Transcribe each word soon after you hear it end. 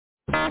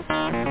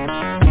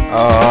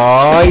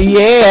Oh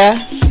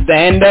yeah,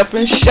 stand up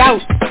and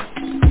shout.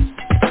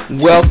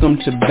 Welcome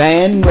to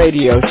Band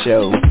Radio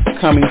Show,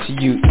 coming to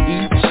you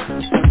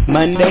each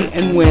Monday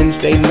and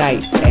Wednesday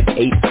night at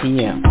 8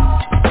 p.m.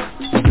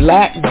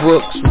 Black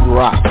Books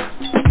rock.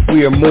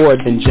 We are more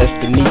than just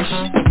a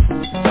niche.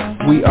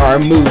 We are a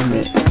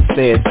movement,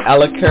 says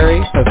Ella Curry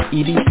of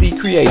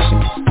EDC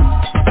Creations.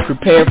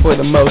 Prepare for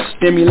the most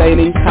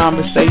stimulating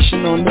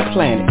conversation on the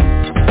planet.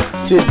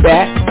 Sit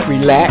back,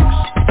 relax,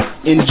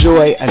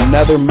 enjoy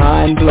another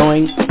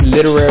mind-blowing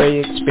literary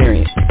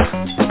experience.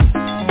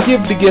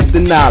 Give the gift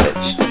of knowledge.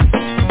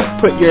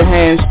 Put your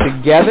hands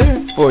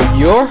together for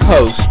your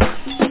host,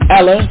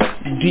 Ella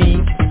D.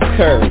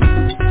 Curry.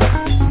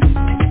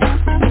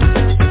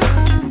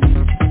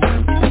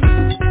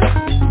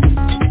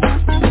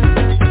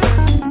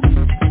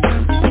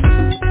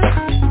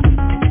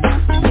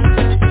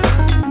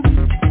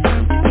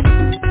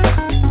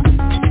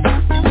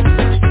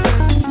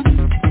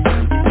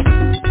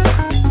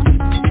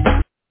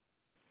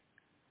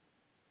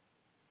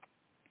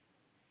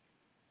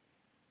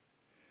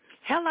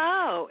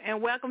 Hello,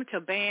 and welcome to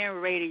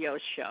Band Radio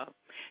Show.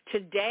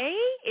 Today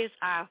is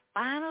our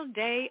final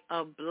day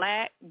of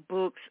Black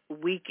Books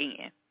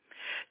Weekend.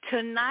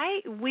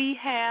 Tonight we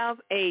have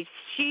a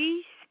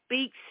She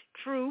Speaks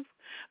Truth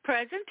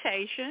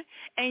presentation,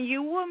 and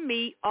you will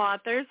meet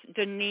authors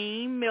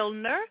Deneen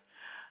Milner,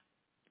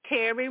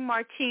 Terry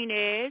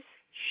Martinez,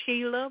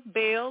 Sheila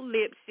Bell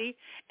Lipsey,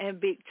 and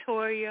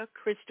Victoria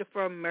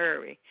Christopher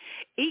Murray.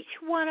 Each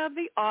one of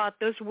the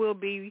authors will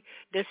be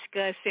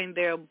discussing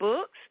their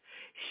books.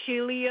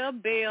 Sheila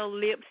Bell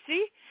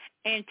Lipsey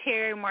and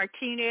Terry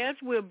Martinez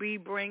will be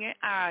bringing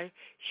our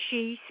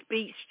She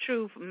Speaks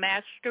Truth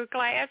master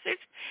classes,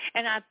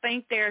 and I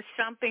think there's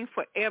something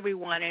for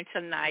everyone in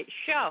tonight's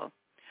show.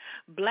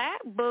 Black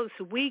Books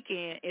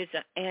Weekend is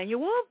an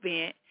annual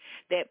event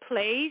that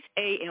plays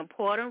an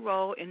important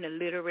role in the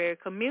literary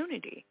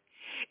community.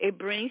 It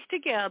brings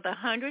together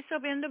hundreds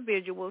of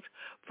individuals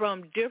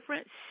from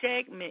different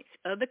segments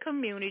of the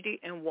community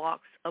and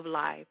walks of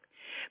life.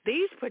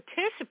 These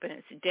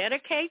participants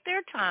dedicate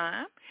their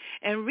time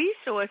and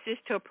resources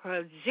to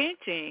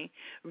presenting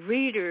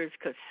readers,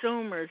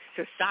 consumers,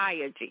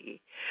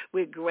 society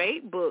with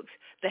great books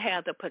that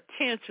have the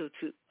potential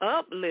to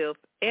uplift,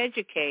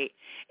 educate,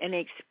 and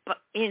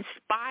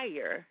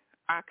inspire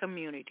our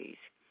communities.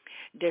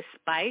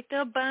 Despite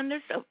the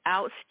abundance of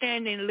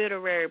outstanding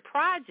literary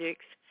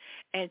projects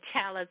and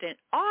talented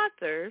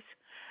authors,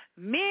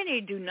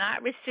 many do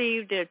not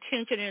receive the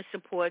attention and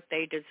support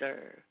they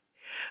deserve.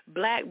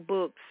 Black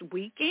Books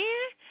Weekend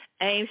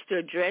aims to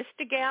address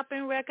the gap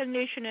in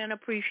recognition and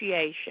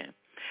appreciation.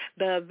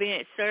 The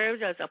event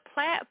serves as a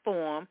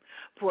platform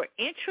for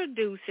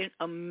introducing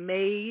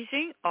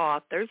amazing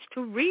authors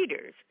to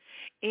readers,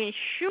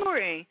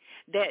 ensuring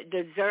that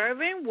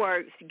deserving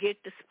works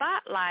get the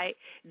spotlight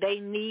they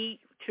need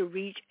to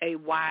reach a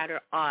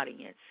wider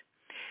audience.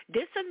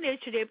 This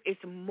initiative is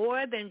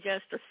more than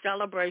just a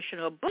celebration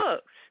of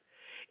books.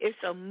 It's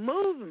a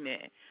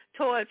movement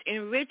towards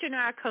enriching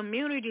our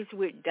communities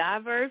with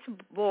diverse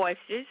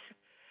voices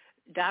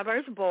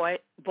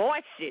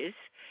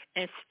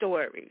and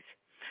stories.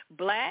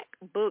 Black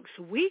Books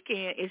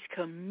Weekend is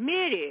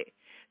committed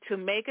to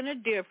making a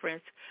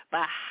difference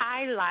by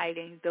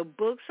highlighting the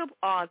books of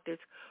authors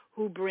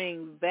who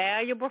bring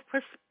valuable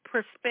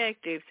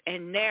perspectives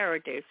and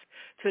narratives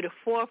to the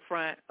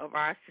forefront of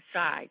our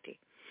society.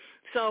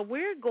 So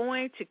we're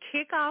going to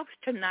kick off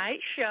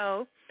tonight's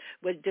show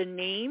with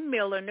Deneen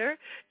Milner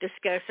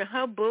discussing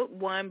her book,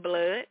 One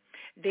Blood.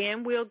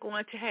 Then we're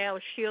going to have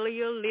Sheila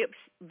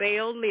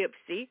Bell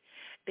Lipsey.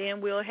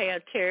 Then we'll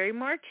have Terry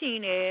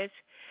Martinez.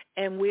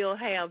 And we'll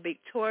have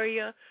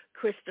Victoria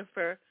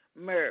Christopher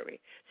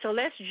Murray. So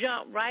let's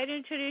jump right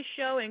into this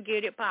show and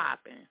get it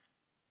popping.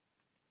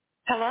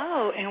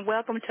 Hello, and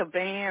welcome to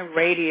Band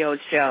Radio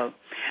Show.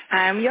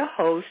 I'm your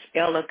host,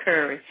 Ella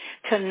Curry.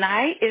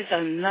 Tonight is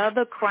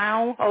another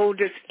Crown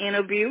Holders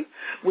interview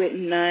with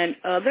none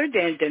other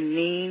than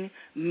Deneen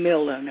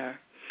Milner,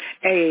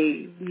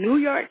 a New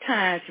York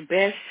Times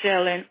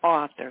best-selling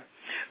author.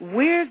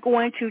 We're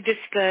going to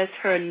discuss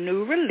her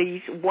new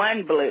release,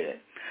 One Blood.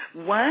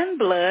 One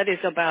Blood is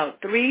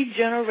about 3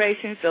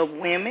 generations of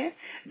women,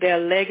 their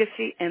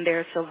legacy, and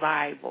their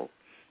survival.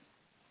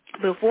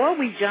 Before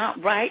we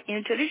jump right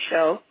into the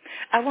show,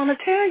 I want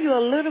to tell you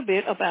a little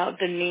bit about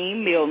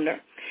Deneen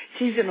Milner.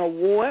 She's an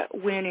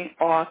award-winning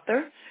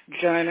author,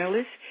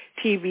 journalist,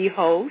 TV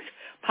host,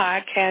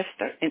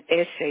 podcaster, and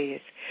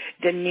essayist.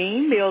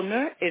 Deneen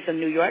Milner is a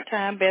New York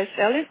Times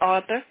best-selling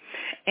author,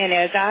 and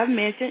as I've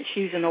mentioned,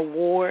 she's an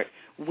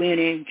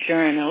award-winning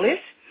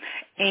journalist.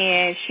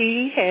 And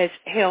she has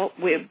helped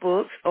with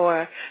books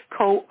or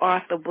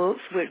co-author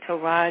books with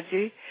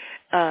Taraji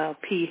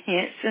P.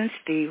 Henson,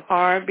 Steve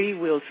Harvey,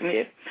 Will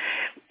Smith.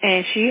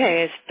 And she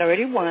has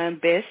 31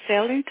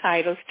 best-selling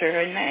titles to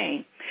her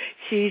name.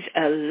 She's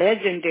a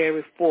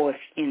legendary force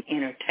in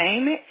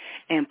entertainment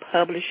and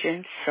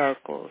publishing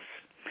circles.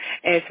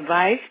 As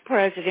vice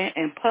president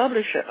and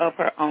publisher of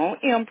her own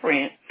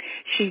imprint,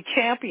 she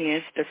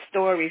champions the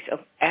stories of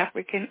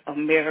African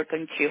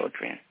American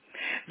children.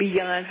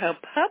 Beyond her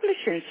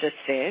publishing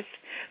success,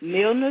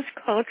 Milner's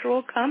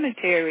cultural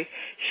commentary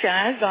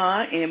shines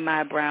on in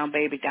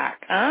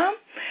MyBrownBaby.com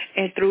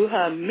and through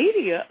her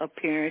media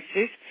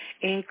appearances,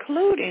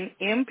 including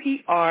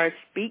NPR's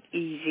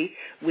Speakeasy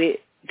with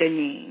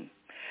Deneen.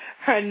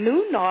 Her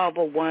new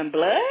novel, One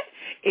Blood,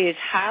 is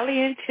highly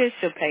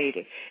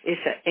anticipated.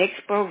 It's an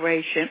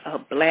exploration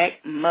of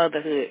black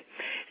motherhood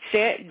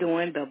set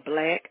during the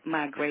black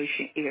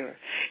migration era.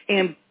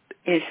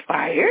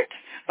 Inspired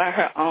by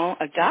her own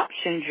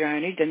adoption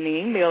journey,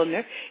 Deneen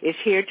Milner is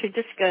here to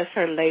discuss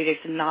her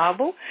latest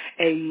novel,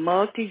 a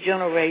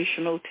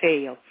multi-generational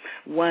tale.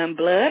 One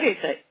Blood is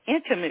an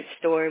intimate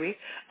story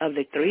of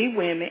the three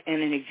women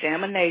and an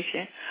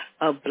examination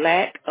of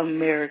black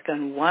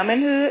American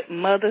womanhood,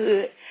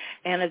 motherhood,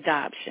 and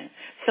adoption.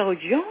 So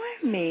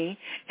join me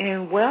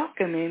in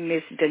welcoming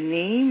Miss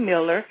Deneen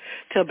Miller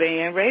to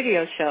BAN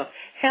Radio Show.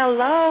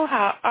 Hello,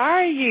 how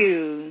are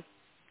you?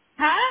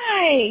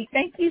 Hi.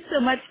 Thank you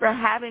so much for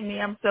having me.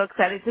 I'm so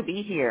excited to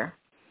be here.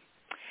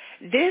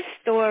 This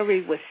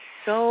story was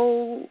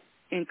so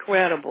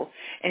incredible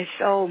and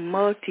so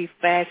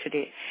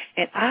multifaceted,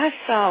 and I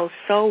saw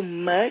so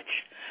much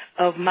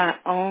of my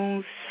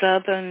own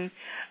Southern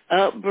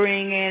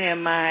upbringing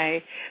and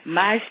my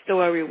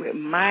story with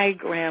my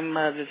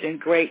grandmothers and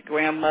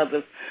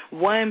great-grandmothers,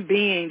 one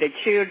being the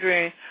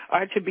children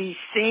are to be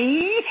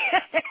seen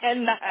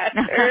and not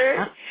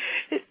heard.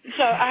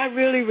 So I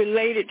really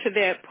related to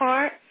that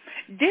part.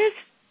 This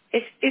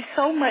is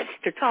so much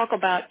to talk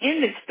about in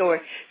this story,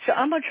 so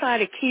I'm going to try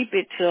to keep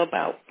it to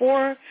about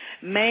 4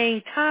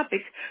 main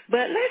topics,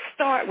 but let's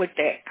start with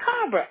that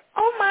cover.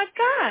 Oh, my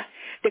God.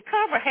 The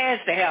cover has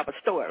to have a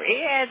story.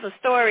 It has a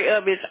story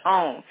of its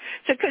own.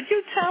 So could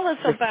you tell us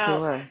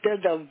about the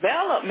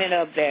development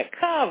of that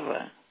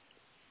cover?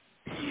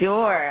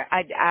 Sure.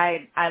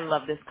 I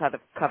love this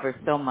cover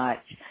so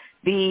much.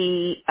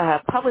 The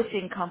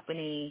publishing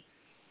company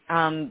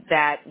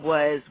that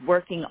was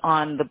working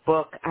on the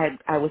book,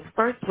 I was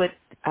first with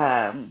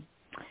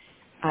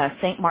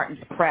St.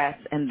 Martin's Press,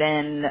 and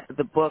then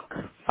the book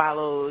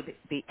followed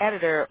the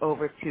editor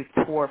over to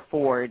Tor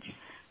Forge.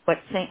 But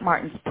St.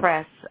 Martin's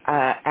Press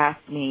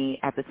asked me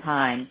at the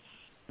time,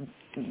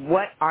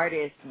 what are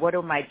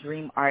my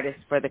dream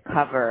artists for the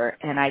cover?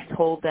 And I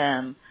told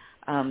them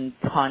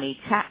Tawny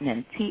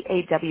Chapman,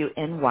 TAWNY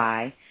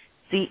CHATMON.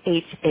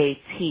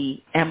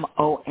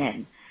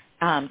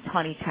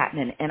 Tawny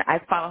Chapman, and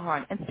I follow her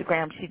on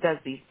Instagram. She does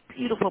these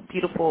beautiful,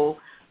 beautiful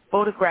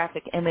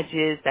photographic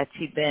images that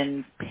she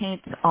then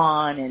paints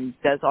on and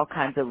does all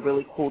kinds of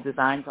really cool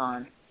designs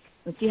on.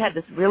 And she had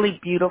this really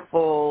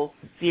beautiful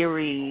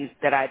series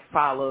that I'd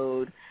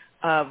followed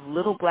of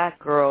little black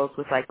girls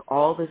with like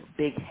all this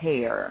big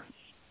hair.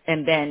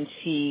 And then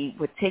she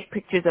would take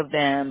pictures of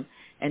them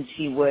and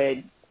she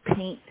would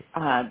paint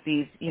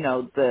these,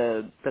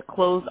 the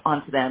clothes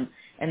onto them.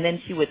 And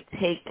then she would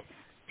take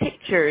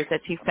pictures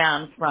that she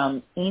found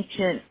from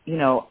ancient,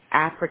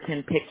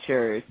 African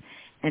pictures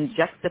and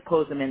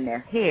juxtapose them in their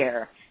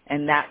hair.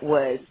 And that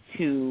was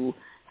to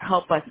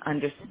help us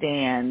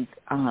understand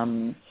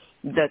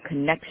the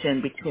connection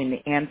between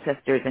the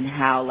ancestors and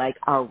how, like,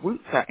 our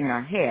roots are in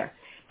our hair.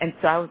 And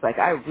so I was like,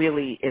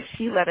 if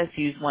she let us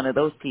use one of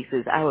those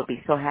pieces, I would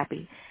be so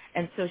happy.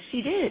 And so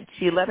she did.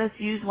 She let us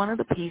use one of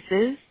the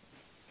pieces.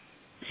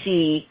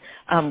 She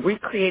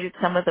recreated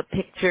some of the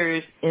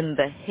pictures in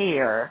the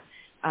hair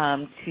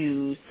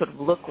to sort of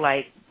look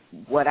like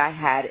what I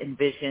had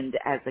envisioned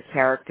as the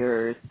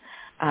characters.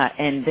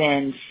 And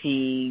then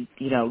she,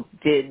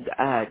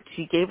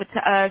 she gave it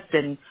to us,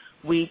 and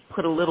we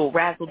put a little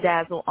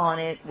razzle-dazzle on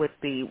it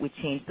we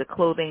changed the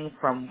clothing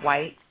from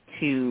white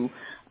to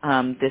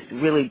this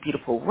really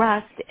beautiful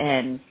rust.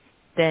 And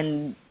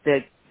then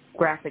the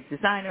graphic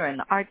designer and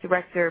the art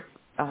director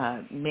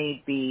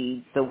made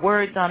the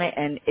words on it,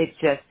 and it's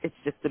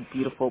just a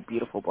beautiful,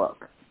 beautiful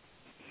book.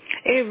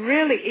 It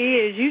really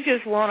is. You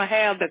just want to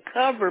have the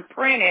cover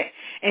printed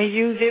and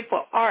use it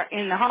for art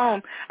in the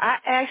home. I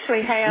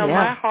actually have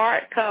my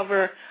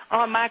hardcover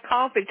on my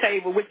coffee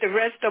table with the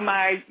rest of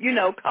my,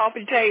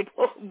 coffee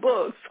table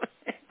books.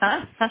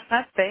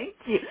 Thank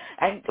you.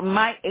 And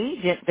my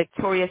agent,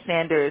 Victoria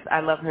Sanders, I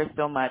love her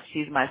so much.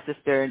 She's my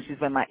sister, and she's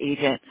been my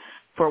agent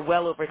for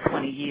well over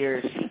 20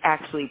 years. She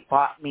actually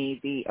bought me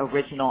the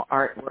original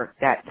artwork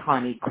that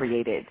Tawny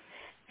created.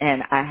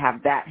 And I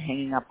have that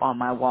hanging up on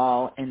my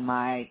wall in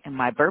my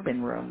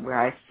bourbon room where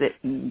I sit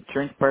and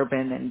drink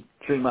bourbon and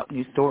dream up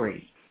new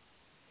stories.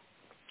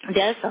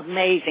 That's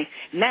amazing.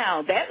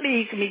 Now, that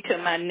leads me to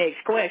my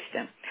next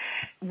question.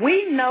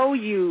 We know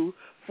you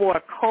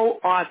for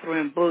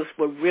co-authoring books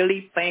with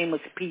really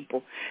famous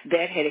people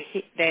that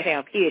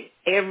have hit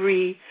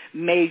every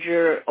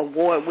major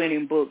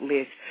award-winning book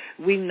list.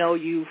 We know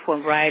you for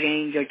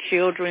writing your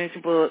children's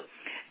book,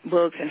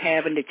 books and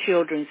having the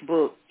children's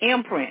book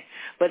imprint.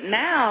 But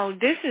now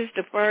this is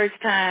the first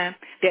time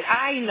that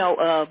I know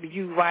of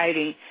you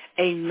writing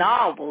a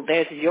novel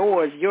that's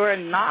yours, your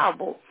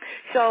novel.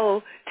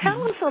 So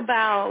tell us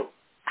about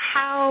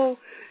how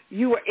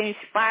you were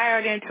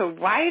inspired into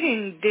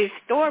writing this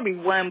story,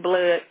 One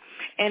Blood,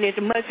 and as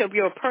much of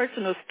your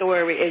personal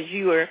story as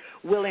you are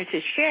willing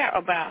to share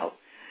about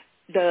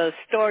the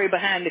story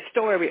behind the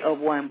story of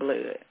One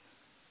Blood.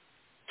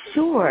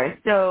 Sure.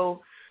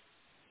 So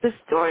the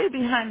story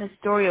behind the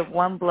story of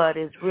One Blood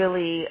is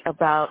really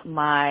about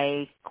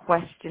my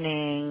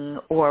questioning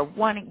or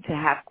wanting to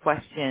have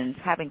questions,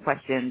 having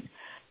questions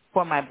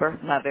for my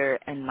birth mother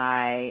and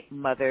my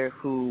mother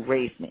who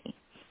raised me.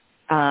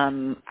 She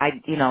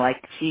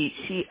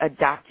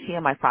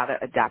and my father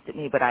adopted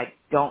me, but I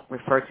don't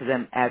refer to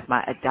them as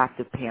my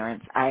adoptive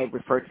parents. I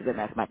refer to them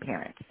as my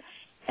parents.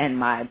 And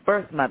my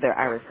birth mother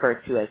I refer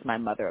to as my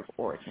mother of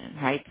origin,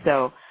 right?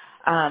 So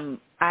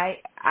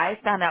I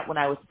found out when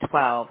I was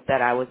 12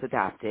 that I was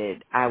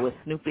adopted. I was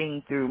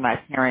snooping through my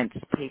parents'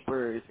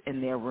 papers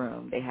in their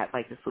room. They had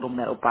like this little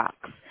metal box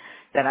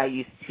that I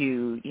used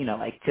to,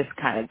 just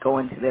kind of go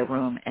into their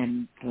room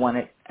and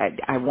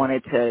I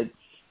wanted to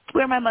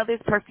wear my mother's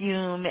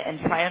perfume and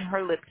try on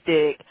her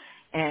lipstick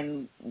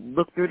and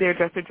look through their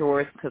dresser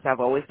drawers because I've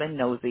always been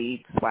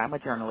nosy. That's why I'm a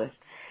journalist.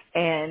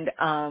 And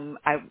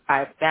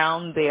I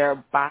found their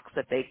box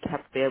that they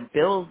kept their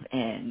bills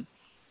in,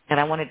 and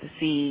I wanted to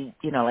see,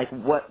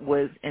 what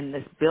was in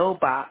this bill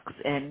box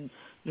and,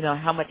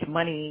 how much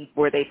money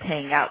were they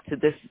paying out to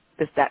this,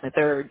 that, and the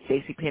third,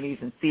 JCPenney's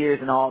and Sears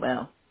and all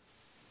them.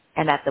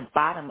 And at the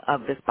bottom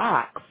of this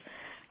box,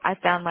 I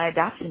found my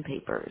adoption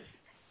papers.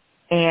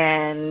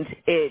 And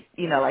it,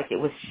 it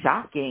was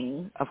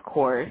shocking, of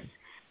course,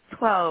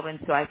 12. And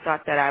so I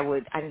thought that I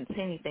didn't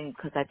say anything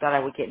because I thought I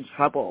would get in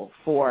trouble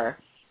for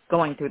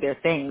going through their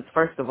things,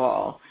 first of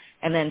all.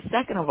 And then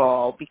second of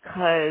all,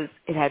 because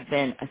it had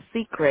been a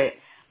secret,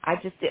 I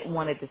just didn't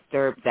want to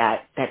disturb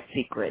that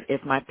secret.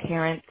 If my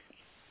parents,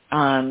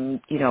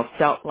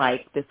 felt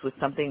like this was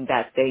something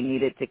that they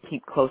needed to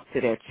keep close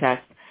to their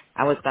chest,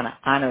 I was going to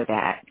honor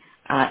that.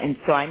 And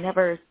so I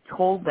never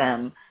told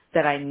them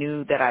that I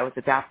knew that I was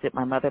adopted.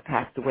 My mother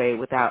passed away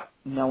without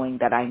knowing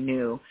that I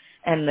knew.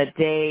 And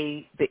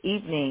the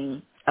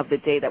evening of the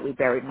day that we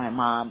buried my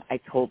mom, I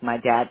told my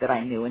dad that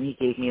I knew, and he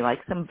gave me like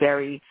some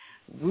very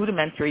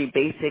rudimentary,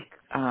 basic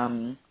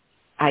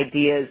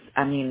ideas.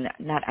 I mean,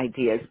 not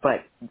ideas,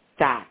 but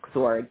facts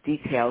or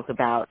details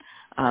about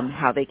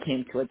how they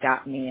came to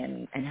adopt me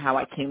and how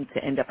I came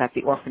to end up at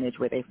the orphanage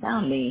where they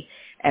found me.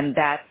 And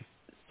that's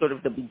sort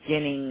of the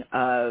beginning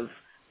of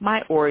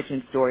my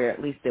origin story, or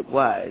at least it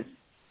was.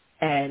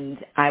 And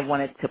I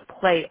wanted to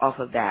play off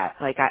of that.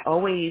 Like, I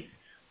always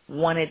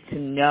wanted to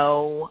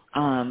know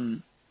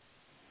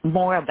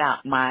more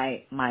about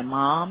my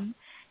mom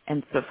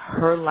and sort of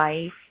her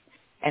life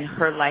and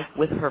her life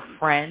with her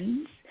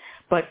friends.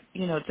 But,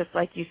 just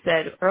like you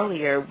said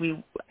earlier,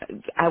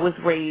 I was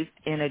raised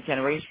in a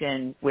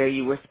generation where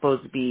you were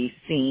supposed to be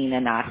seen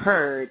and not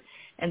heard.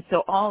 And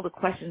so all the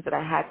questions that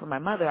I had for my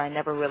mother, I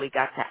never really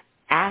got to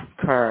ask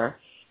her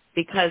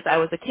because I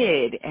was a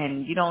kid,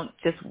 and you don't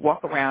just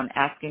walk around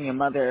asking your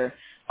mother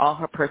all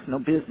her personal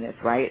business,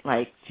 right?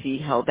 Like, she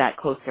held that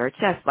close to her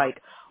chest.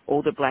 Like,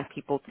 older Black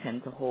people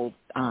tend to hold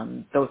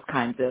that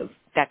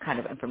kind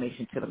of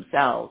information to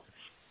themselves.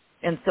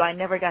 And so I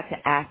never got to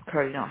ask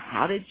her,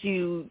 how did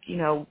you,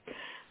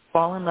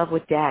 fall in love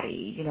with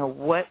Daddy?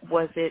 What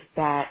was it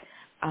that,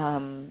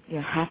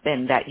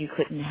 happened that you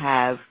couldn't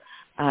have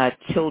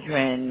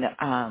children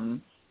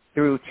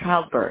through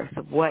childbirth?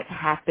 What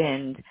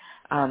happened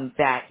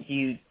that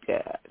you,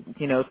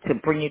 to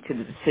bring you to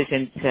the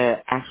decision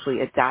to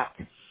actually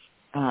adopt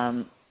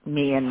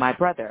me and my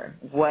brother?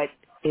 What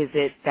is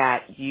it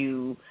that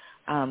you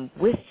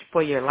wished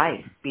for your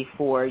life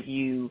before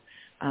you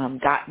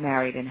got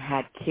married and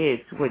had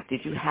kids?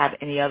 Did you have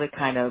any other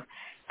kind of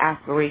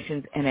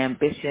aspirations and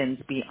ambitions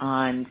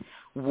beyond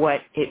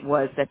what it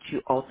was that you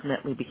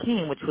ultimately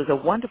became, which was a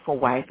wonderful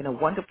wife and a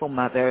wonderful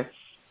mother?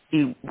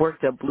 She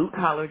worked a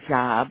blue-collar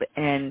job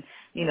and,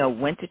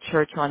 went to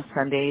church on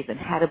Sundays and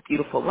had a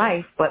beautiful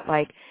life, but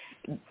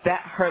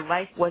that her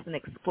life wasn't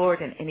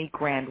explored in any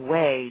grand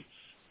way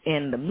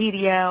in the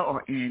media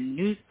or in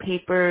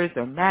newspapers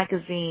or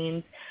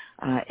magazines,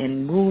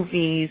 in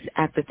movies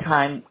at the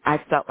time. I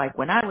felt like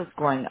when I was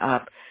growing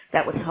up,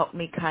 that would help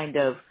me kind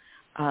of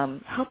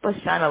help us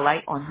shine a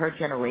light on her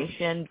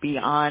generation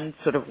beyond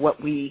sort of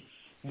what we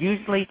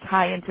usually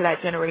tie into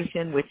that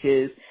generation, which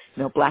is,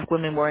 Black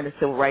women were in the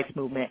civil rights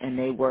movement and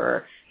they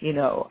were,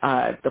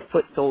 the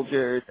foot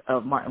soldiers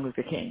of Martin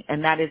Luther King.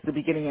 And that is the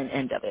beginning and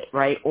end of it,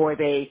 right? Or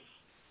they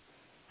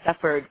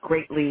suffered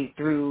greatly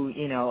through,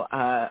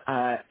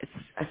 a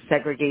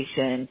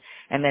segregation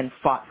and then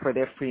fought for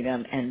their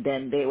freedom, and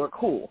then they were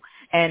cool.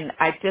 And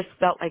I just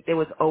felt like there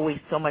was always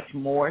so much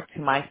more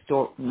to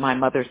my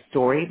mother's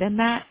story than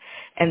that.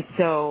 And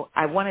so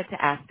I wanted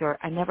to ask her.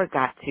 I never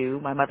got to.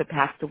 My mother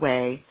passed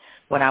away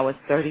when I was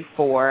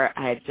 34.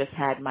 I had just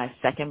had my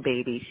second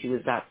baby. She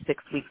was about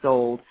 6 weeks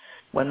old.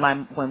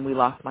 when we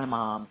lost my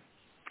mom.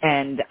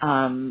 And,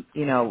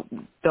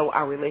 though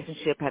our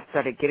relationship had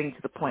started getting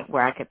to the point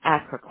where I could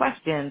ask her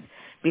questions,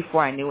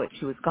 before I knew it,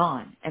 she was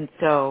gone. And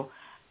so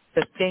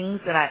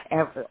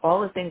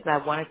all the things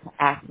that I wanted to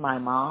ask my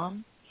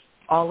mom,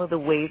 all of the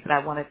ways that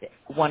I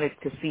wanted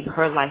to see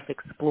her life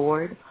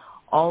explored,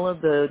 all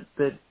of the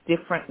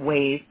different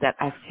ways that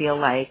I feel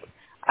like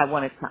I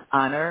wanted to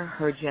honor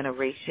her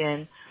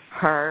generation,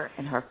 her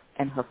and her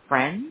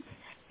friends,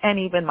 and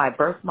even my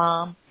birth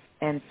mom,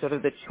 and sort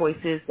of the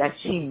choices that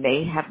she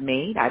may have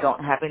made. I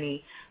don't have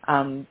any,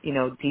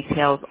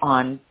 details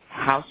on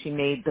how she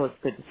made the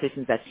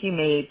decisions that she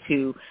made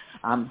to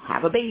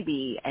have a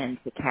baby and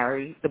to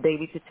carry the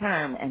baby to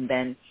term, and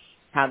then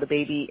how the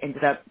baby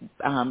ended up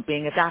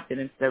being adopted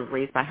instead of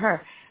raised by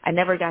her. I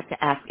never got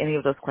to ask any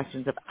of those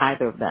questions of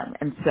either of them.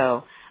 And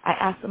so I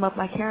asked them of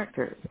my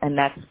characters, and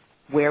that's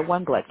where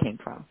One Blood came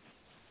from.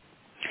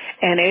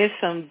 And there's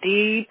some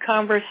deep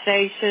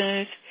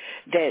conversations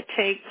that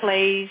take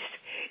place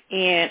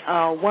in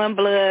One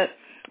Blood.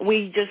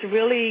 We just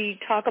really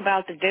talk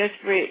about the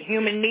desperate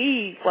human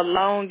need for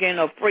longing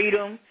of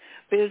freedom,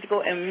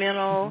 physical and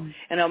mental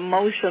and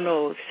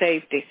emotional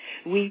safety.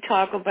 We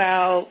talk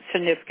about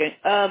significant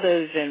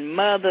others and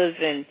mothers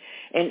and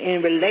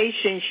in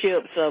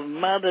relationships of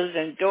mothers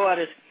and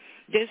daughters.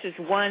 This is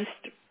one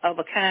of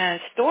a kind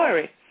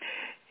story.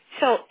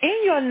 So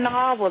in your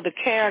novel, the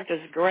characters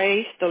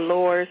Grace,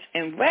 Dolores,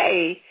 and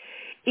Ray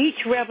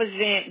each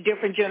represent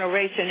different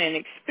generations and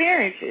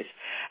experiences.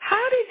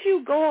 How did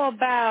you go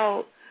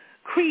about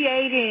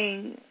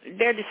creating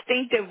their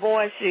distinctive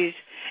voices,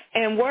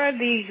 and were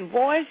these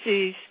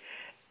voices,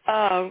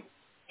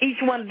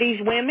 each one of these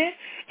women,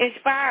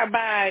 inspired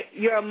by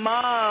your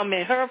mom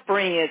and her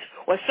friends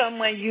or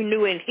someone you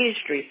knew in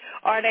history?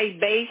 Are they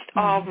based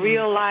off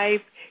real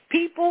life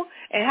people,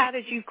 and how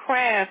did you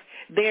craft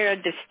their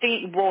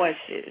distinct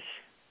voices?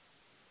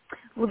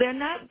 Well, they're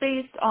not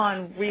based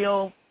on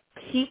real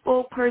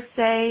people per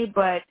se,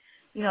 but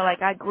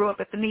like I grew up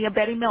at the knee of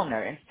Betty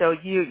Milner, and so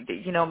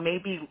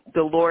maybe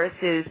Dolores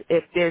is,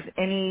 if there's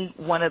any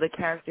one of the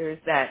characters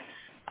that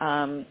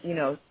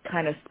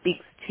kind of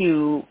speaks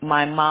to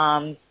my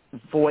mom's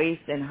voice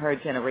in her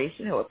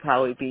generation, it would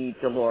probably be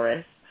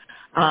Dolores.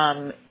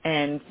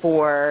 And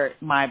for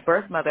my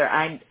birth mother,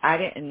 I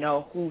didn't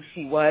know who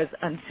she was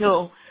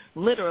until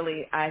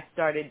literally I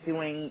started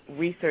doing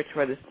research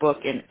for this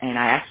book, and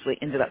I actually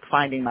ended up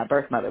finding my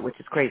birth mother, which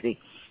is crazy.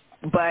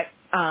 But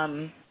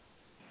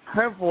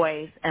her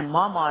voice and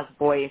Mama's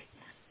voice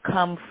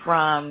come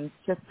from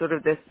just sort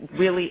of this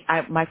really,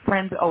 my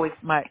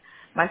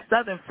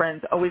Southern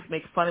friends always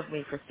make fun of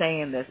me for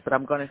saying this, but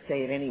I'm going to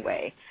say it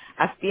anyway.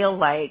 I feel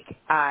like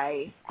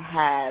I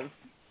have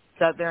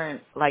I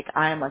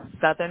am a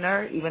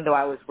Southerner, even though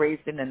I was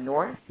raised in the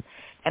North.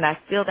 And I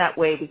feel that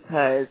way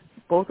because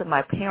both of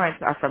my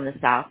parents are from the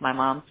South. My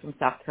mom's from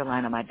South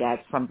Carolina. My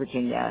dad's from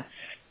Virginia.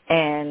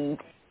 And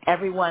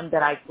everyone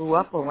that I grew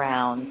up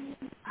around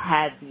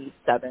had these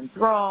Southern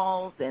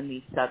drawls and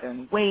these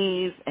Southern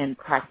ways and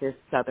practiced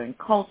Southern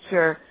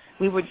culture.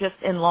 We were just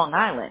in Long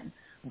Island.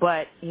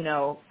 But,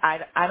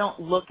 I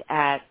don't look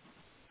at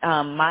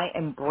my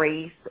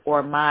embrace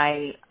or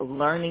my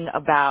learning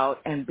about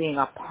and being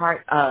a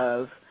part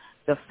of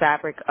the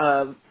fabric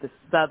of the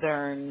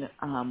Southern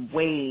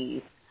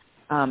ways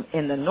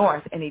in the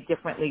North any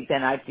differently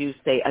than I do,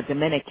 say, a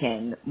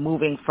Dominican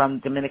moving from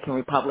Dominican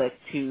Republic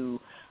to,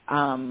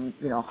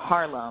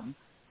 Harlem.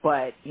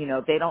 But,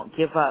 they don't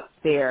give up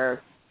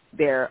their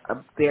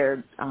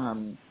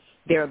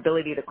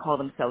ability to call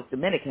themselves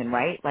Dominican,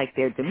 right? Like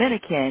they're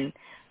Dominican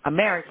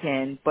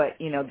American, but,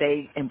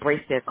 they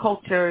embrace their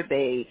culture,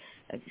 they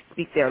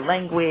speak their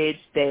language,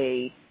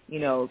 they,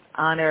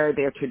 honor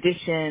their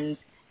traditions.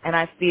 And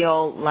I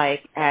feel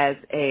like as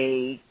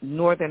a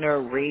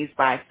Northerner raised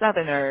by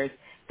Southerners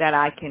that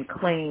I can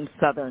claim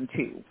Southern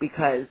too,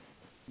 because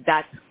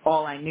that's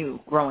all I knew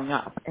growing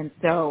up. And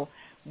so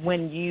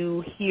when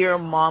you hear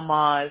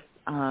Mama's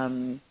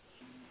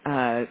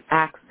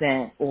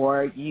accent,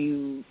 or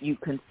you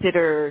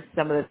consider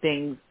some of the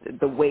things,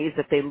 the ways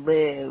that they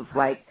live,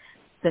 like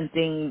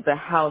scenting the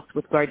house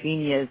with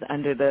gardenias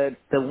under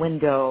the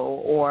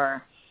window,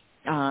 or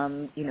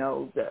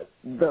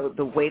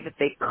the way that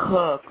they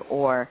cook,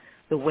 or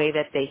the way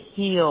that they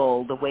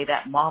heal, the way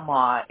that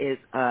Mama is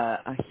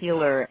a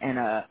healer and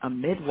a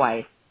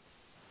midwife.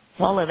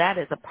 All of that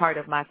is a part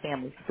of my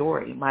family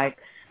story. My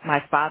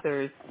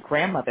father's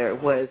grandmother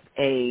was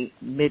a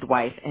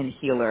midwife and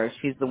healer.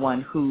 She's the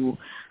one who,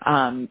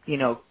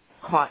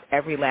 caught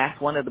every last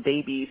one of the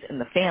babies in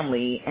the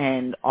family,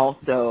 and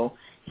also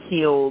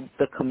healed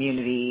the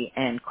community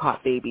and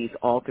caught babies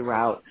all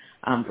throughout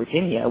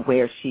Virginia,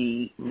 where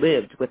she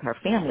lived with her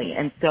family.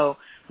 And so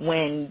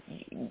when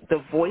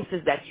the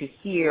voices that you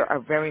hear are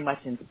very much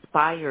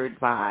inspired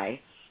by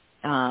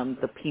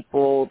the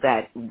people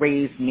that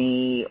raised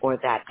me, or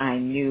that I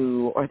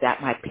knew, or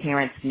that my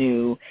parents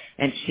knew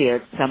and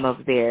shared some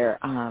of their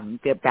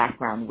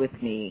background with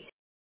me.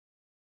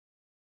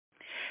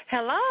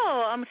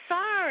 Hello, I'm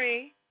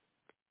sorry.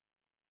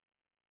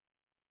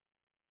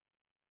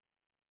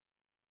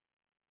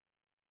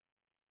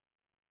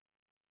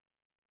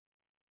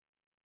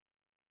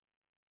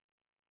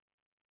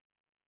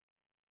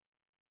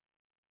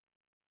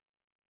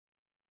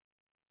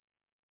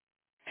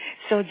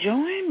 So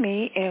join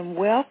me in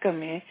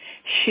welcoming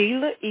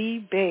Sheila E.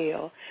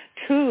 Bell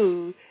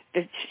to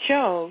the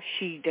show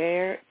She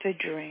Dared to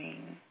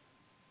Dream.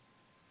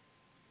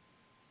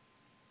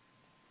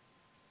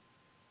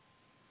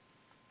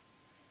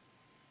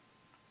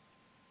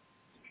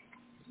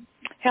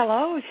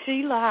 Hello,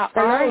 Sheila.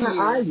 How are you? Hello,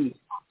 how are you?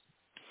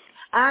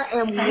 I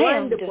am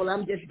wonderful.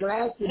 I'm just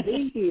glad to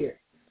be here.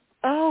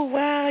 Oh,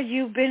 wow.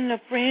 You've been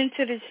a friend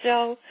to the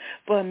show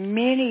for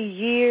many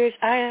years.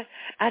 I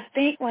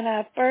think when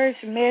I first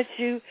met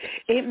you,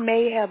 it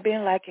may have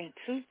been like in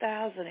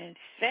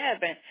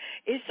 2007.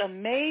 It's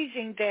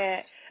amazing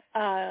that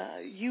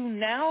you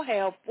now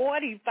have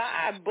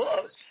 45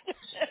 books.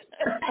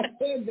 I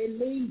can't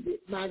believe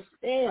it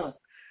myself.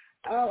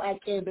 Oh, I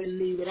can't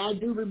believe it. I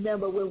do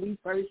remember when we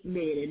first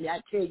met, and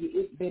I tell you,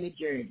 it's been a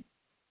journey.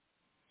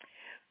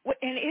 Well,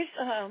 and it's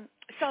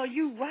so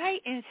you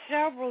write in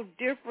several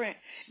different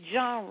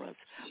genres.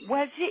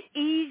 Was it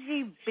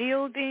easy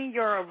building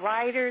your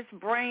writer's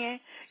brand,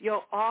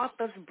 your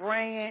author's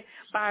brand,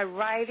 by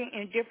writing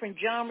in different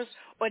genres,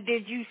 or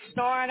did you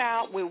start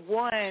out with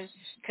one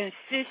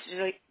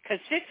consistently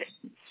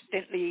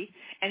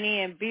and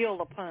then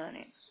build upon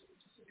it?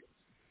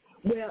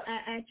 Well,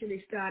 I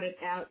actually started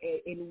out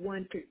in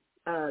one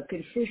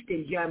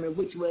consistent genre,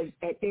 which was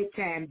at that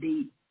time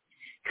the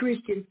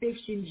Christian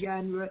fiction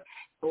genre,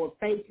 or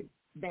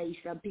faith-based,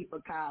 some people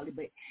call it,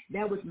 but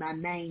that was my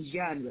main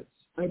genre.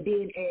 And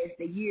then as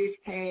the years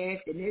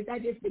passed, and as I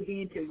just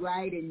began to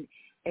write and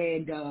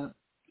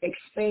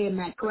expand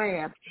my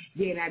craft,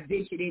 then I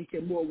ventured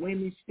into more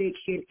women's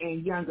fiction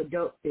and young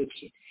adult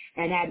fiction.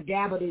 And I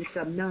dabbled in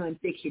some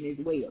nonfiction as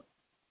well.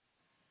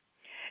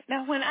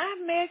 Now, when I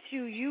met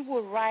you, you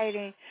were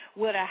writing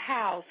with a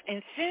house,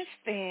 and since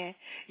then,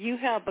 you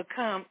have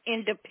become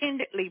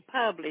independently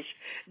published.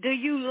 Do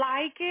you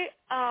like it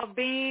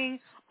being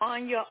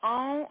on your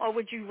own, or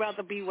would you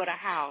rather be with a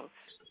house?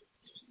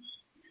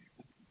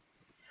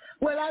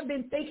 Well, I've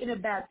been thinking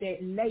about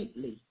that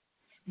lately.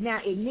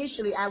 Now,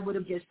 initially, I would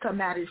have just come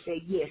out and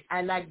said, yes,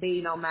 I like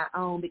being on my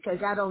own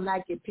because I don't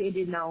like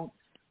depending on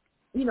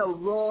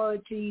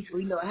royalties,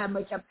 or, how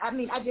much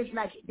I just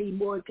like to be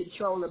more in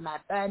control of my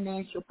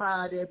financial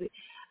part of it.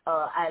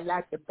 I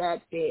like the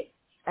fact that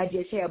I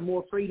just have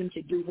more freedom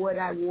to do what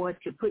I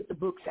want, to put the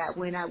books out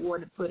when I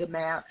want to put them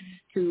out,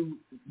 to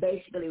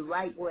basically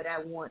write what I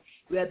want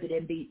rather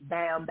than be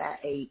bound by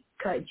a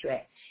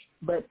contract.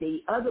 But the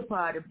other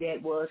part of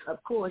that was,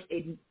 of course,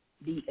 in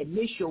the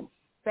initial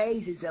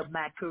phases of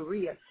my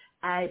career,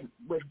 I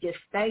was just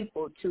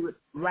thankful to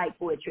write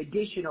for a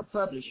traditional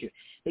publisher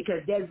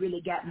because that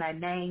really got my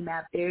name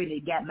out there and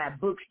it got my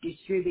books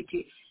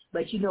distributed.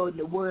 But, in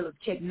the world of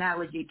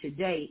technology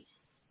today,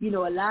 a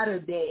lot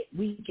of that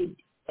we can,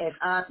 as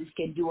authors,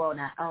 can do on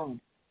our own.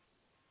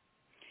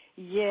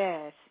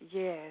 Yes,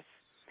 yes.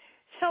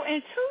 So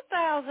in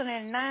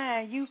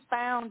 2009, you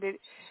founded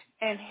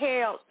and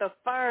held the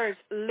first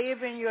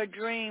Living Your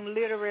Dream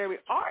Literary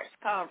Arts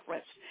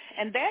Conference,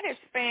 and that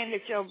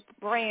expanded your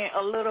brand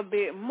a little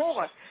bit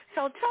more.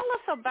 So tell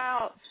us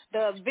about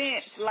the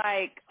events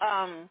like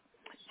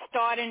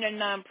starting a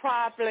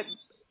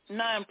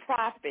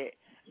nonprofit,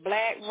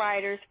 Black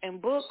Writers and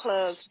Book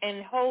Clubs,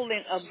 and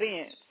holding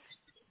events.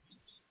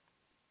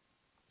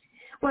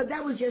 Well,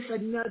 that was just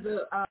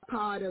another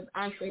part of,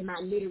 I say, my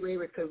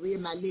literary career,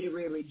 my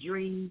literary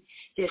dream,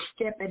 just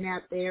stepping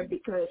out there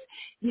because,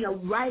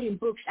 writing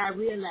books, I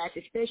realized,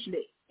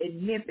 especially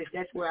in Memphis,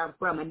 that's where I'm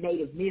from, a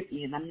native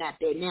Memphian. I'm not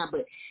there now,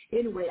 but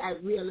anyway, I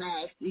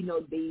realized,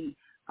 the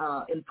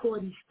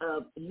importance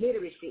of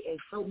literacy, and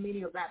so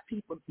many of our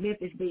people,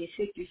 Memphis being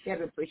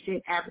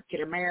 67%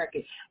 African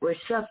American, were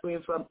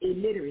suffering from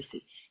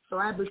illiteracy. So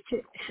I was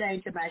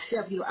saying to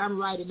myself, I'm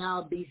writing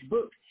all these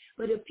books.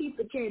 But if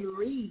people can't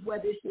read,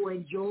 whether it's for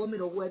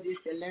enjoyment or whether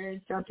it's to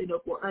learn something or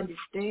for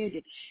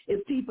understanding,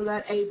 if people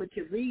aren't able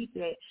to read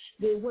that,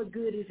 then what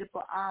good is it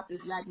for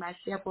authors like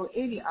myself or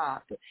any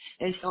author?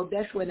 And so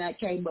that's when I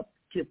came up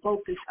to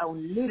focus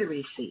on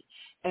literacy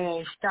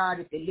and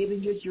started the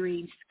Living Your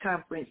Dreams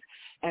Conference,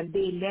 and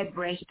then that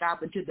branched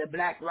off into the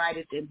Black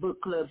Writers and Book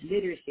Clubs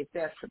Literacy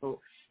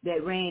Festival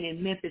that ran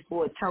in Memphis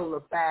for a total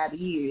of 5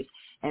 years,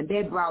 and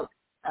that brought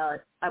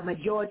a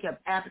majority of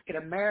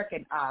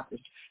African-American authors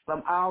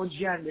from all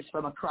genres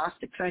from across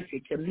the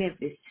country to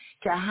Memphis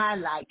to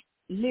highlight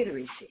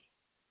literacy.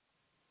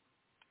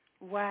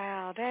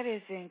 Wow, that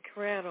is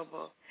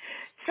incredible.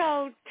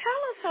 So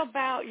tell us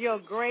about your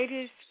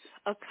greatest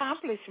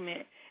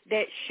accomplishment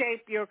that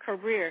shaped your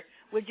career.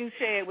 Would you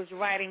say it was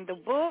writing the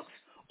books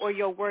or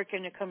your work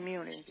in the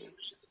community?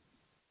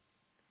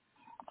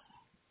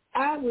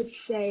 I would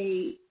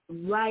say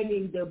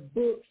writing the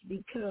books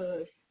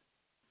because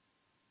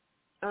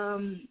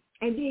and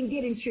then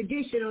getting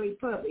traditionally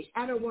published.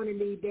 I don't want to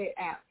leave that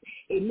out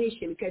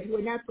initially because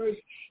when I first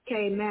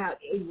came out,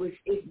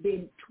 it's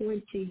been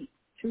 22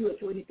 or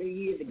 23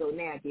 years ago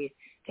now. I guess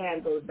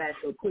time goes by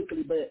so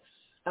quickly, but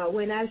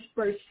when I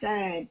first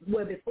signed,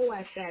 before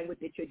I signed with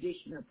the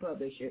traditional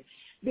publisher,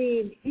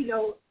 then,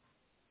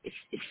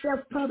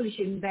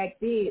 self-publishing back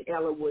then,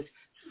 Ella, was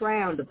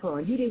frowned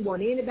upon. You didn't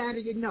want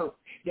anybody to know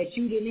that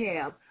you didn't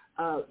have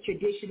a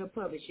traditional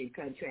publishing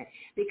contract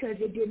because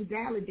it didn't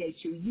validate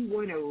you. You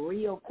weren't a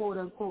real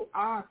quote-unquote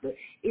author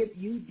if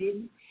you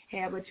didn't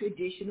have a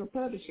traditional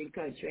publishing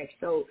contract.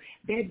 So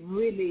that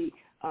really,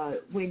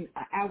 when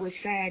I was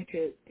signed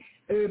to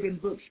Urban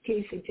Books,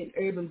 Kensington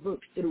Urban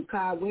Books through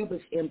Carl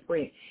Weber's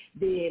imprint,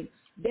 then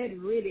that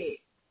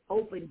really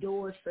opened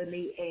doors for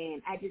me,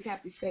 and I just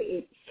have to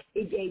say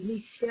it gave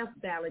me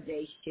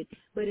self-validation,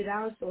 but it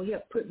also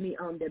helped put me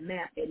on the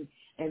map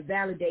and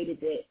validated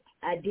that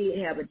I did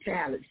have a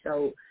talent.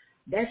 So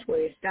that's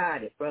where it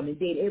started from, and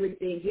then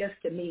everything else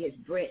to me has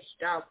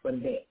branched off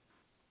from that.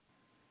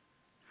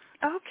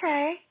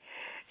 Okay.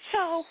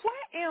 So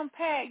what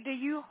impact do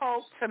you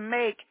hope to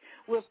make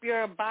with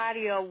your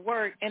body of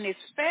work, and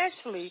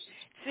especially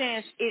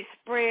since it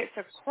spreads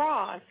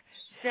across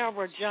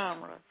several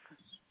genres?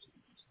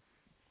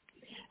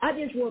 I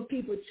just want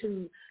people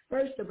to,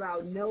 first of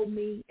all, know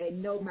me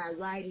and know my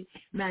writing.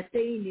 My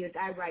thing is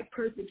I write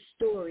perfect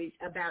stories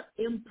about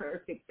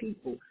imperfect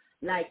people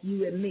like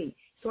you and me.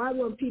 So I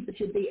want people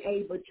to be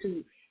able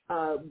to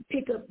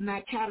pick up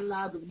my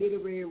catalog of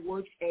literary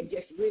works and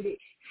just really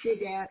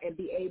sit down and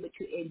be able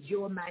to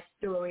enjoy my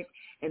stories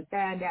and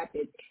find out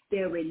that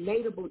they're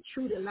relatable,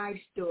 true-to-life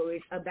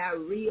stories about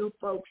real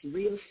folks,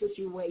 real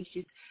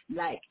situations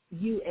like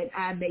you and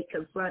I may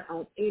confront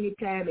on any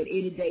time and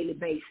any daily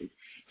basis.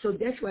 So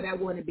that's what I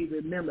want to be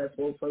remembered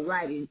for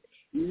writing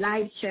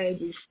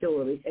life-changing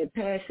stories and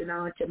passing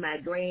on to my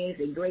grands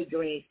and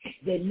great-grands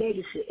the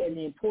legacy and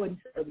the importance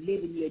of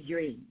living your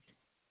dreams.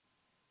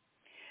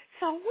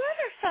 So what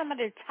are some of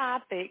the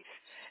topics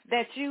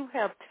that you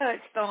have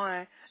touched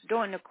on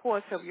during the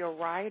course of your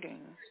writing?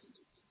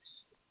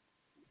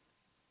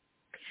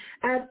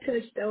 I've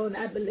touched on,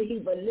 I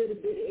believe, a little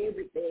bit of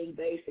everything,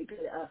 basically.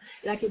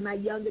 Like in my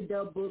young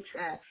adult books,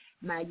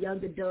 my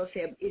young adults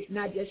have, it's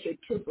not just your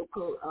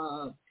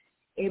typical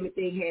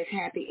everything has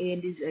happy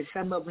endings, and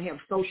some of them have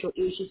social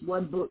issues.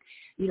 One book,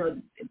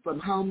 from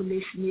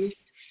homelessness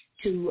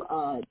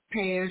to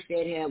parents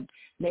that have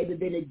maybe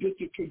been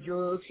addicted to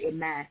drugs. In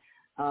my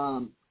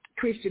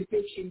Christian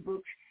fiction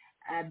books,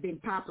 I've been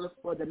popular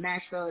for the My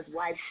Son's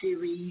Wife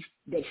series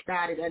that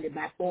started under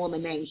my former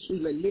name,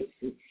 Sheila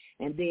Lipsy,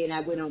 and then I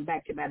went on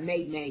back to my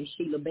maiden name,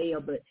 Sheila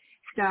Bell, but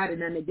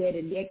started under that,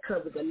 and that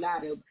covers a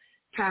lot of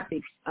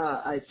topics,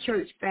 a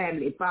church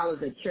family. It follows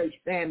a church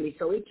family,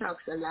 so it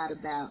talks a lot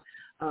about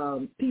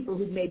people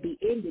who may be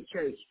in the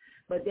church,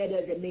 but that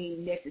doesn't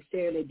mean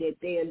necessarily that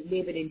they're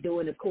living and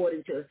doing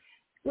according to,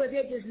 well,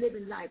 they're just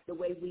living life the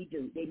way we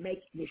do. They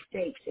make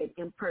mistakes and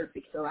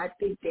imperfect. So I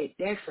think that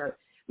that's a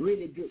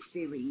really good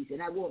series,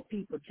 and I want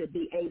people to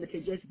be able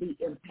to just be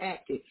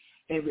impacted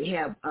and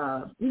have,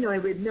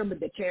 and remember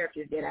the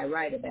characters that I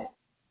write about.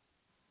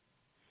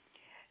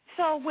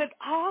 So with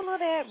all of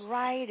that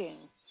writing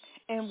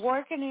and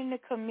working in the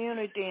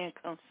community and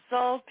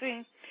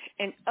consulting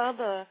and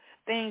other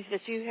things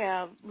that you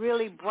have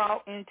really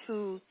brought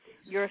into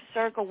your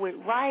circle with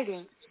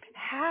writing,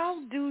 how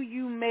do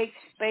you make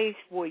space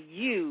for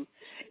you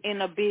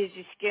in a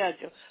busy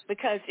schedule?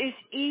 Because it's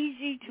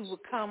easy to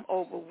become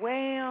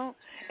overwhelmed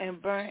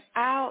and burnt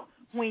out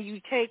when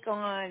you take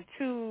on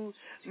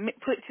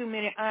put too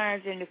many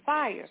irons in the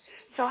fire.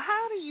 So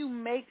how do you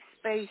make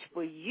space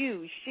for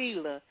you,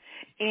 Sheila,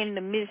 in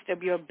the midst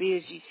of your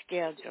busy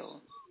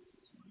schedule?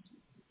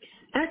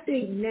 I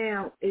think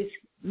now it's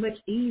much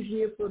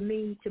easier for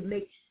me to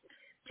make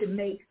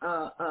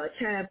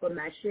time for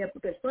myself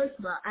because, first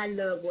of all, I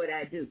love what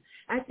I do.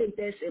 I think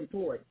that's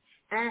important.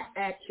 I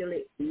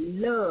actually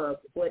love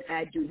what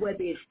I do, whether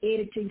it's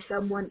editing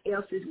someone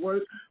else's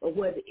work or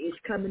whether it's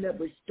coming up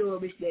with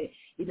stories that,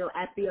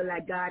 I feel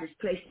like God has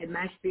placed in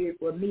my spirit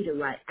for me to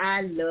write.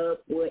 I love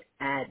what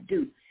I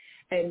do.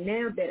 And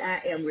now that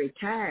I am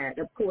retired,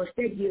 of course,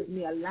 that gives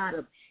me a lot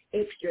of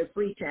extra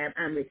free time.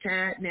 I'm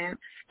retired now.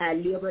 I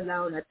live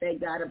alone. I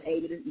thank God I'm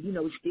able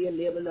to, still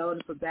live alone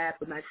and provide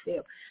for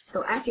myself.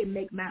 So I can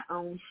make my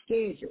own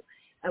schedule.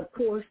 Of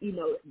course,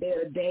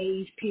 there are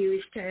days,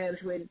 periods, times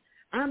when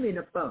I'm in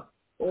a funk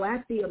or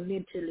I feel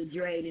mentally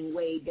drained and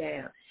weighed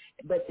down.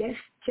 But that's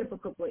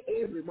typical for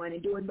everyone.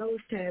 And during those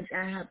times,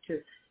 I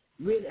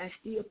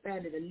still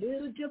find it a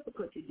little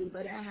difficult to do,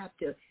 but I have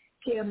to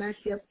tell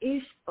myself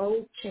it's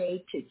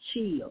okay to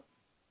chill,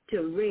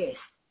 to rest,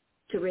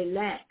 to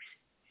relax.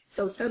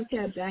 So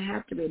sometimes I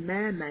have to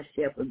remind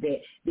myself of that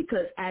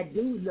because I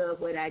do love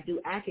what I do.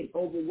 I can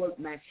overwork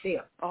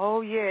myself.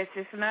 Oh, yes,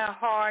 it's not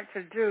hard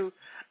to do,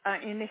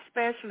 and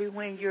especially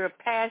when you're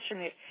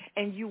passionate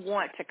and you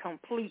want to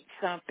complete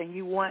something.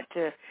 You want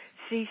to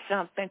see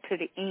something to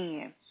the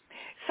end.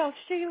 So,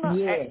 Sheila,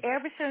 yes.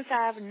 Ever since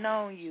I've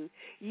known you,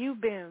 you've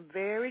been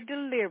very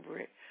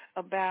deliberate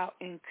about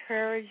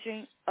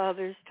encouraging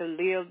others to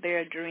live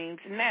their dreams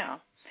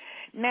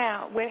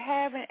Now, with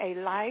having a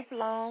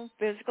lifelong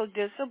physical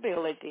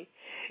disability,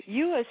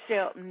 you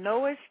accept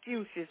no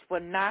excuses for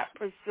not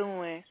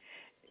pursuing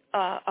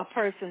a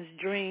person's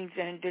dreams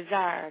and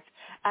desires.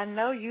 I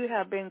know you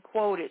have been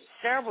quoted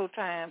several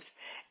times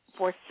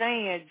for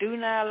saying, do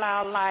not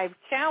allow life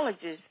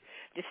challenges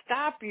to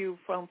stop you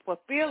from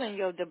fulfilling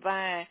your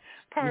divine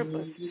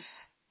purpose.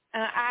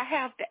 I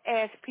have to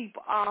ask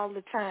people all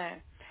the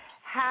time,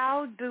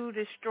 how do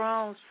the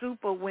strong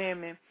super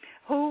women,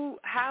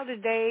 how do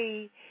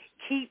they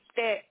keep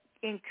that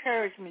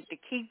encouragement, to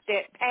keep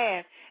that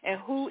path, and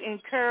who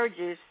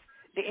encourages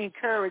the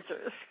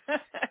encouragers?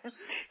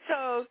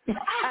 So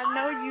I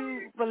know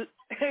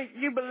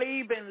you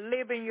believe in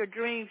living your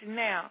dreams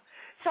now.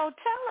 So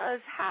tell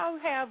us, how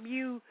have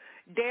you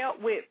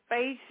dealt with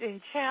facing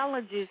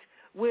challenges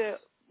with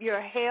your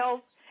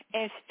health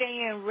and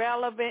staying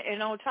relevant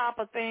and on top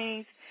of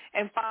things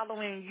and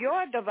following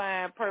your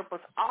divine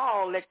purpose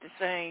all at the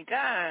same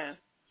time?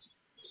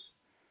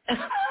 I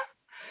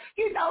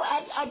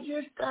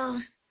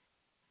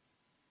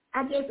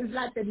guess it's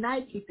like the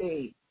Nike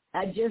thing.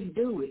 I just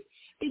do it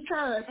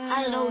because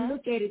I don't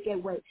look at it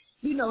that way.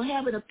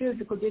 Having a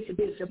physical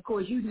disability, of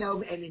course, and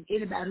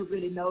anybody who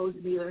really knows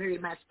me or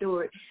heard my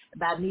story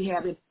about me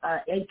having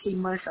 18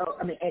 months,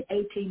 at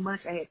 18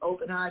 months I had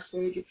open heart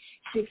surgery.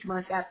 6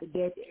 months after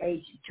that, at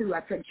age 2,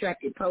 I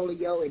contracted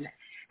polio, and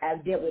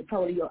I've dealt with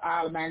polio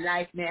all of my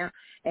life now.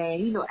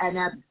 And, and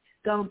I've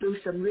gone through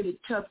some really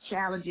tough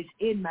challenges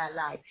in my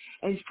life.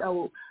 And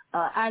so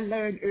I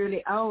learned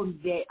early on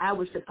that I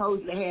was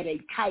supposedly had a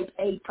type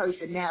A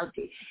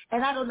personality.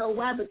 And I don't know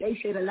why, but they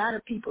said a lot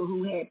of people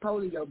who had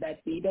polio back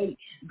then, they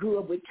grew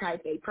up with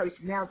type A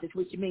personalities,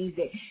 which means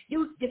that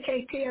you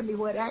can't tell me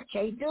what I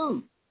can't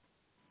do.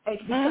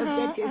 It's because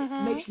that just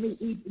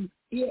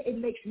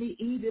makes me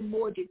even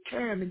more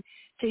determined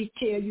to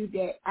tell you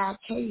that I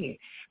can,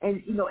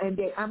 and and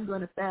that I'm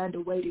going to find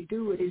a way to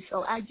do it. And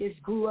so I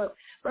just grew up,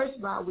 first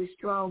of all, with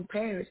strong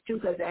parents too,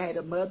 because I had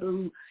a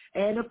mother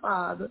and a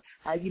father.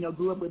 I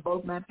grew up with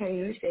both my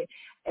parents,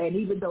 and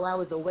even though I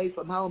was away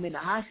from home in the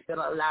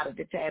hospital a lot of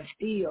the time,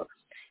 still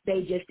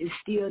they just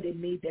instilled in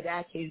me that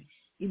I can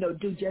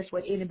do just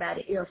what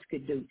anybody else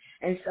could do.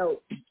 And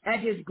so I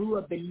just grew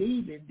up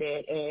believing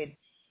that,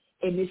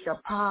 and it's a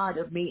part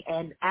of me,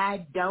 and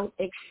I don't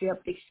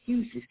accept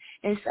excuses.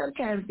 And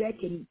sometimes that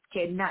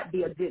cannot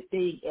be a good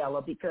thing,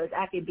 Ella, because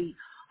I can be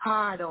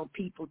hard on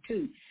people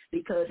too,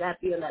 because I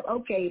feel like,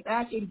 okay, if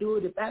I can do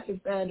it, if I can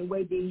find a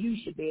way, then you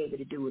should be able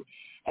to do it.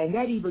 And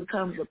that even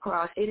comes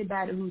across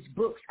anybody whose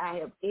books I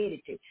have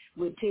edited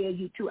will tell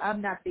you too,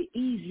 I'm not the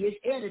easiest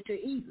editor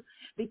either,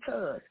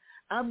 because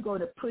I'm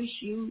going to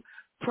push you,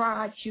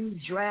 prod you,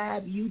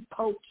 drive you,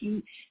 poke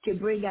you to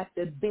bring out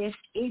the best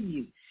in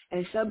you.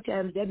 And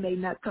sometimes that may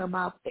not come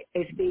off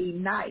as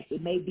being nice.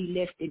 It may be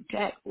less than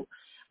tactful.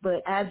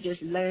 But I've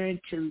just learned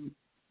to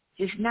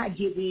just not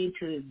give in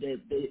to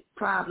the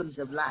problems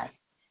of life.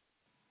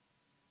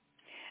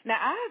 Now,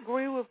 I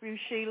agree with you,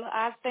 Sheila.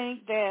 I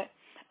think that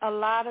a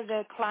lot of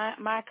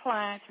my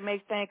clients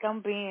may think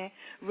I'm being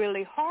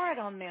really hard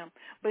on them.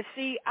 But,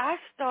 see, I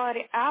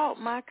started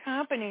out my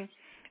company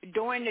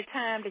during the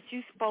time that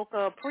you spoke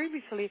of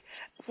previously,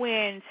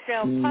 when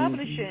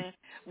self-publishing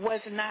was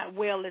not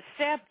well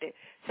accepted.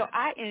 So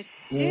I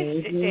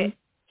insisted that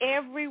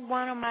every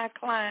one of my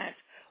clients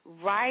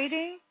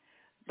writing,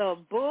 the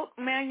book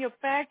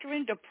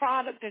manufacturing, the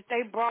product that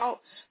they brought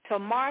to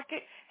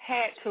market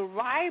had to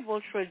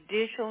rival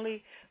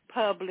traditionally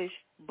published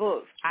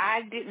books.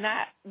 I did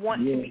not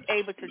want to be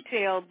able to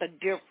tell the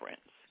difference.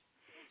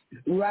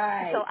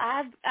 Right. So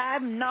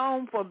I'm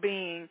known for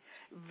being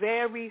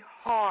very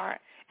hard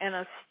and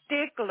a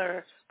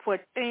stickler for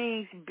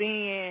things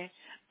being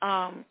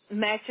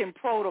matching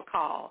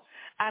protocol.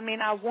 I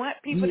mean, I want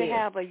people to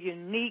have a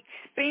unique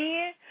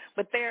spin,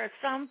 but there are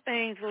some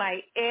things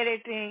like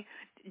editing,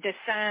 the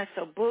science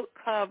of book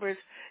covers,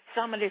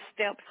 some of the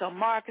steps of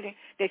marketing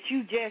that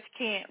you just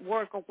can't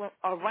work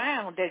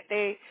around, that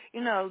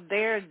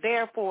they're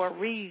there for a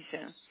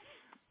reason.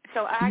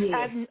 So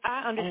I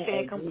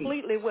understand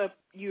completely what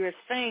you're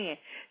saying,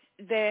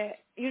 that,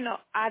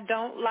 I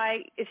don't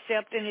like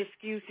accepting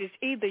excuses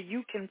either.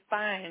 You can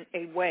find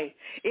a way.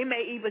 It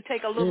may even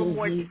take a little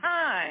more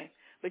time,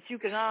 but you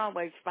can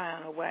always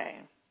find a way.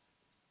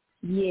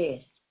 Yes,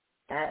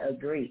 I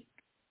agree.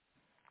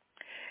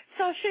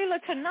 So, Sheila,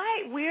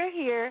 tonight we're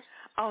here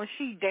on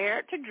She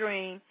Dared to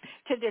Dream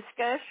to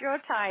discuss your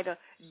title,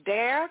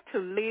 Dare to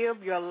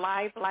Live Your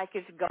Life Like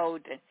It's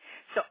Golden.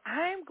 So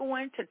I'm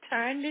going to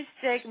turn this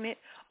segment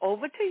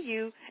over to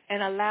you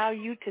and allow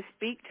you to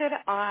speak to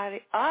the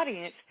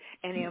audience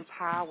and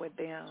empower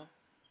them.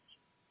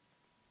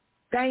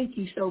 Thank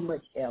you so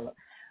much, Ella.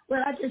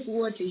 Well, I just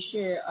want to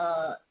share,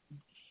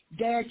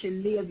 Dare to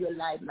Live Your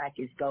Life Like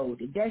It's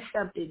Golden. That's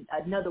something,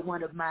 another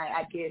one of my,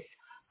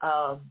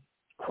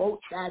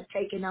 quotes I've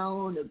taken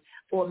on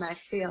for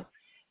myself,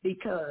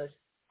 because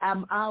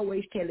I'm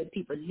always telling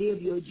people, live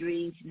your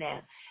dreams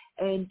now.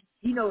 And,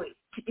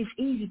 it's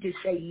easy to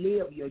say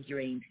live your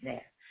dreams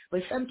now,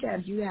 but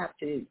sometimes you have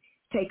to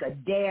take a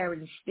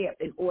daring step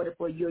in order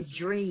for your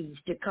dreams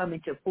to come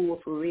into full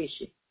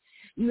fruition.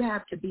 You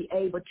have to be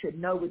able to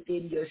know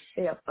within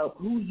yourself of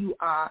who you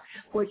are,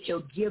 what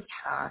your gifts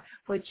are,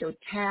 what your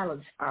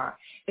talents are,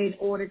 in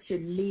order to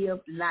live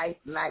life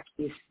like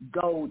it's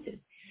golden.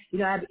 You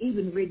know, I've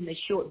even written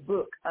a short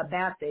book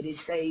about that. It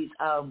says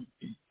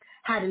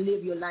how to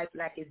live your life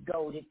like it's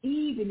gold, and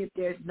even if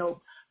there's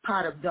no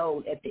pot of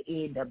gold at the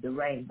end of the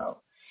rainbow.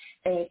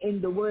 And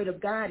in the Word of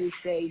God, it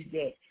says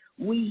that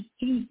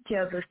He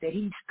tells us that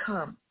He's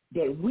come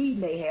that we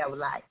may have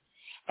life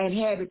and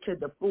have it to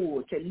the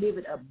full, to live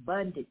it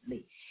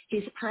abundantly.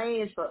 His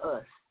plans for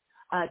us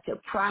are to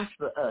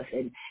prosper us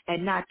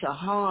and not to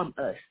harm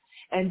us.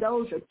 And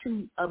those are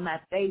two of my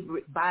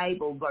favorite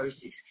Bible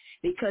verses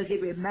because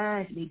it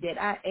reminds me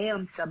that I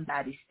am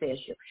somebody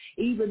special,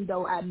 even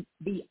though I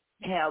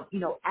have, you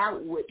know,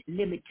 outward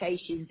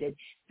limitations and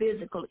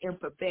physical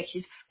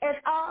imperfections, as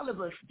all of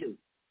us do.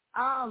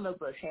 All of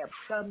us have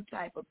some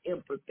type of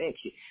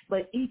imperfection,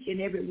 but each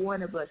and every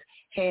one of us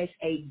has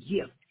a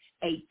gift,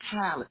 a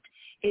talent.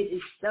 It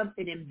is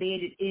something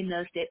embedded in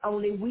us that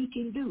only we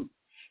can do.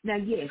 Now,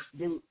 yes,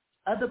 do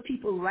other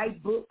people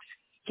write books?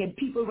 Can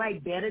people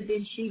write better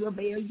than Sheila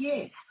Bell?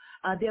 Yes.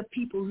 Are there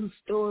people whose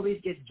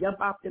stories just jump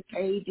off the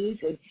pages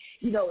and,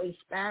 you know,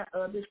 inspire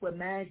others where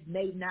mine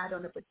may not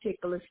on a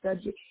particular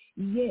subject?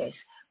 Yes.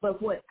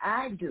 But what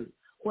I do,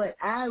 what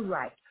I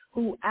write,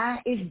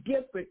 is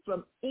different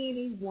from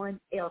anyone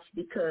else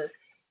because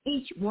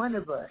each one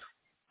of us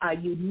are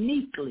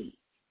uniquely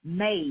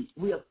made.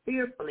 We are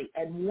fearfully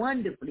and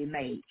wonderfully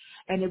made.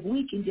 And if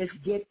we can just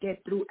get that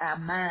through our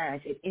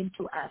minds and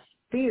into our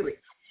spirits,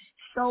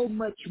 so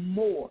much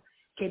more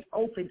can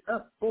open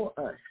up for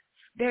us.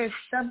 There's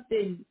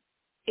something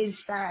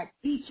inside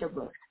each of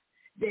us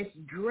that's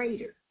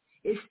greater.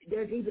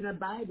 There's even a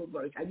Bible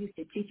verse. I used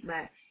to teach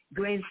my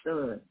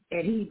grandson,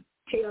 and he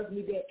tells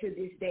me that to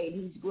this day,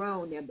 and he's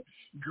grown now.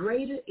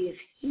 Greater is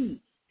He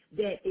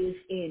that is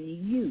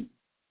in you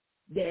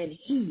than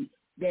he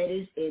that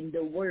is in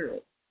the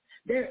world.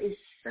 There is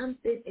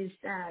something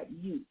inside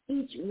you,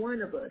 each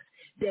one of us,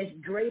 that's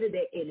greater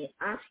than any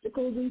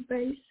obstacle we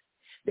face.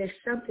 There's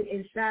something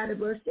inside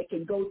of us that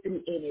can go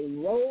through any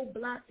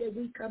roadblock that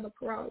we come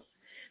across.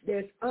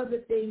 There's other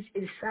things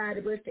inside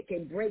of us that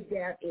can break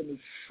down any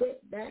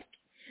setback.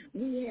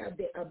 We have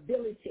the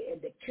ability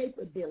and the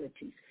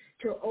capabilities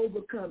to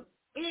overcome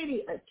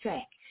any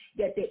attack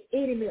that the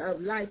enemy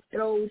of life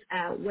throws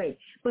our way.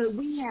 But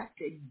we have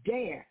to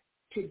dare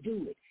to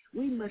do it.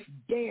 We must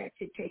dare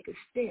to take a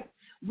step.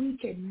 We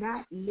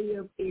cannot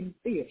live in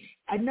fear.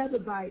 Another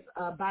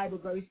Bible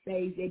verse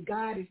says that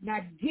God has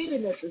not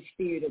given us a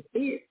spirit of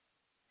fear,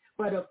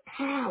 but of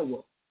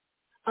power,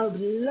 of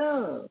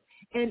love,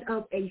 and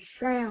of a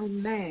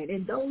sound mind.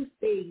 And those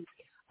things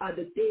are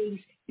the things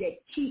that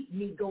keep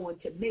me going,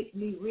 to make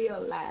me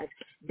realize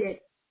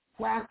that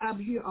while I'm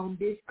here on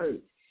this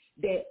earth,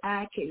 that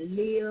I can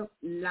live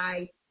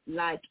life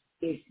like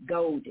it's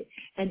golden.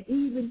 And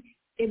even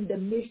in the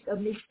midst of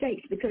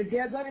mistakes, because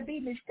there are going to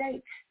be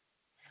mistakes,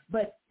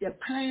 but the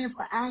plan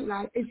for our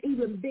life is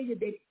even bigger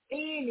than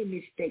any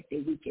mistake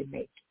that we can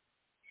make.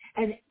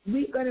 And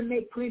we're going to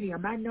make plenty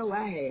of them. I know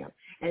I have.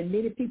 And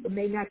many people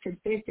may not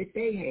confess that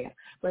they have.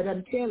 But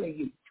I'm telling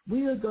you,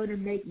 we are going to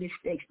make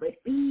mistakes. But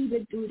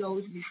even through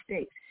those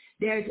mistakes,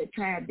 there's a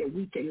time that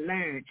we can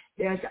learn.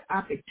 There's an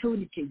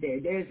opportunity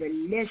there. There's a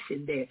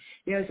lesson there.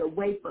 There's a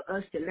way for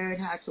us to learn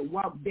how to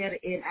walk better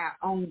in our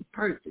own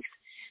purpose.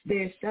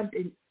 There's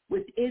something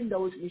within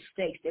those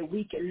mistakes that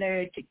we can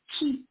learn to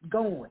keep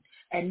going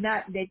and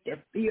not let the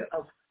fear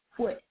of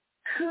what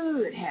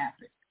could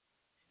happen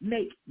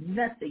make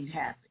nothing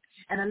happen.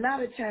 And a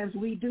lot of times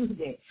we do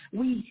that.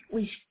 We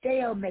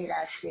stalemate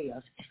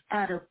ourselves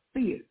out of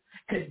fear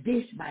because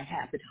this might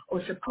happen,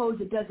 or suppose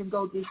it doesn't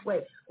go this way,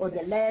 or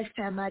the last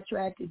time I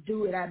tried to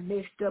do it, I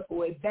messed up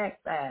or it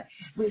backfired.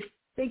 We're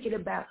thinking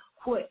about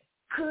what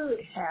could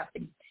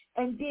happen,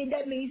 and then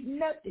that means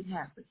nothing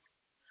happens.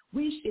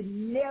 We should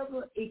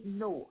never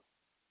ignore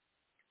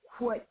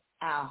what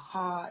our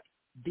heart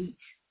beats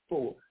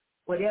for,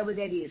 whatever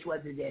that is,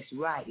 whether that's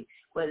writing,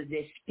 whether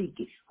that's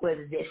speaking,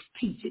 whether that's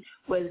teaching,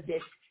 whether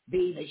that's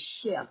being a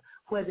chef,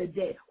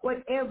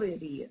 whatever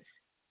it is.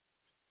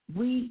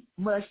 We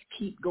must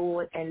keep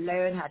going and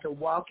learn how to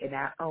walk in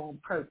our own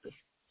purpose.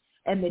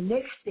 And the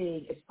next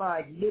thing, as far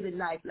as living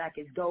life like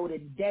it's gold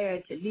and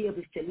daring to live,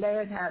 is to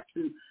learn how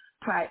to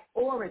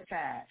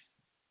prioritize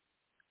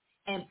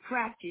and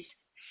practice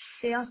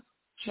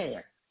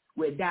self-care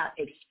without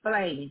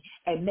explaining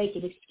and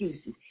making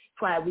excuses.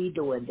 Why are we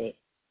doing that?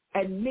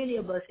 And many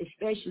of us,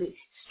 especially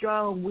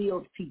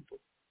strong-willed people,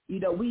 you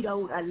know, we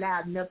don't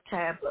allow enough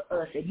time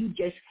for us. And you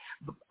just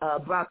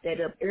brought that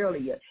up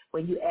earlier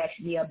when you asked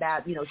me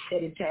about, you know,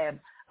 setting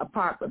time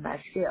apart for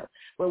myself.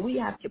 Well, we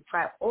have to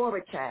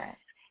prioritize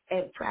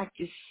and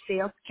practice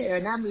self-care.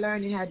 And I'm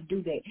learning how to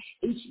do that.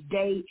 Each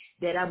day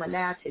that I'm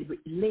allowed to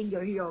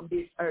linger here on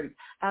this earth,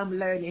 I'm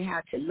learning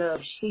how to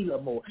love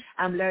Sheila more.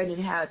 I'm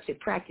learning how to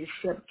practice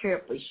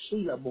self-care for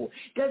Sheila more.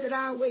 Does it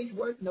always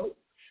work? No.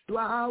 Do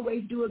I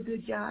always do a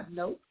good job?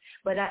 No.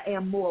 But I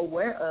am more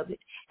aware of it,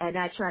 and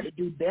I try to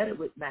do better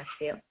with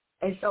myself.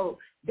 And so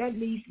that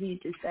leads me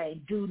to say,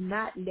 do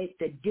not let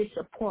the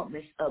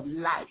disappointments of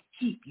life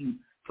keep you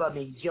from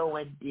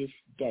enjoying this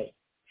day.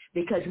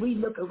 because we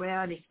look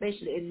around,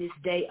 especially in this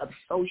day of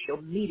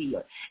social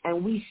media,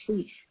 and we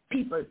see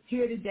people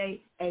here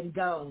today and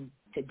gone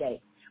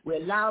today.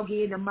 We'll log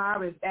in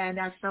tomorrow and find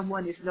out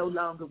someone is no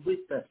longer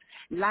with us.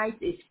 Life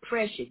is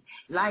precious.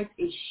 Life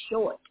is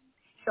short.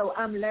 So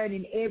I'm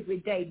learning every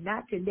day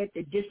not to let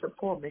the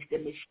disappointments, the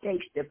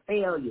mistakes, the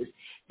failures,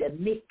 the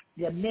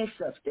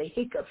mess-ups, the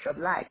hiccups of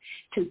life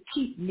to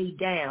keep me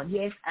down.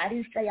 Yes, I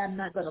didn't say I'm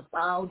not going to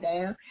fall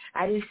down.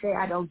 I didn't say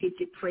I don't get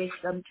depressed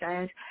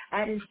sometimes.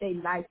 I didn't say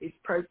life is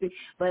perfect,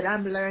 but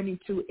I'm learning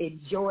to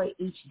enjoy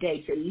each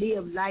day, to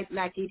live life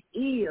like it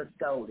is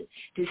golden,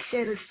 to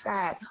set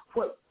aside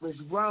what was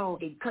wrong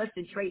and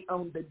concentrate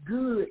on the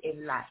good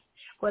in life,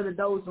 whether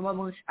those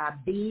moments are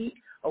big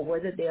or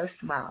whether they're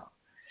small.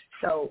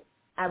 So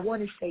I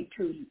want to say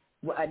to you,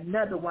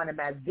 another one of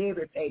my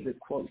very favorite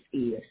quotes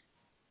is,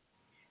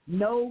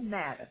 no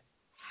matter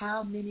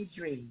how many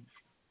dreams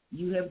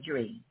you have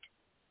dreamed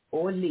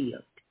or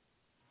lived,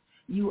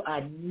 you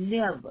are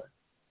never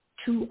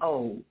too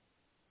old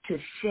to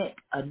set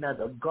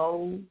another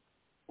goal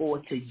or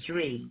to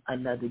dream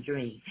another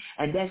dream.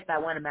 And that's by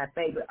one of my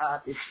favorite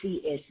authors,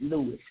 C.S.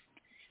 Lewis.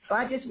 So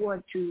I just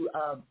want to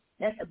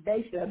that's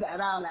basically about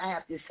all I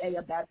have to say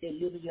about that,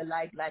 living your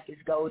life like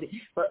it's golden,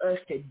 for us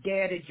to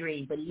dare to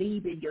dream,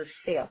 believe in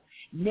yourself,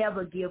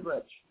 never give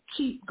up,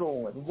 keep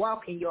going,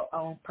 walk in your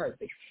own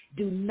purpose.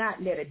 Do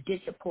not let a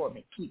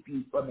disappointment keep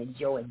you from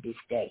enjoying this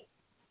day.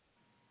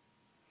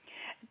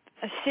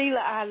 Sheila,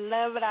 I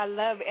love it. I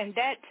love it. And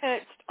that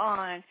touched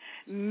on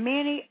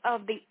many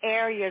of the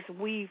areas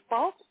we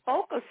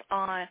focus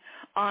on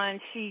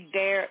She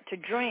Dared to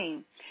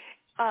Dream.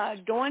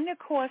 During the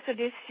course of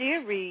this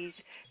series,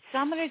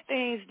 some of the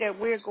things that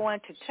we're going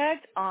to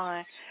touch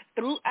on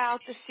throughout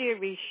the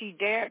series, She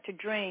Dared to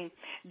Dream,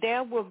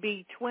 there will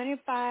be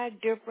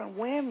 25 different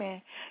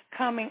women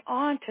coming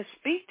on to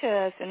speak to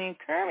us and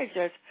encourage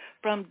us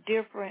from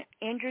different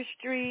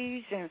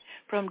industries and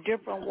from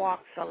different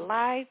walks of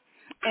life.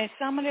 And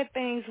some of the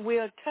things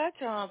we'll touch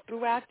on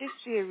throughout this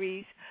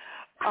series,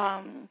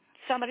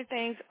 some of the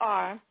things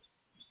are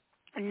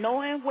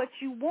knowing what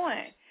you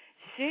want.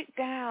 Sit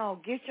down,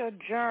 get your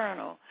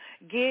journal,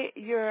 get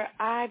your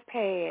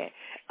iPad,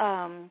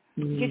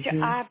 get your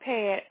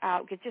iPad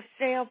out, get your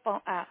cell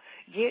phone out,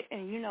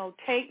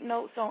 take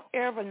notes on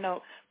Evernote.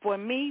 For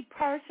me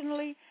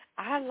personally,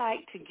 I like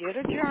to get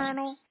a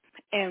journal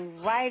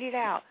and write it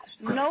out.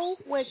 Know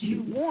what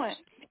you want.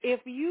 If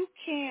you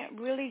can't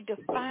really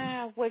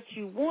define what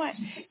you want,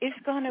 it's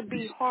going to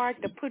be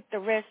hard to put the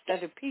rest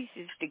of the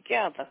pieces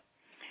together.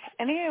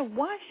 And then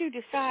once you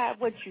decide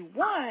what you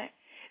want,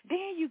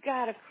 then you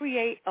got to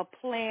create a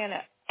plan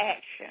of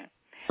action.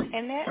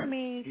 And that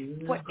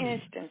means, for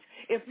instance,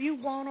 if you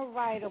want to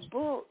write a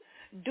book,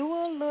 do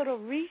a little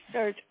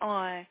research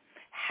on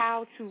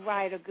how to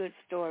write a good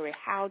story,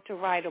 how to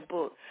write a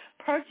book.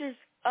 Purchase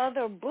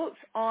other books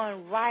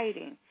on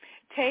writing.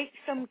 Take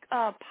some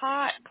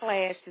pod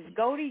classes.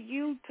 Go to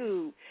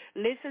YouTube.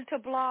 Listen to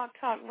Blog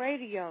Talk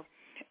Radio.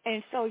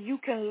 And so you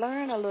can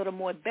learn a little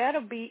more.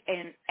 That'll be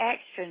an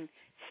action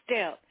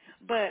step.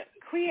 But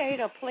create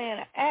a plan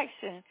of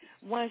action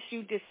once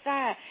you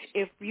decide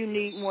if you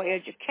need more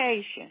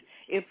education,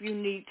 if you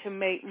need to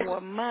make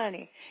more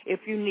money, if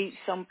you need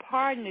some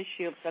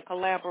partnerships or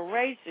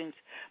collaborations.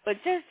 But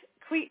just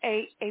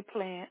create a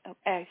plan of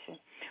action.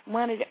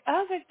 One of the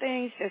other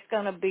things that's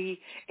going to be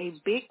a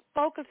big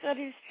focus of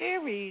this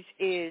series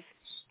is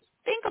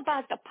think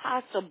about the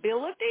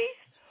possibilities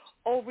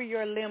over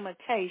your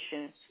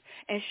limitations.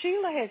 And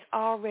Sheila has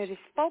already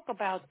spoke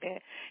about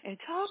that and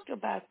talked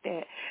about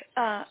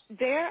that.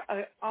 There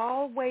are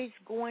always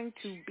going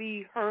to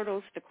be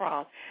hurdles to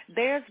cross.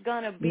 There's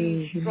going to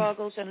be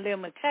struggles and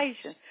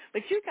limitations.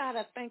 But you got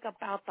to think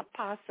about the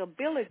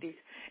possibilities.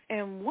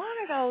 And one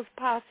of those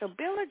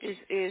possibilities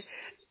is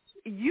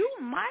you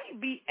might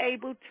be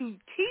able to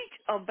teach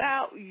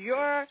about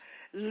your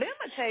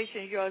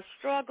limitations, your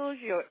struggles,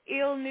 your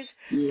illness,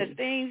 the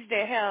things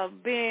that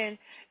have been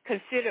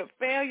considered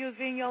failures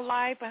in your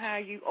life and how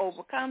you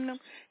overcome them.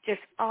 Just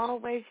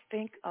always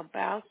think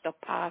about the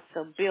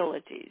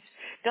possibilities.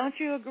 Don't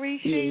you agree,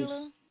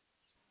 Sheila?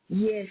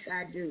 Yes,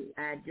 I do.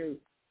 I do.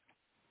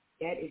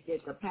 That is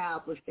just a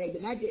powerful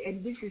statement.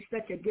 And this is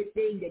such a good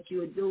thing that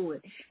you're doing,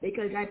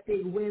 because I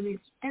think women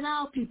and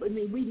all people,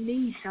 we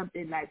need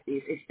something like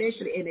this,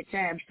 especially in a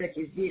time such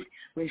as this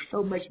when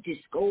so much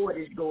discord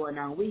is going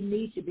on. We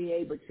need to be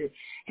able to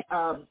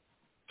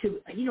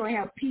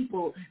have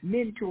people,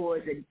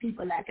 mentors, and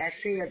people like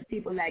ourselves,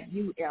 people like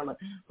you, Ella,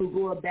 who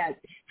go about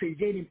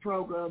presenting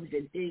programs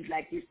and things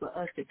like this for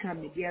us to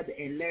come together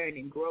and learn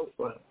and grow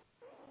from.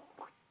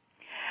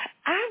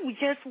 I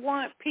just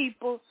want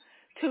people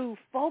to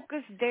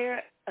focus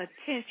their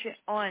attention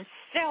on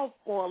self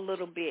for a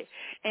little bit.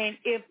 And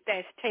if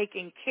that's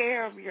taking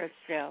care of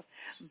yourself,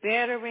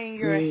 bettering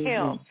your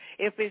health,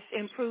 if it's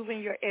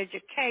improving your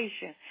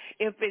education,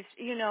 if it's,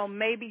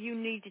 maybe you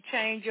need to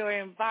change your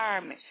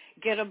environment,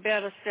 get a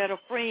better set of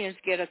friends,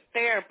 get a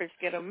therapist,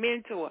 get a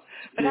mentor.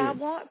 But I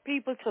want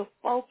people to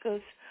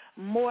focus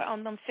more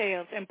on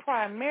themselves. And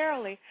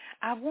primarily,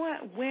 I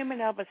want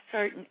women of a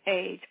certain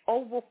age,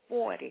 over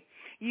 40.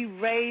 You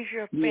raise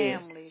your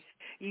families.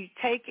 You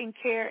taking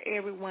care of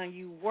everyone.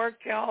 You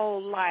worked your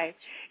whole life.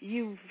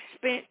 You've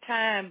spent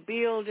time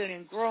building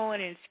and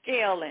growing and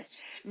scaling.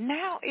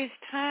 Now it's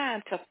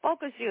time to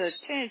focus your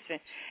attention.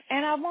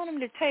 And I want them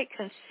to take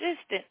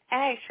consistent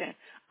action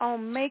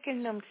on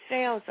making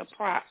themselves a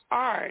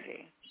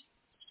priority.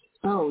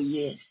 Oh,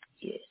 yes,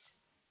 yes.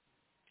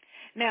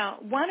 Now,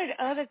 one of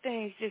the other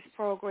things this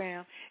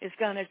program is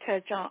going to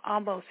touch on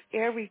almost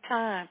every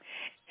time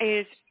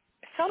is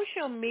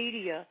social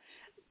media.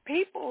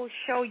 People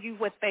show you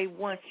what they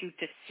want you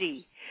to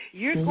see.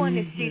 You're going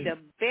to see the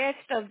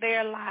best of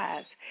their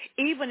lives,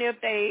 even if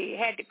they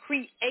had to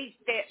create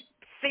that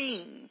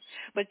scene.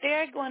 But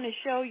they're going to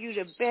show you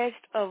the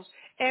best of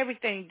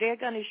everything. They're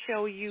going to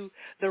show you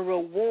the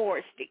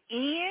rewards, the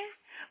end.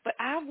 But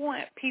I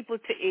want people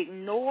to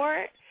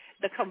ignore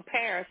the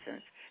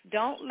comparisons.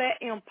 Don't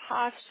let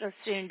imposter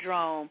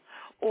syndrome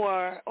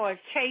or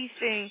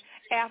chasing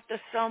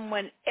after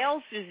someone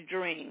else's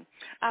dream.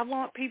 I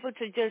want people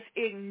to just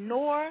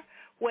ignore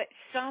what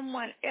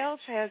someone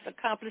else has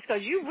accomplished,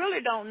 because you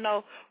really don't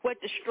know what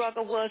the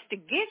struggle was to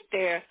get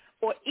there,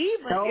 or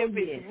even if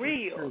it's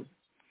real.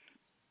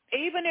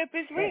 Even if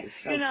it's real.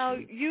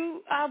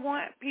 I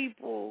want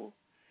people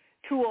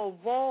to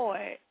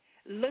avoid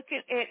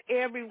looking at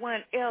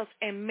everyone else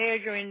and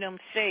measuring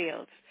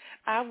themselves.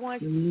 I want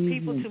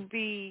people to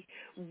be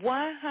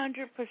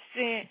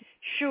 100%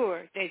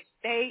 sure that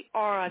they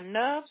are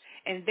enough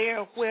and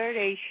they're where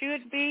they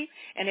should be.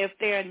 And if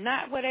they're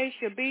not where they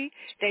should be,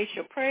 they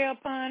should pray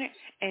upon it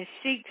and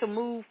seek to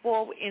move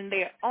forward in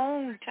their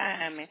own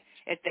timing,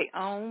 at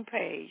their own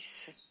pace.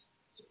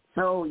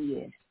 Oh,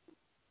 yes.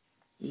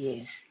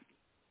 Yes.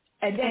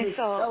 And that is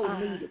so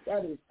needed.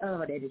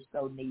 That is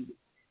so needed.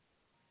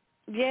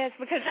 Yes,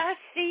 because I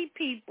see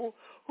people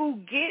who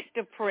get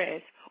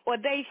depressed, or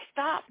they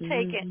stop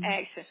taking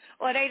action,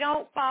 or they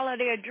don't follow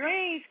their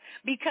dreams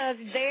because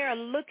they're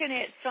looking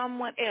at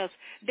someone else.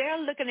 They're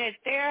looking at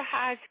their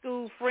high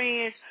school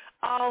friends,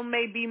 all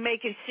may be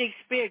making six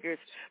figures,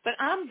 but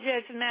I'm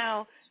just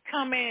now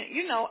coming,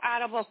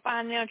 out of a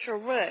financial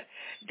rut.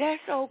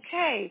 That's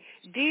okay.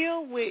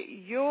 Deal with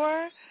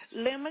your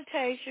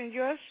limitations,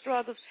 your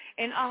struggles,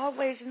 and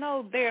always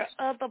know there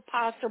are other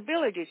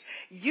possibilities.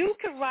 You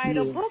could write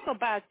a book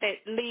about that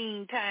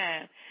lean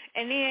time,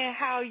 and then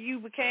how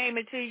you came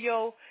into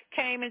your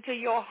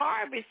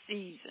harvest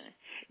season.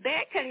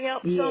 That could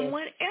help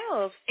someone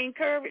else,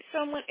 encourage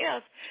someone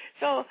else.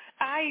 So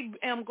I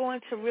am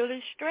going to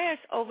really stress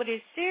over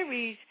this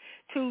series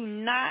to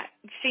not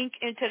sink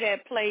into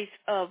that place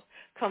of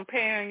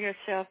comparing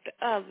yourself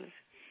to others.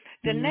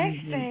 The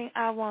next thing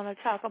I want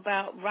to talk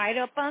about right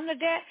up under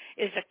that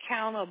is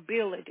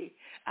accountability.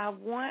 I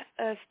want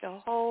us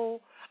to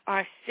hold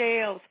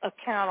ourselves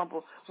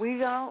accountable. We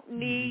don't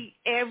need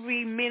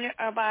every minute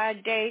of our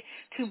day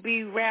to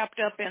be wrapped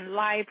up in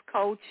life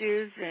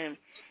coaches and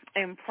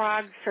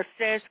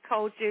success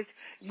coaches.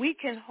 We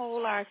can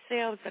hold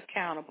ourselves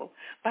accountable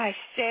by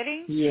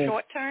setting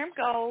short-term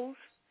goals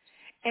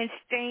and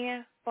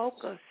staying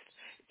focused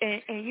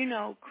and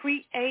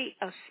create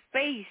a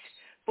space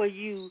for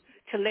you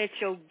to let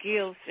your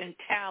gifts and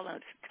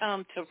talents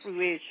come to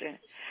fruition.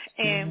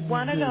 And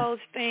one of those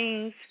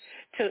things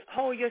to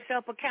hold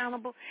yourself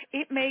accountable,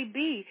 it may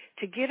be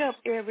to get up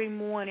every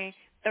morning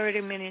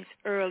 30 minutes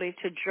early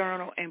to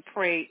journal and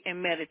pray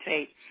and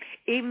meditate.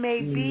 It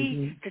may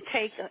be to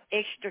take an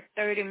extra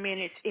 30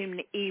 minutes in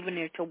the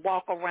evening to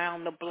walk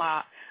around the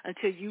block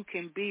until you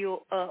can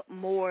build up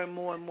more and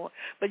more and more.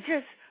 But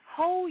just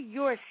hold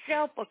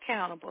yourself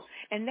accountable.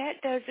 And that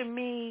doesn't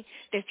mean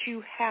that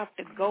you have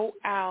to go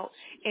out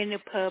in the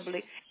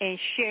public and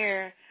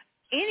share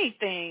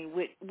anything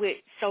with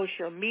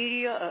social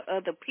media or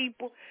other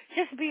people.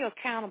 Just be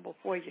accountable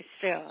for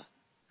yourself.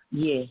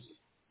 Yes,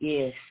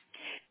 yes.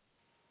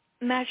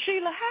 Now,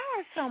 Sheila, how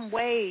are some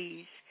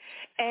ways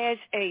as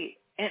an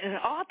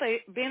author,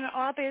 being an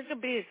author is a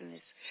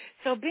business.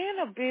 So being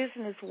a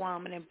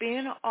businesswoman and being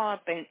an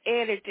author and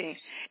editing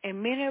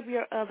and many of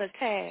your other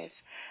tasks,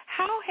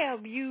 how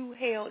have you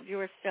held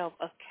yourself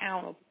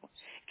accountable,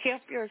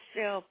 kept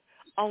yourself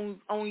on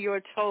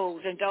your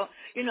toes, and don't,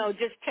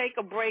 just take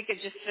a break and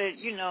just say,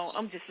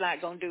 I'm just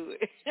not going to do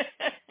it?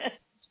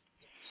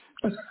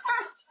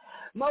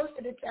 Most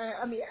of the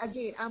time,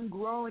 again, I'm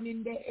growing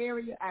in that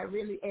area. I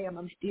really am.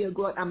 I'm still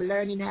growing. I'm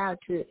learning how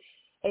to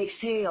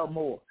exhale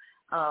more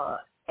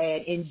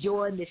and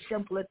enjoying the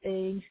simpler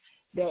things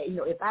that,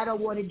 if I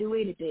don't want to do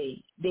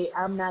anything, then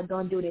I'm not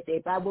going to do anything.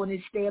 If I want to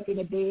stay up in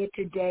the bed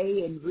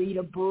today and read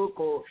a book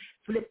or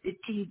flip the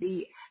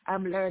TV,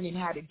 I'm learning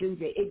how to do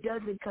that. It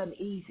doesn't come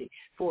easy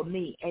for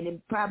me, and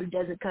it probably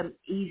doesn't come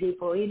easy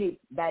for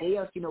anybody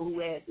else,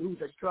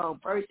 who's a strong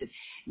person,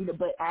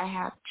 but I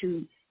have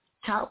to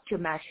talk to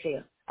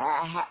myself.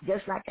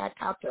 Just like I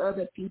talk to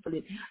other people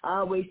and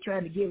always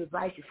trying to give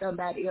advice to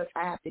somebody else,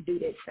 I have to do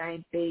that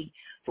same thing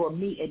for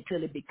me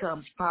until it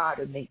becomes part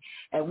of me.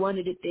 And one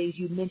of the things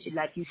you mentioned,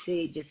 like you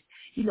said, just,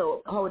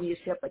 holding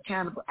yourself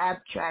accountable.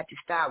 I've tried to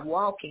start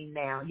walking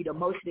now.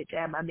 Most of the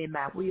time I'm in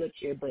my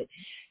wheelchair, but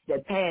the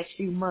past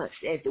few months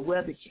as the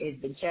weather has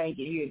been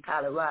changing here in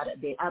Colorado,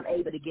 then I'm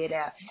able to get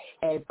out.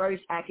 At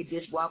first I could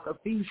just walk a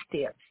few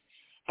steps,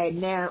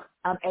 and now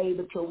I'm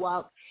able to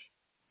walk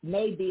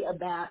maybe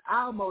about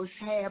almost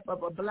half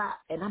of a block.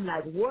 And I'm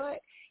like, what?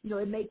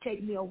 It may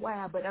take me a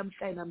while, but I'm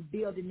saying I'm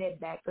building that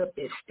back up,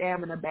 that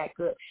stamina back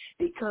up,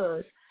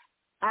 because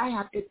I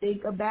have to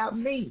think about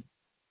me.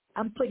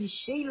 I'm putting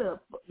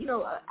Sheila,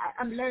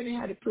 I'm learning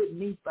how to put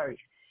me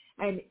first.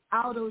 And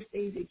all those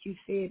things that you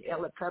said,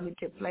 Ella, come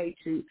into play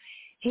to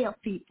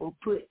help people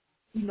put,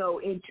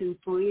 into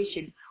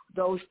fruition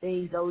those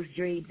things, those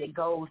dreams and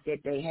goals that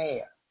they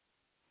have.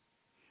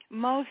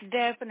 Most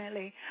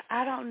definitely.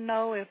 I don't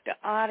know if the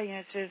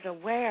audience is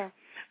aware,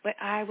 but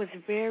I was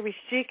very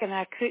sick and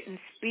I couldn't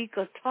speak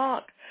or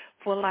talk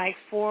for like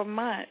 4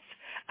 months.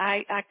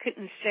 I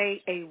couldn't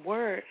say a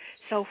word.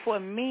 So for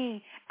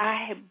me, I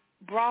have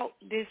brought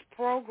this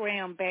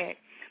program back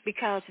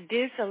because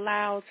this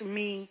allows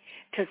me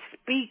to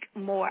speak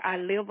more. I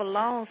live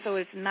alone, so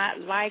it's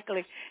not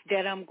likely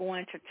that I'm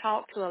going to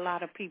talk to a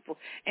lot of people.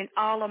 And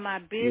all of my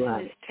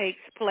business takes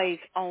place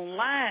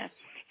online.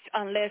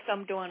 Unless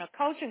I'm doing a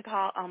coaching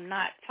call, I'm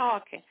not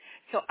talking.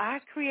 So I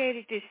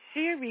created this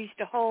series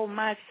to hold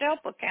myself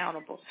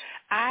accountable.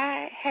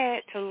 I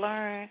had to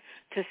learn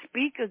to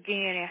speak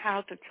again and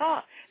how to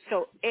talk.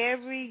 So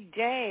every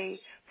day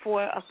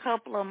for a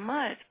couple of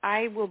months,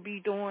 I will be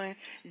doing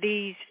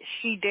these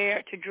She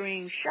Dared to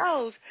Dream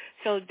shows.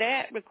 So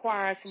that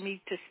requires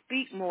me to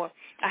speak more.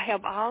 I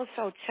have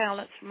also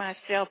challenged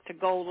myself to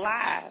go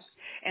live,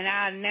 and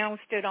I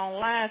announced it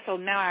online, so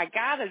now I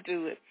got to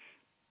do it.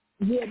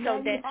 Yeah,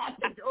 so that,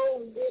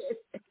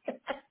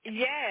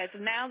 yes,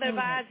 now that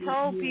I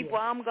told people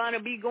I'm going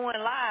to be going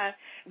live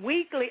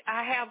weekly,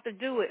 I have to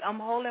do it. I'm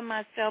holding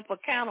myself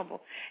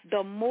accountable.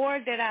 The more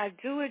that I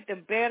do it, the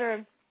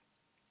better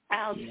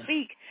I'll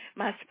speak.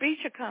 My speech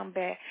will come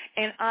back,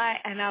 and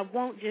I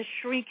won't just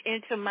shrink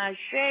into my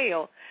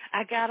shell.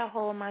 I got to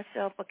hold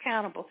myself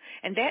accountable.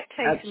 And that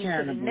takes me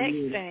to the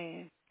next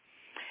thing,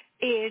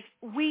 is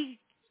we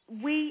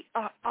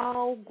are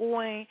all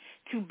going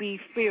to be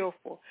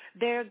fearful.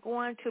 There are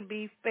going to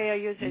be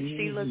failures, as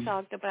Sheila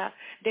talked about.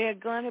 There are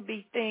going to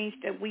be things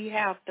that we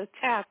have to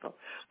tackle.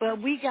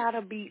 But we got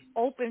to be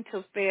open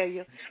to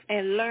failure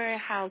and learn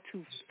how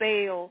to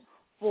fail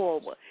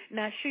forward.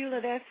 Now, Sheila,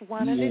 that's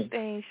one of the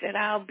things that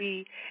I'll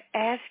be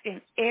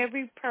asking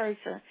every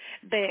person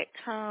that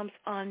comes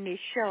on this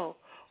show.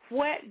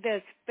 What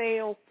does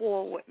fail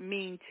forward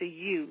mean to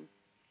you?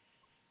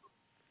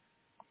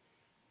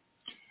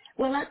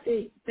 Well, I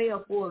think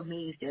fail forward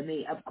means to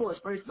me, of course,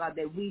 first of all,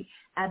 that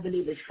I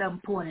believe at some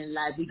point in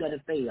life we're going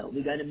to fail.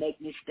 We're going to make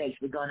mistakes.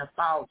 We're going to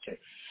falter.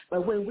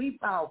 But when we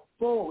fall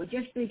forward,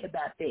 just think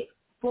about that,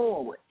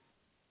 forward.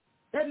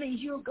 That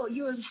means you're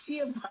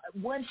still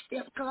one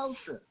step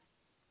closer.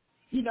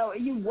 You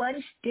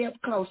one step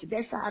closer.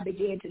 That's how I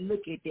began to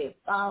look at that,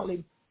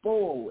 falling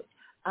forward.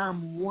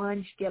 I'm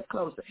one step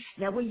closer.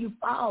 Now, when you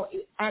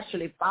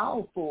actually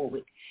fall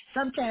forward,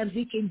 sometimes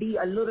it can be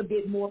a little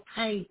bit more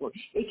painful.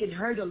 It can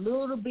hurt a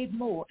little bit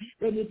more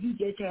than if you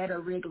just had a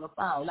regular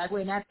fall. Like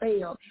when I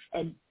fell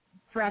and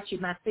fractured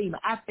my femur,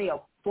 I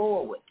fell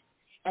forward,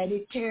 and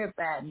it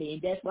terrified me,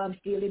 and that's why I'm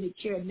still in the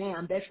chair now,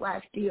 and that's why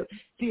I still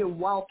fear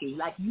walking.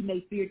 Like you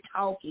may fear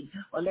talking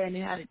or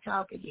learning how to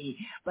talk again,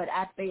 but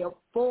I fell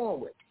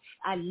forward.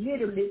 I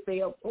literally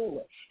fell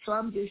forward. So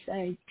I'm just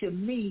saying, to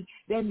me,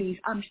 that means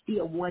I'm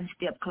still one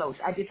step closer.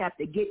 I just have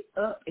to get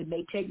up. It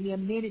may take me a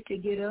minute to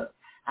get up.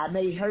 I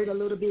may hurt a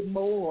little bit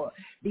more, or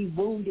be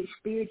wounded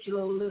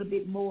spiritually a little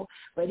bit more,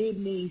 but it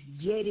means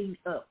getting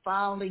up,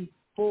 falling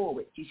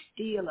forward. You're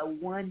still a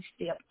one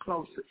step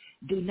closer.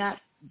 Do not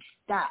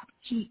stop.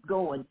 Keep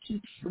going.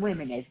 Keep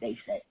swimming, as they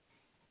say.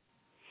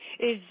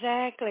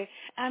 Exactly.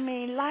 I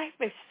mean, life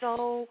is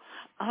so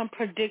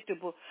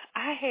unpredictable.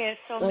 I had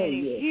so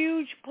many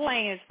huge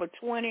plans for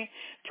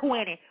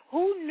 2020.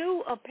 Who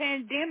knew a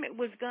pandemic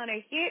was going to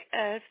hit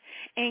us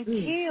and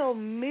kill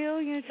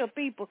millions of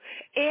people?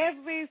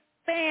 Every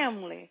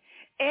family,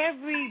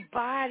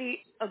 everybody,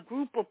 a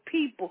group of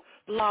people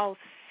lost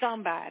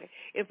somebody.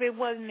 If it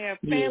wasn't their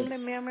family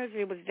members,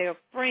 it was their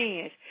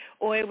friends,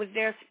 or it was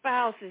their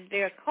spouses,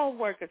 their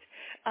coworkers.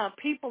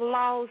 People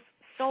lost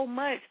so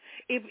much.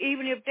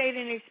 Even if they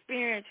didn't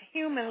experience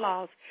human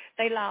loss,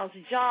 they lost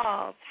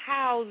jobs,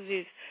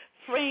 houses,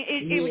 friends.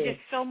 It was just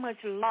so much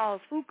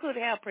loss. Who could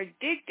have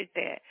predicted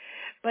that?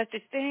 But the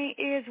thing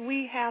is,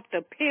 we have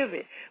to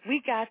pivot.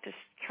 We got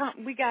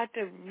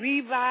to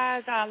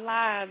revise our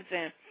lives,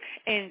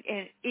 and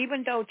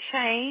even though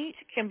change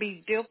can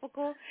be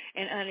difficult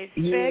and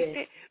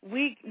unexpected,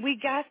 we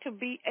got to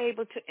be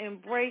able to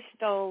embrace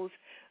those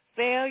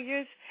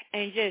failures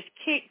and just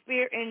kick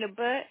fear in the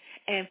butt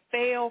and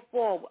fail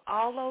forward.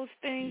 All those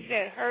things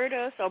that hurt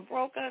us or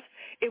broke us,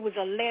 it was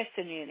a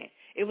lesson in it.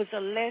 It was a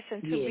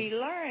lesson to be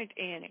learned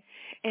in it.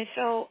 And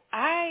so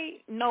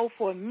I know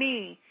for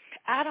me,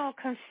 I don't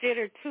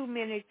consider too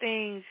many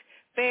things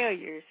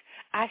failures.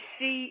 I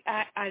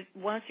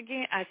once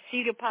again, I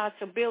see the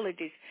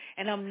possibilities,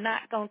 and I'm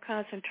not going to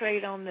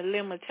concentrate on the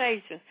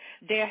limitations.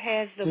 There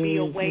has to be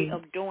a way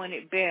of doing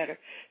it better.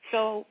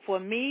 So for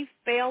me,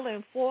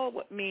 failing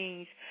forward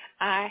means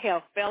I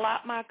have fell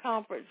out my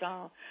comfort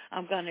zone.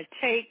 I'm going to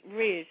take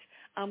risks.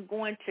 I'm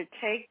going to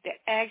take the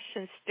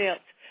action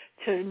steps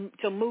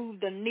to move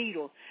the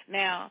needle.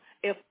 Now,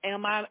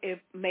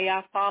 may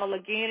I fall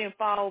again and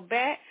fall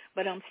back,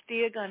 but I'm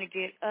still going to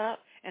get up,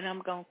 and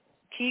I'm going to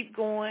keep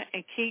going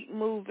and keep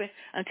moving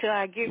until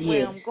I get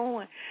where I'm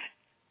going.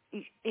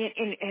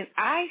 And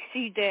I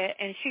see that,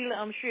 and Sheila,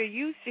 I'm sure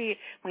you see it,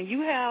 when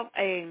you have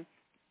a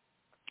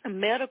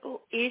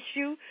medical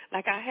issue,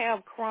 like I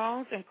have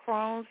Crohn's, and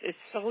Crohn's is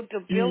so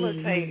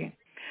debilitating.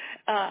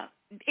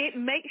 It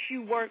makes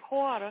you work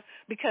harder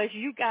because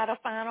you got to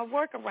find a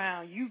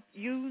workaround.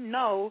 You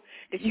know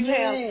that you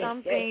have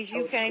some things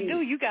you can't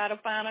do. You got to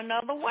find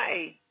another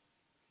way.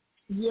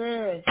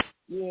 Yes,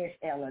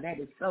 Ella, that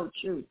is so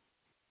true.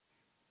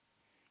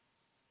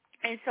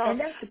 And so, and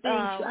that's the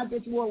thing. So I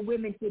just want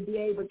women to be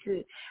able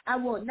to.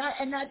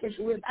 Not just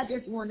women. I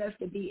just want us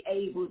to be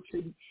able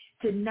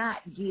to not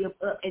give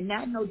up. And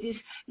I know this,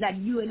 like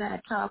you and I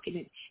are talking,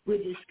 and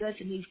we're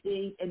discussing these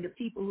things, and the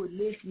people who are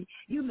listening,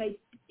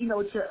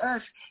 to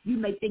us, you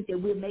may think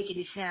that we're making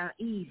it sound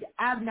easy.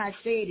 I've not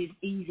said it's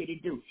easy to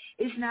do.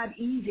 It's not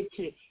easy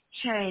to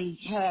change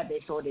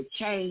habits or to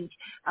change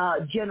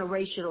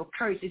generational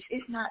curses.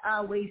 It's not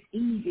always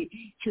easy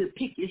to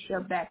pick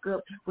yourself back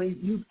up when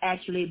you've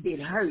actually been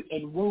hurt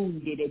and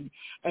wounded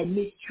and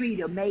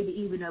mistreated or maybe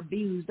even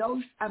abused.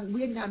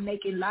 We're not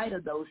making light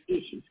of those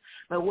issues.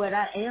 But what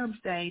I am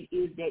saying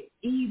is that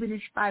even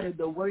in spite of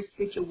the worst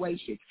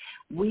situations,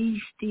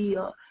 we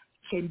still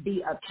can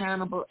be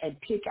accountable and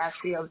pick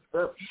ourselves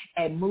up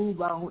and move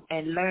on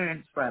and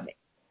learn from it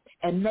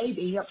and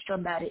maybe help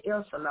somebody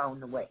else along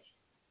the way.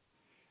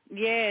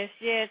 Yes,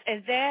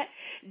 and that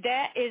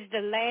is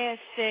the last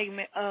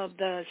segment of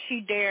the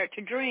She Dared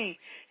to Dream.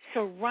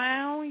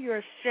 Surround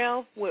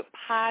yourself with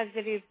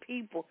positive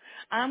people.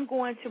 I'm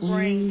going to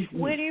bring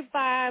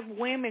 25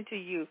 women to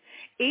you.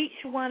 Each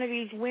one of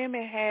these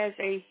women has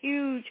a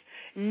huge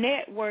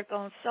network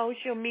on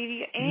social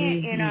media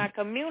and in our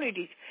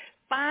communities.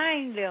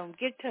 Find them,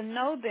 get to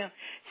know them,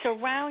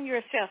 surround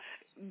yourself.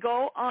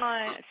 Go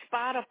on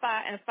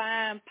Spotify and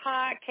find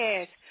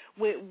podcasts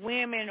with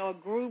women or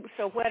groups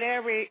or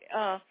whatever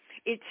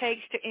it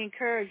takes to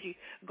encourage you.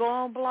 Go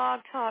on Blog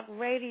Talk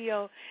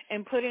Radio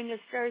and put in the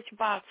search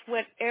box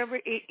whatever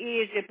it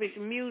is, if it's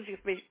music,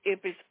 if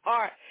it's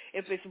art,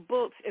 if it's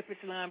books, if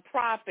it's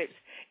nonprofits,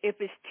 if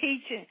it's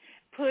teaching.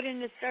 Put in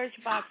the search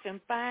box and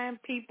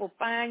find people,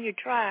 find your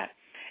tribe.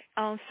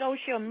 On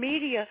social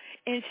media,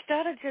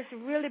 instead of just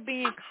really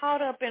being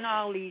caught up in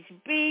all these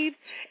beefs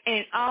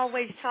and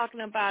always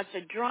talking about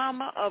the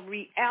drama of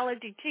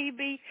reality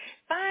TV,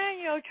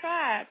 find your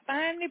tribe.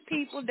 Find the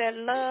people that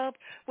love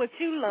what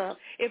you love.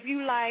 If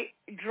you like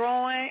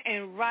drawing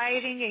and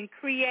writing and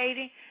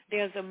creating,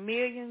 there's a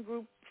million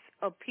groups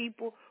of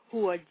people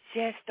who are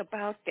just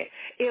about that.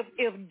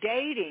 If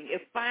dating,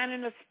 if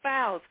finding a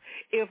spouse,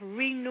 if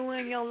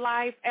renewing your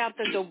life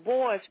after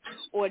divorce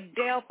or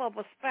death of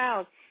a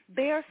spouse,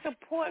 there are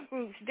support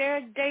groups, there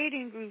are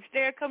dating groups,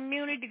 there are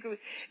community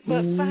groups.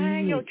 But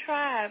find your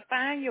tribe,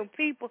 find your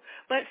people,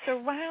 but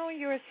surround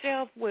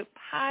yourself with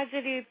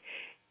positive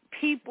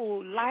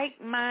people,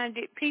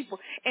 like-minded people.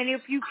 And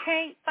if you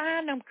can't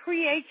find them,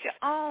 create your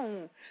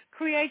own.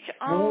 Create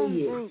your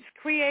own groups,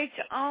 create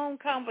your own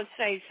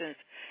conversations,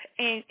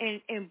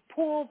 and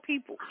pull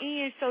people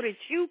in so that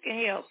you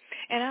can help.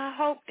 And I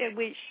hope that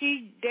with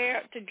She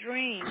Dared to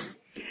Dream,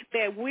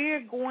 that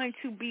we're going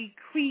to be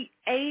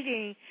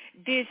creating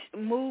this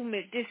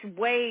movement, this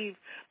wave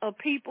of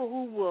people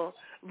who will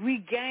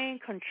regain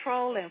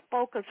control and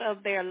focus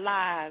of their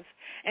lives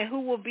and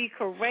who will be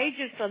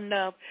courageous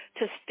enough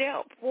to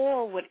step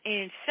forward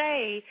and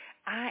say,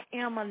 I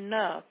am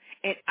enough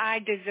and I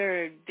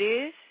deserve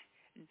this,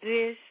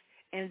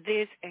 and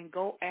this, and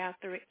go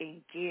after it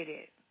and get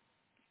it.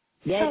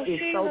 That is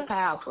Sheila, so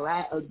powerful.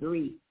 I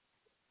agree.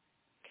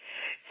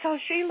 So,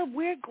 Sheila,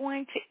 we're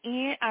going to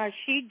end our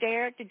She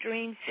Dared to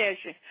Dream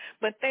session,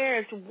 but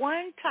there's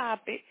one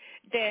topic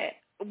that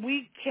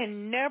we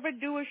can never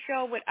do a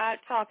show without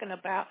talking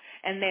about,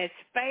 and that's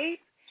faith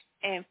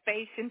and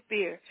facing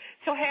fear.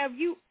 So have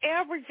you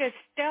ever just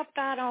stepped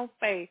out on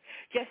faith,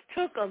 just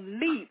took a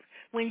leap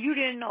when you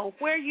didn't know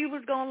where you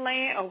was going to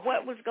land or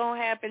what was going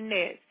to happen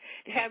next?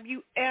 Have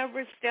you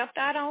ever stepped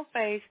out on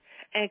faith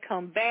and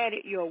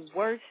combated your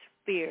worst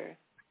fear?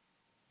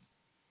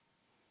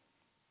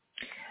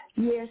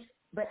 Yes,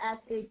 but I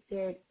think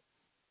that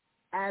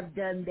I've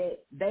done that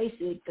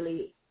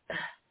basically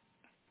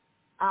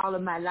all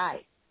of my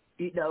life.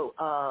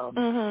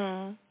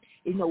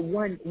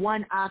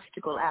 one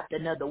obstacle after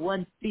another,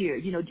 one fear,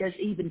 just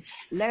even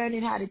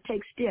learning how to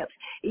take steps.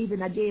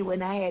 Even again,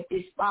 when I had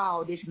this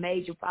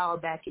major fall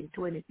back in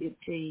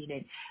 2015,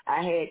 and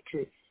I had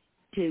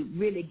to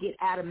really get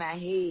out of my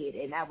head,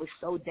 and I was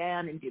so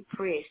down and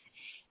depressed.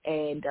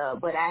 And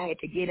but I had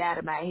to get out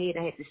of my head.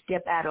 I had to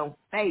step out on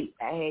faith.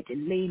 I had to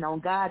lean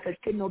on God because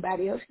couldn't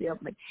nobody else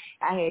help me.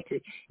 I had to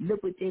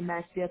look within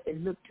myself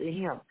and look to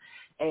Him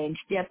and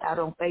step out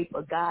on faith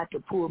for God to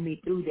pull me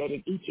through that.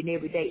 And each and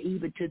every day,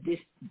 even to this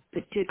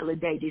particular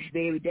day, this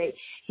very day,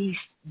 He's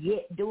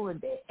yet doing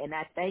that, and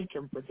I thank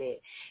Him for that.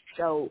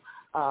 So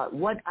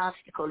one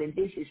obstacle, and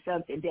this is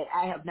something that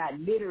I have not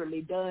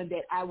literally done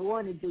that I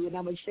want to do, and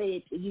I'm going to say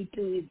it to you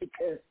too, is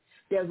because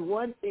there's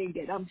one thing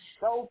that I'm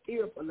so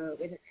fearful of,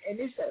 and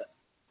it's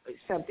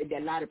something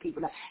that a lot of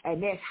people are,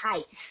 and that's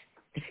heights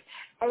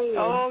and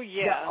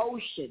the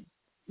ocean.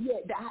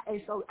 Yeah,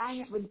 and so I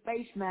haven't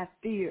faced my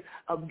fear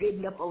of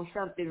getting up on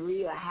something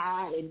real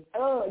high, and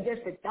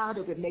just the thought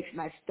of it makes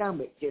my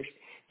stomach just.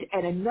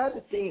 And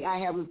another thing I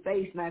haven't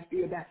faced my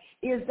fear about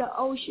is the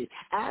ocean.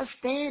 I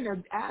stand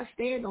on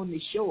the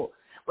shore,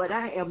 but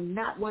I am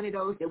not one of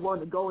those that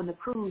want to go on the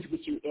cruise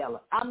with you, Ella.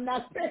 I'm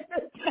not.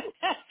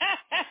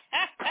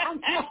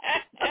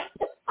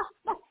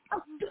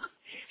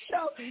 So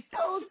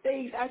those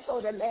things I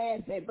sort of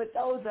laugh at, but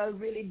those are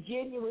really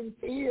genuine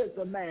fears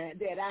of mine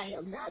that I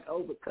have not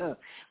overcome.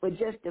 But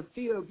just the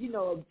fear of,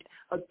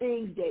 of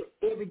things that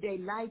everyday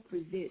life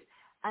presents,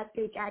 I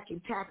think I can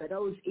tackle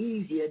those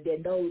easier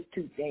than those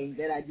two things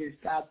that I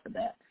just talked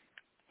about.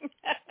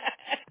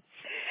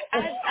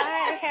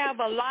 I have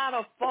a lot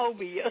of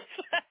phobias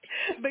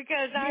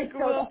because I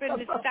grew up in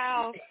the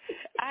South.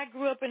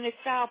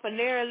 And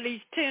there are at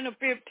least 10 or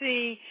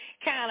 15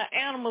 kind of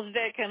animals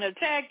that can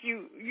attack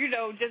you,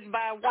 just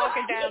by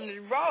walking down the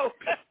road.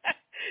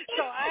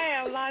 So I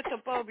have lots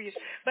of phobias.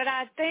 But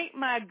I think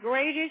my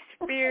greatest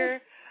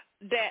fear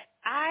that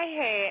I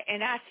had,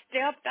 and I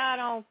stepped out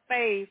on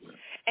faith,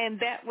 and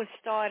that was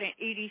starting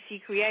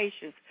EDC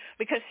Creations.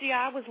 Because, see,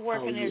 I was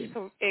working at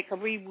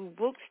Caribou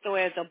Bookstore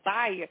as a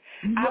buyer.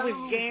 I was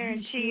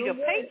guaranteed a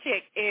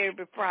paycheck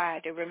every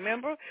Friday,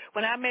 remember?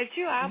 When I met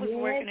you, I was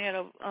working at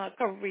a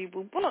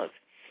Caribou Books.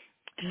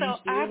 So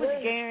I was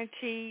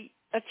guaranteed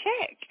a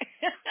check.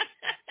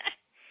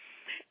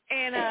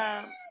 And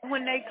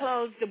when they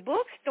closed the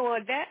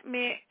bookstore, that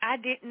meant I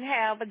didn't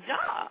have a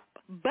job.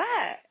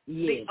 But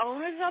the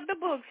owners of the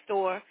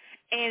bookstore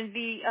and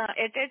the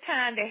at that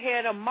time the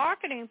head of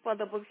marketing for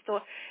the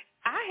bookstore,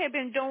 I had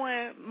been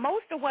doing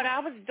most of what I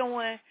was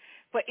doing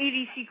for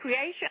EDC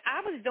Creation.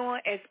 I was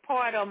doing as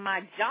part of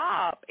my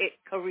job at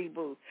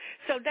Caribou.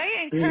 So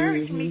they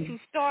encouraged me to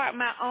start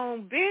my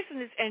own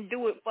business and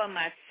do it for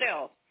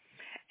myself.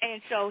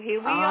 And so here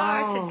we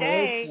are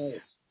today.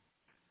 Okay.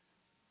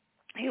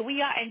 Here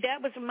we are, and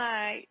that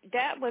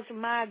was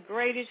my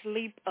greatest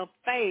leap of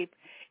faith,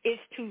 is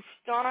to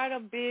start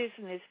a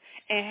business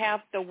and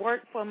have to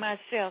work for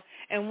myself.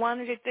 And one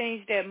of the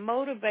things that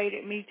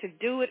motivated me to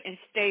do it and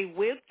stay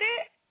with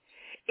it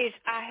is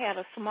I had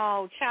a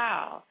small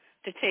child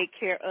to take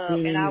care of,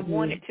 and I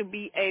wanted to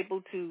be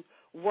able to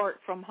work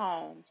from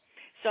home.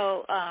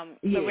 So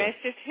the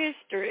rest is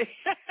history.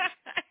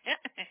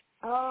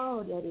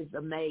 Oh, that is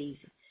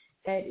amazing.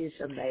 That is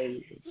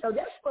amazing. So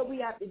that's what we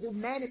have to do,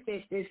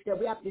 manifest this stuff.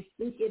 We have to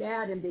speak it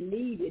out and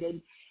believe it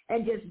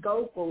and just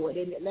go for it.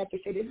 And like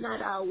I said, it's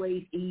not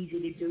always easy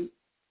to do,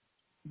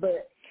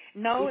 but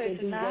no, it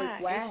it's can be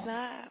not. worthwhile. It's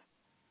not.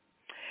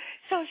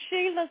 So,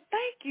 Sheila,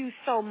 thank you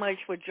so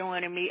much for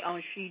joining me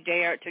on She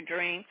Dared to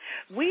Dream.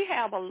 We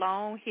have a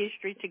long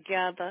history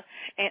together,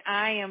 and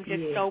I am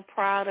just so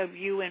proud of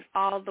you and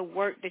all the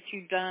work that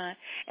you've done.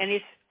 And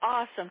it's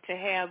awesome to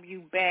have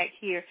you back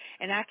here,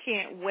 and I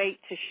can't wait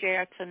to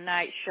share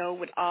tonight's show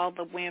with all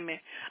the women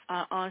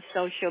on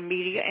social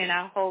media, and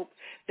I hope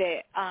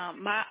that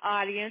my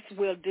audience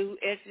will do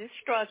as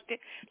instructed.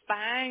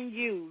 Find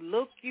you,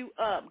 look you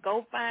up,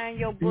 go find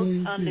your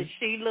books under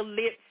Sheila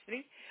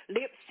Lipsey.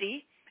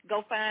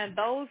 Go find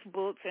those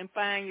books and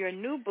find your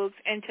new books,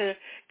 and to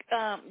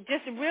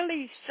just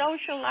really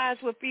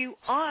socialize with you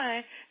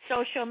on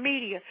social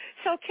media.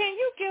 So can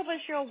you give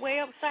us your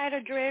website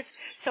address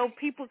so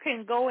people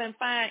can go and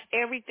find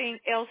everything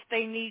else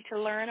they need to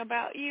learn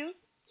about you?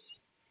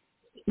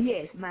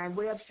 Yes, my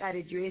website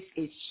address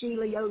is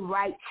Sheila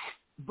Wrights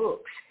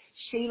Books,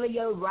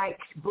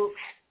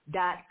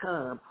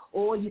 SheilaWrightsBooks.com,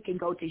 or you can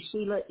go to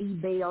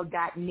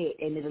SheilaEbell.net,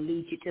 and it'll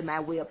lead you to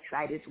my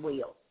website as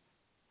well.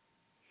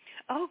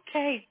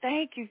 Okay,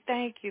 thank you.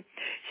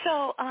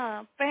 So,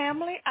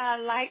 family,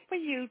 I'd like for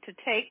you to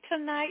take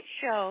tonight's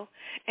show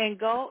and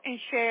go and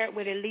share it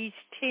with at least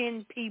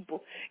 10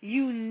 people.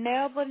 You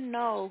never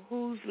know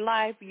whose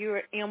life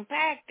you're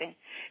impacting.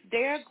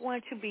 There are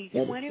going to be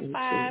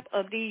 25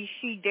 of these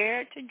She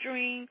Dared to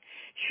Dream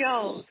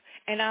shows,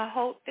 and I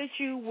hope that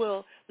you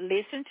will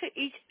listen to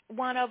each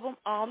one of them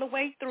all the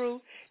way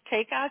through.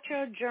 Take out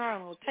your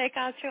journal, take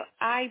out your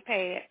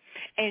iPad,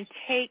 and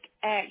take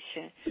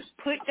action.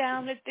 Put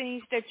down the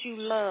things that you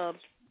love.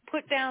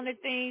 put down the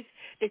things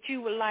that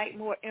you would like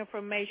more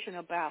information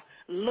about.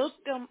 Look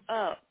them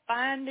up.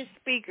 Find the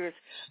speakers,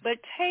 but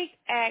take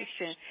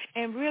action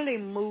and really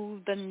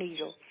move the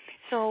needle.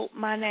 So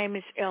my name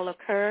is Ella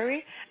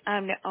Curry.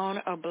 I'm the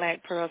owner of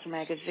Black Pearls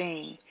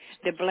Magazine,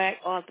 the Black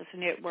Authors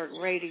Network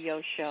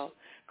radio show,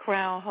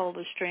 Crown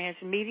Holders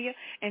Transmedia,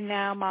 and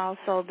now I'm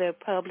also the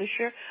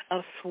publisher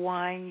of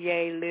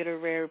Soigné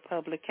Literary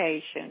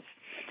Publications.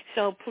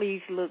 So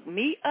please look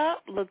me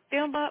up, look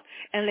them up,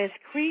 and let's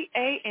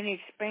create and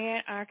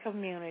expand our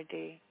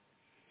community.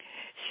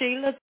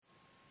 Sheila,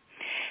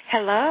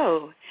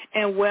 hello,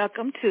 and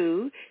welcome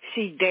to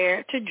She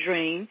Dared to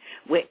Dream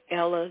with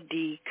Ella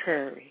D.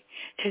 Curry.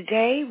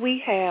 Today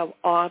we have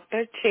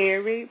author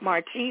Terry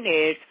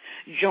Martinez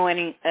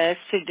joining us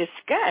to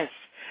discuss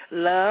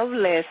Love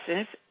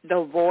Lessons,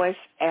 The Voice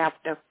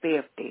After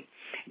 50.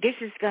 This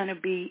is going to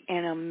be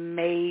an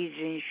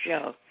amazing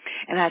show,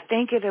 and I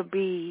think it'll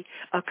be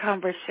a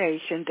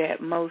conversation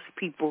that most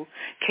people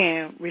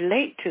can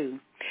relate to.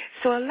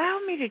 So allow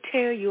me to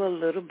tell you a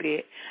little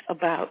bit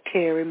about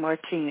Terry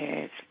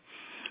Martinez.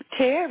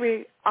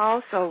 Terry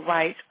also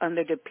writes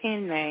under the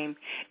pen name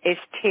as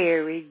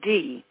Terry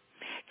D.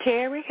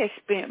 Terry has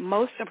spent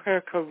most of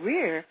her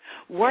career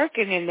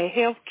working in the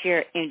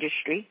healthcare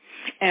industry,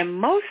 and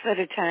most of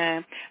the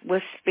time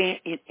was spent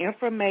in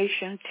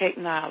information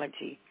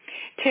technology.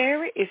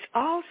 Terry is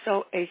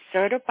also a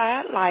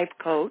certified life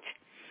coach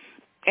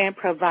and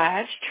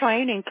provides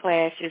training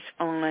classes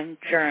on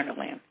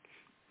journaling.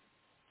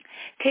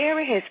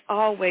 Terry has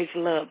always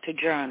loved to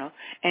journal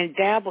and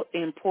dabbled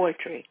in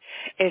poetry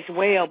as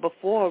well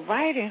before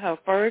writing her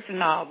first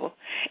novel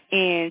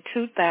in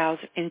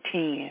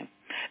 2010.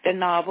 The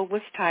novel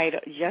was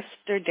titled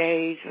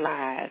Yesterday's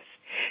Lies.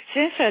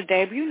 Since her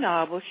debut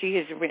novel, she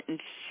has written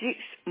 6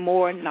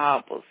 more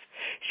novels.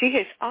 She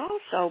has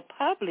also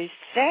published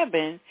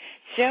 7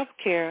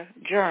 self-care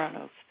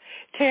journals.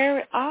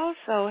 Terry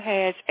also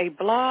has a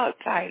blog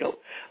titled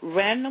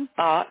Random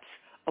Thoughts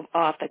of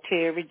Author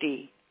Terry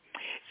D.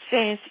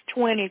 Since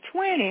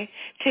 2020,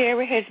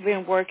 Terry has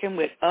been working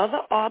with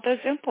other authors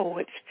and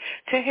poets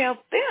to help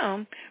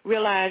them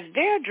realize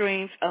their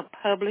dreams of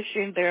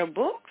publishing their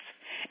books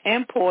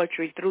and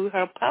poetry through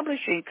her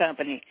publishing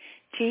company,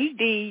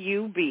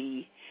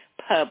 TDUB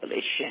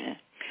Publishing.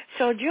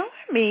 So join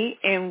me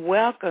in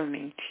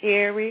welcoming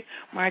Terry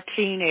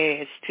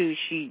Martinez to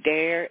She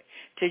Dared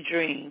to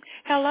Dream.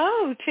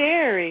 Hello,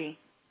 Terry.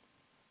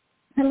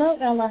 Hello,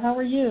 Ella. How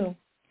are you?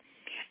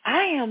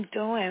 I am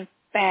doing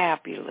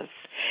fabulous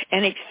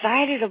and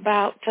excited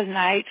about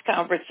tonight's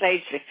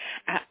conversation.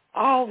 I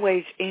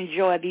always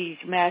enjoy these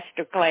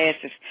master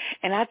classes,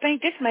 and I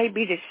think this may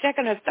be the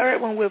second or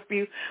third one with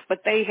you,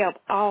 but they have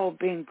all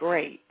been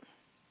great.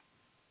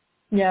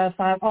 Yes,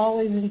 I've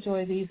always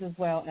enjoyed these as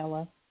well,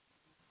 Ella.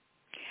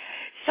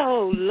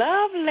 So,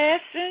 Love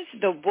Lessons,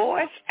 The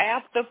Voice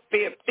After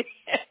 50.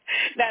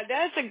 Now,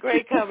 that's a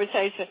great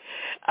conversation.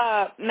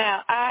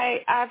 Now,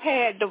 I've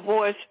had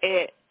divorce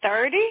at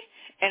 30,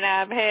 and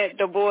I've had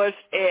divorce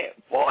at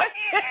 40.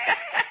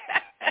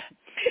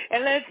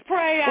 And let's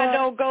pray I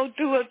don't go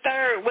through a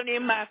third one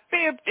in my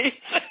 50s.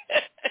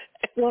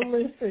 Well,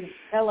 listen,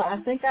 Ella,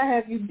 I think I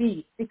have you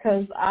beat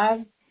because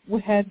I've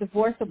had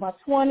divorce in my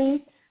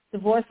 20s,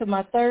 divorce in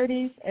my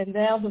 30s, and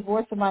now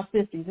divorce in my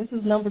 50s. This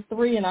is number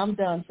 3, and I'm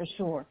done for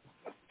sure.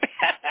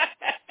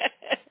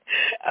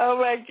 Oh,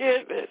 my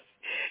goodness.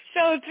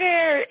 So,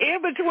 Terry,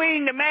 in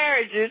between the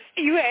marriages,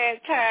 you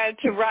had time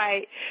to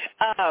write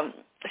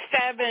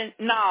 7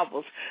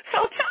 novels. So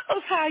tell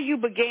us how you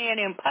began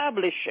in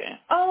publishing.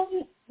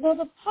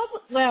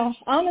 Well,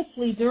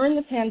 honestly, during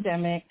the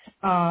pandemic,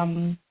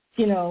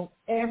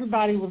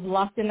 everybody was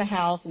locked in the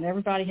house and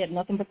everybody had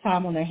nothing but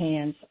time on their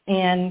hands.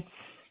 And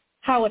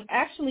how it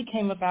actually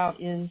came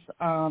about is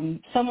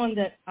someone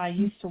that I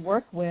used to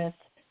work with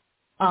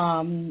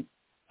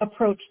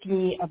approached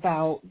me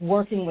about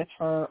working with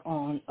her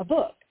on a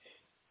book.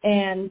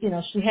 And,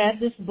 she had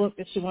this book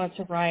that she wanted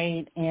to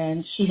write,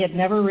 and she had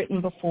never written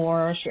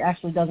before. She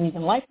actually doesn't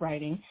even like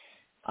writing.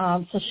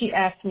 So she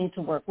asked me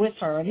to work with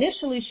her.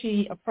 Initially,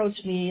 she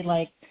approached me,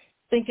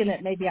 thinking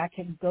that maybe I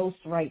could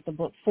ghostwrite the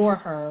book for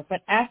her.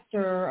 But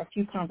after a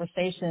few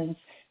conversations,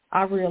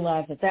 I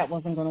realized that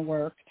wasn't going to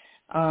work.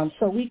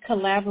 So we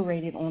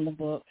collaborated on the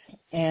book,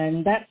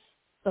 and that's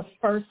the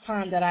first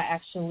time that I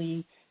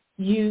actually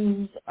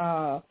use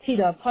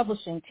TDUB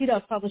Publishing.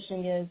 TDUB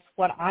Publishing is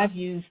what I've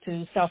used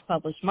to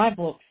self-publish my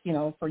books,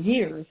 for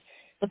years.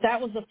 But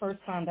that was the first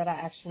time that I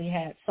actually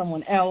had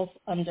someone else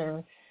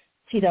under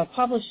TDUB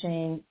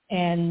Publishing.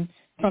 And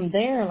from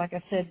there, like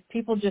I said,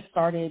 people just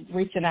started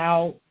reaching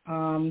out.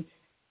 And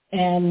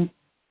I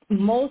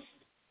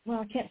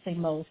can't say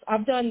most.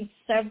 I've done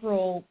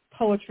several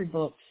poetry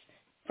books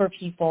for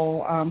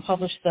people,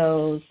 published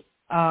those.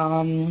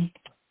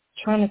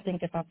 Trying to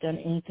think if I've done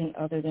anything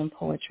other than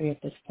poetry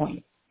at this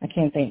point. I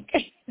can't think.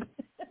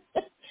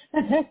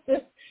 I have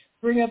to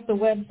bring up the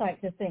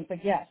website to think.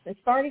 But yes, it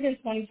started in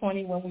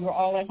 2020 when we were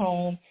all at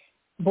home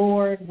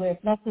bored with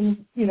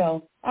nothing,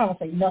 I don't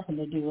say nothing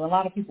to do. A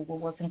lot of people were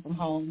working from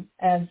home,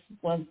 as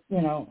was,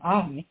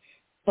 I.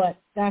 But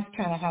that's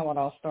kind of how it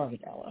all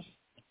started, Ella.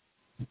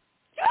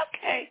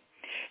 Okay.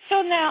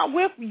 So now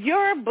with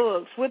your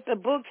books, with the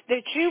books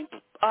that you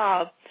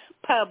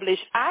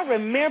published, I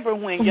remember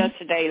when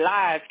Yesterday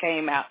Live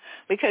came out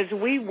because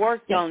we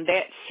worked on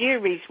that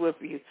series with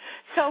you.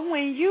 So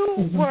when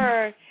you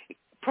were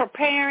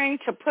preparing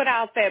to put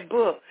out that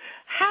book,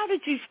 how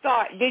did you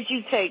start? Did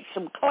you take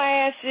some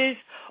classes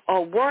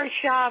or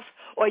workshops,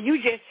 or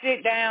you just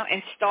sit down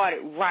and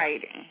started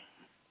writing?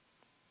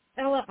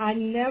 Ella,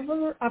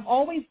 I've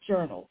always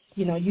journaled.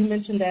 You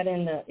mentioned that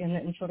in the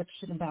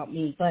introduction about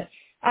me, but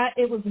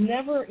it was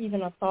never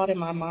even a thought in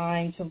my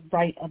mind to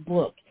write a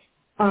book.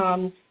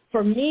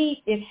 For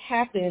me, it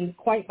happened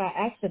quite by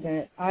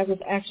accident. I was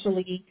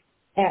actually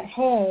at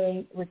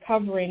home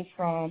recovering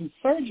from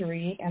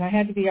surgery, and I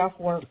had to be off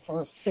work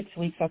for 6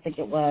 weeks, I think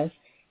it was.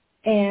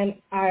 And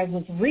I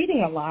was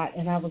reading a lot,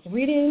 and I was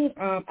reading,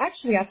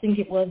 actually I think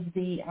it was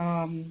the,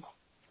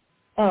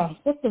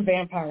 what's the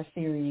vampire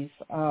series?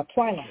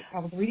 Twilight. I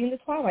was reading the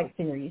Twilight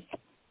series.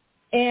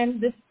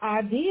 And this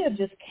idea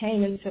just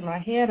came into my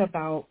head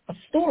about a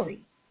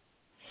story.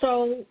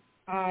 So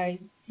I,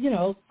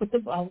 put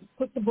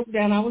the book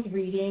down I was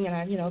reading, and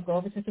I, go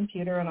over to the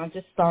computer, and I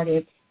just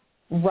started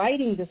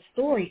writing the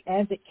story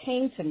as it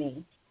came to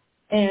me.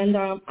 And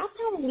I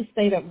probably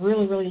stayed up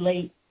really, really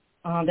late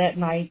that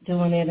night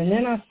doing it. And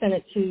then I sent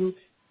it to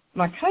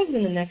my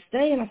cousin the next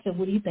day, and I said,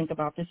 what do you think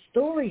about this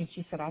story? And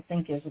she said, I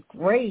think it's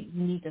great.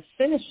 You need to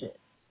finish it.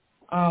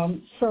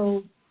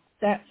 So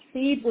that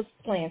seed was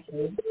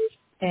planted,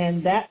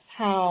 and that's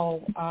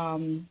how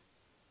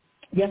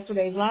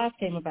Yesterday's Live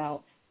came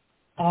about.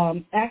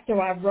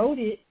 After I wrote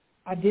it,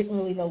 I didn't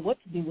really know what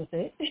to do with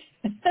it.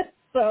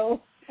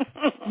 So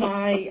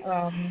I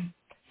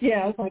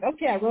was like,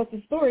 okay, I wrote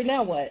the story,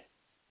 now what?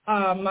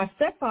 My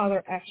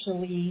stepfather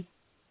actually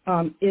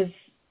is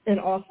an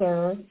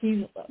author.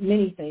 He's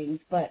many things,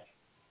 but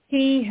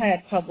he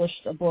had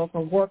published a book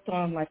or worked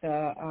on like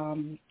a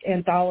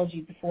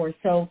anthology before.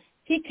 So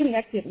he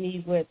connected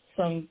me with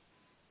some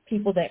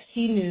people that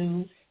he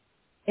knew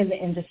in the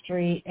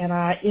industry, and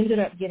I ended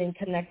up getting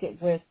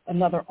connected with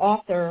another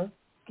author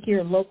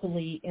here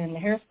locally in the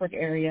Harrisburg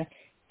area.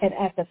 And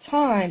at the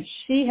time,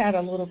 she had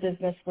a little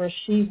business where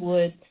she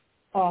would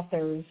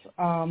authors.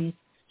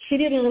 She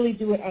didn't really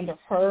do it under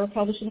her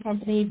publishing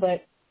company,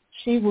 but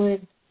she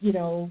would,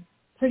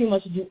 pretty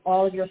much do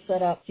all of your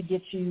setup to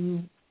get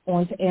you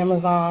onto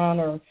Amazon,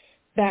 or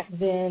back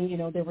then,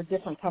 there were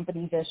different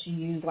companies that she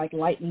used, like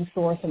Lightning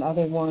Source and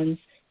other ones.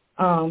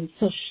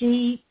 So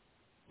she,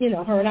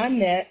 her and I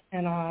met,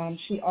 and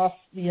she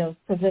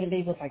presented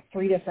me with like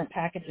 3 different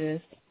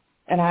packages.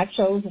 And I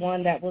chose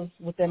one that was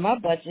within my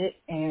budget,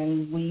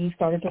 and we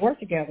started to work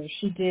together.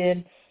 She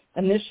did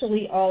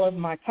initially all of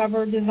my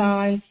cover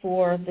designs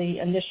for the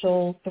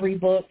initial 3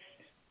 books.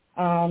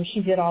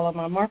 She did all of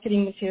my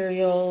marketing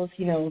materials,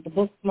 the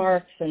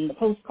bookmarks and the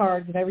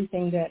postcards and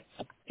everything that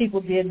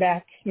people did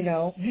back,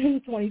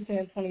 in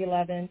 2010,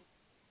 2011.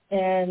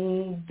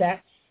 And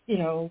that's,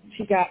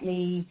 she got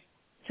me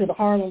to the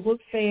Harlem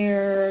Book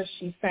Fair.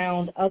 She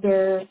found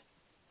other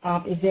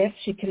events.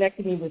 She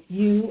connected me with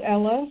you,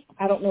 Ella.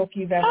 I don't know if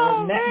you've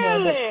ever met her.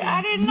 Oh, really?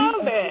 I didn't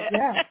know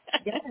that.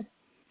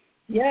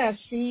 Yeah.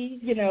 She,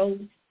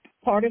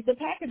 part of the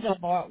package I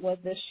bought was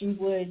that she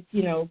would,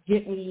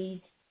 get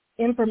me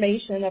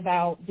information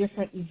about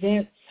different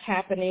events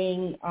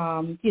happening,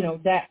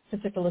 that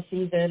particular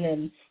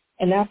season.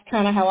 And that's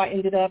kind of how I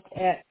ended up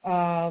at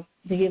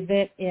the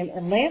event in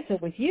Atlanta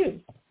with you.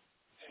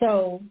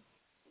 So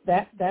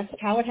that's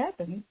how it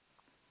happened.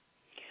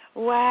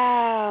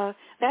 Wow,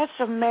 that's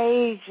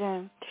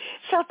amazing.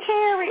 So,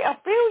 Terry, a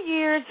few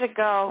years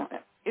ago,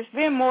 it's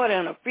been more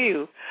than a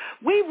few,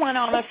 we went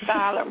on a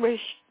silent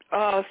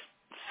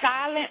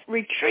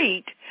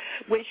retreat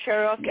with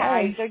Cheryl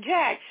Kaiser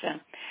Jackson.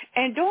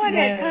 And during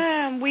that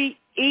time, we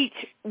each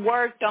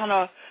worked on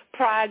a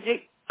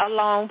project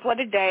alone for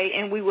the day,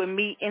 and we would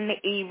meet in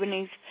the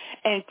evenings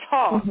and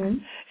talk.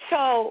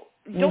 So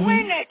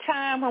during that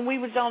time when we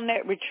was on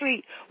that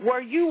retreat,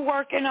 were you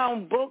working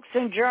on books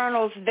and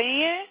journals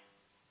then?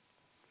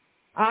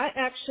 I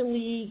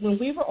actually, when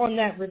we were on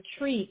that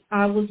retreat,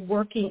 I was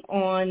working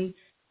on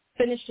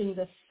finishing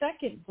the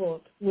second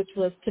book, which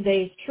was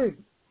Today's Truth.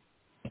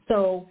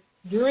 So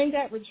during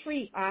that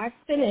retreat, I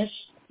finished,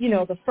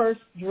 the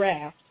first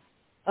draft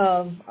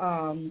of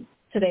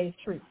Today's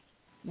Truth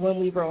when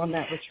we were on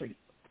that retreat.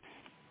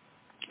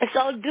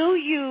 So do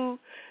you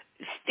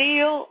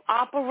still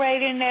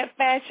operate in that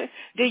fashion?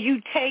 Do you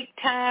take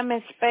time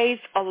and space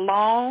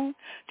alone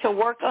to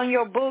work on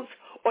your books,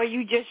 or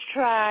you just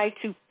try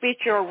to fit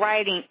your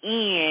writing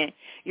in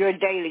your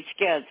daily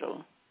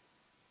schedule?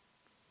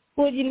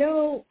 Well,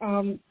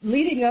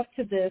 leading up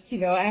to this,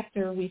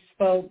 after we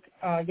spoke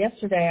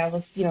yesterday, I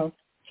was,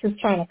 just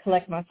trying to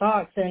collect my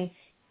thoughts. And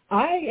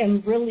I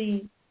am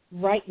really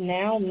right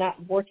now not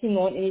working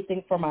on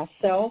anything for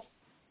myself.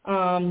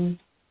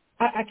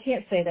 I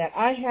can't say that.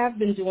 I have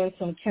been doing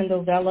some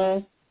Kindle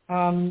Vella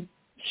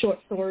short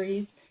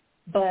stories,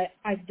 but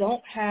I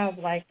don't have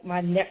like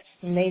my next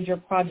major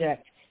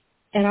project.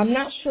 And I'm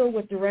not sure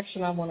what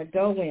direction I want to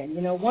go in.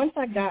 You know, once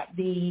I got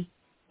the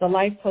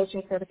life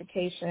coaching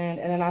certification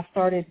and then I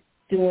started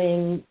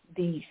doing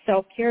the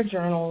self-care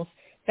journals,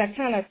 that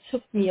kind of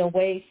took me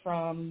away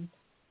from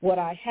what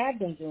I had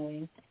been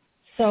doing.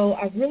 So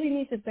I really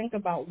need to think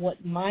about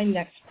what my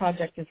next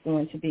project is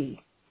going to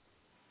be.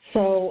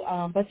 So,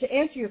 but to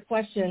answer your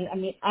question, I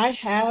mean, I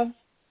have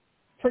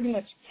pretty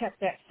much kept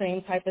that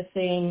same type of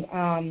thing.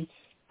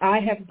 I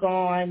have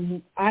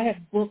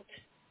booked,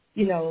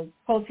 you know,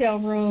 hotel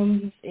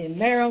rooms in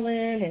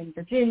Maryland and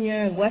Virginia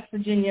and West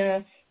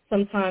Virginia,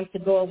 sometimes to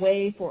go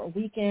away for a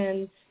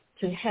weekend,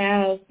 to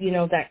have, you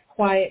know, that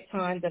quiet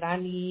time that I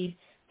need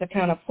to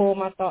kind of pull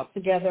my thoughts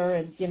together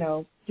and, you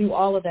know, do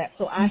all of that.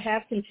 So I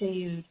have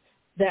continued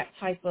that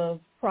type of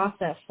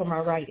process for my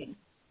writing.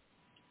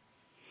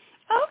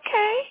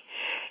 Okay.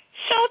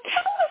 So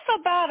tell us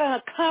about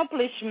an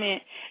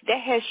accomplishment that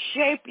has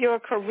shaped your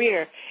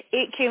career.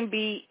 It can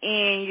be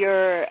in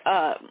your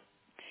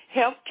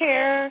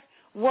healthcare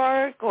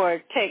work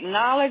or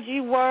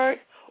technology work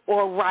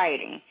or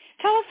writing.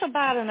 Tell us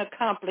about an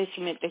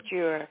accomplishment that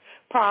you're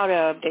proud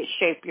of that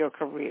shaped your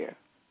career.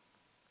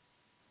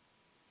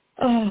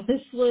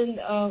 This one,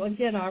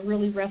 again, I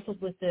really wrestled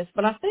with this,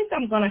 but I think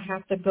I'm going to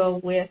have to go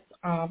with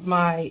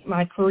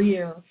my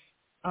career,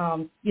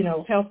 you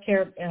know,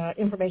 healthcare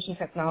information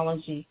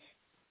technology.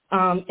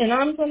 And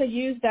I'm going to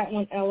use that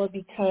one, Ella,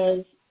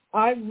 because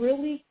I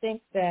really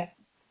think that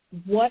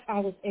what I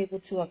was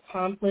able to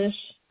accomplish,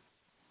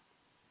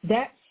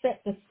 that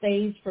set the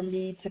stage for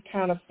me to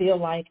kind of feel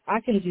like I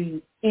can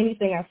do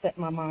anything I set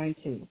my mind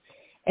to.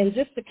 And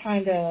just to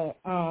kind of,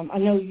 I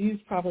know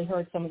you've probably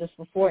heard some of this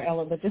before,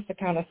 Ella, but just to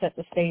kind of set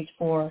the stage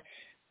for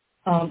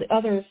the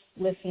others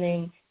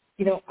listening,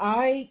 you know,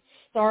 I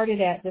started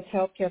at this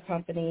healthcare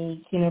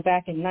company, you know,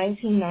 back in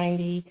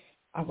 1990.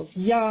 I was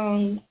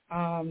young.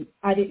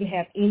 I didn't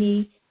have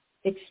any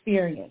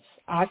experience.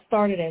 I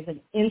started as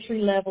an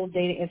entry-level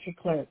data entry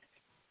clerk.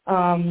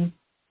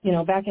 You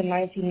know, back in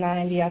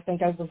 1990, I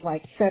think I was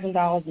like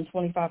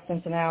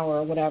 $7.25 an hour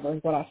or whatever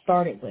is what I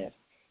started with.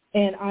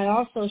 And I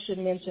also should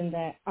mention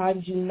that I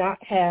do not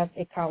have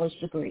a college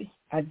degree.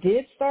 I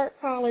did start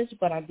college,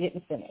 but I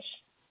didn't finish.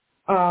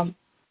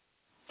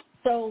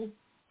 So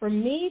for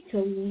me to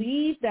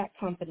leave that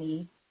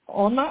company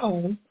on my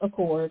own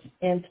accord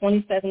in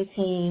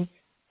 2017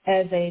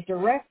 as a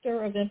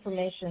director of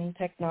information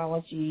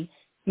technology,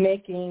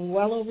 making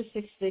well over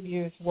 6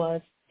 figures,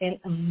 was an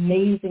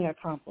amazing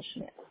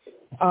accomplishment.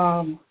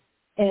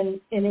 And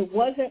it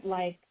wasn't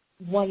like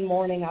one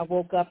morning I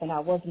woke up and I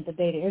wasn't the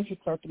data entry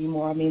clerk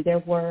anymore. I mean, there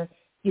were,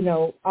 you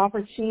know,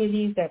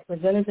 opportunities that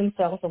presented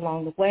themselves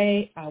along the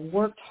way. I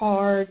worked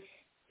hard.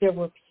 There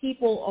were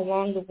people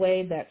along the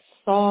way that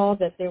saw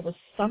that there was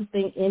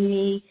something in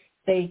me.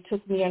 They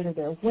took me under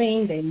their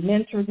wing. They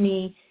mentored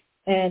me.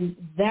 And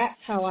that's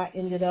how I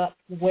ended up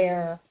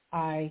where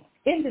I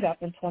ended up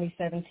in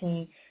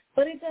 2017.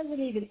 But it doesn't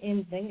even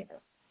end there.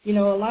 You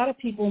know, a lot of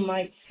people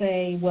might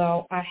say,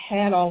 well, I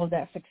had all of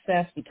that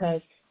success because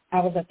I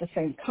was at the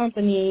same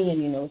company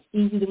and, you know,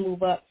 it's easy to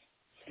move up.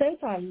 Since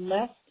I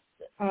left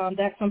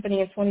that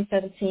company in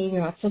 2017, you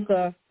know, I took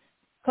a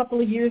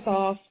couple of years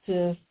off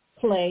to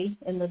play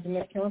in the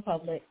Dominican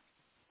Republic.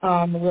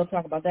 And we'll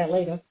talk about that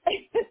later.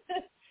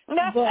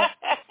 But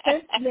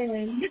since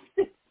then,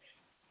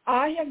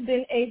 I have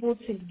been able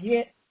to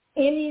get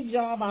any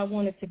job I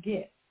wanted to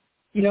get.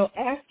 You know,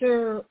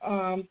 after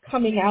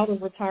coming out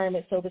of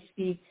retirement, so to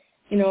speak,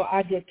 you know,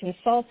 I did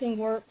consulting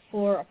work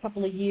for a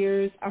couple of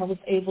years. I was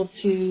able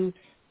to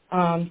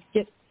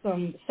get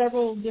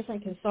several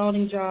different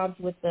consulting jobs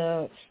with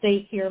the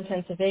state here in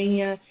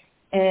Pennsylvania.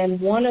 And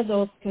one of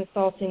those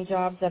consulting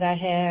jobs that I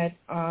had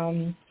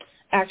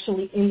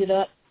actually ended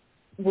up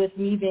with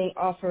me being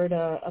offered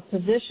a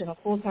position, a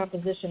full-time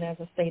position as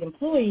a state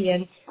employee.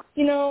 And,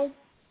 you know,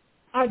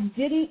 I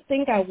didn't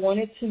think I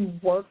wanted to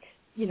work,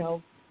 you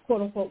know,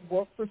 quote-unquote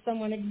work for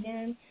someone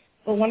again.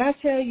 But when I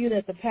tell you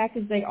that the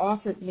package they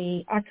offered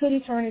me, I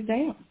couldn't turn it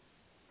down.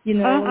 You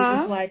know, It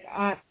was like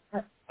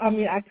I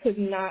mean, I could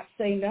not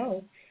say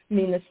no. I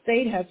mean, the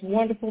state has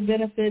wonderful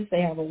benefits.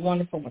 They have a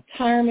wonderful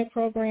retirement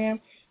program.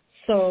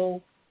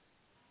 So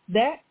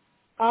that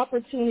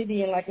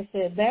opportunity, and like I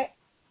said,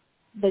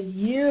 the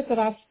years that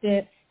I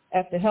spent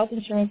at the health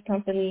insurance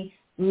company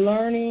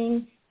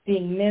learning,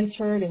 being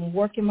mentored, and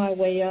working my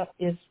way up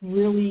is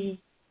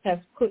really has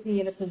put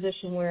me in a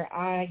position where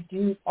I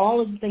do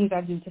all of the things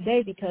I do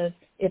today, because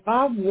if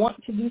I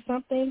want to do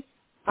something,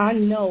 I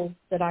know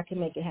that I can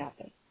make it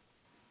happen.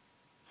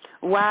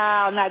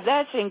 Wow, now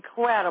that's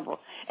incredible.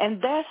 And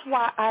that's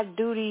why I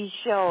do these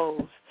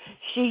shows,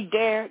 She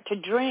Dared to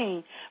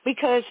Dream,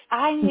 because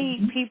I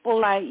need people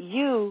like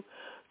you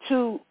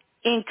to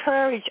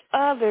encourage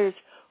others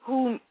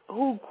who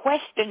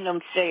question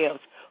themselves,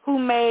 who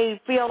may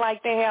feel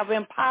like they have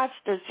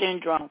imposter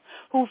syndrome,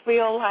 who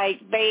feel like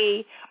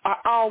they are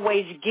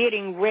always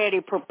getting ready,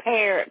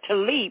 prepared to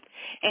leap,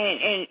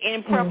 and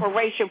in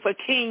preparation for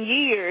 10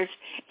 years,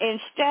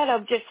 instead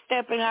of just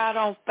stepping out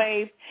on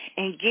faith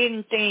and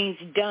getting things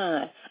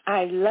done.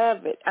 I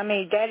love it. I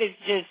mean, that is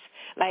just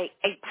like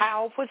a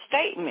powerful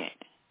statement.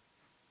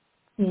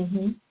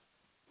 Mhm.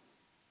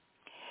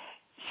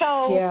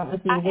 So yeah,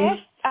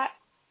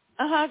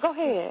 go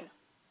ahead.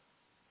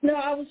 No,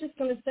 I was just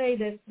going to say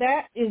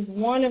that is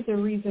one of the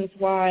reasons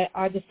why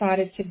I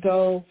decided to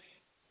go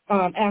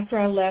after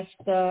I left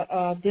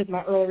did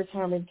my early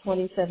retirement in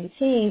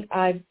 2017.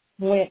 I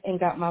went and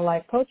got my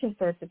life coaching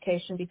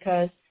certification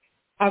because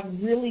I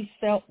really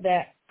felt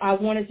that I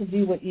wanted to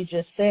do what you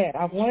just said.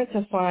 I wanted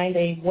to find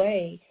a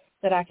way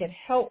that I could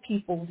help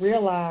people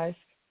realize,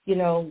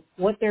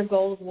 what their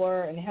goals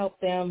were and help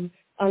them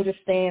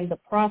understand the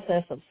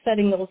process of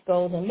setting those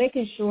goals and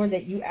making sure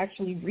that you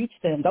actually reach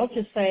them. Don't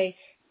just say,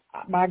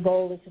 my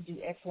goal is to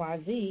do X, Y,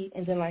 Z,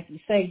 and then, like you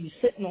say, you're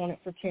sitting on it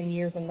for 10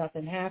 years and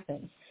nothing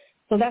happens.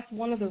 So that's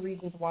one of the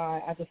reasons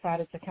why I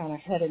decided to kind of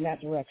head in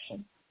that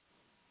direction.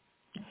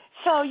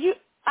 So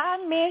I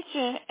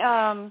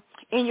mentioned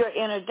in your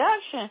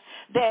introduction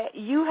that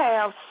you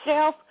have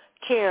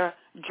self-care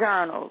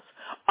journals.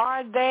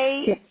 Are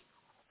they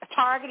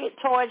targeted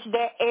towards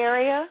that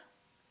area?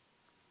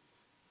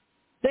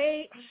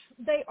 They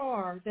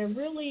are. They're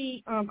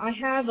really, I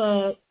have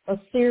a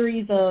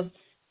series of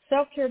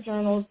self-care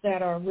journals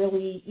that are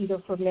really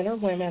either for men or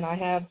women. I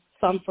have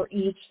some for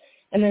each,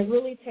 and they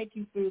really take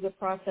you through the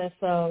process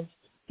of,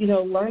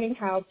 learning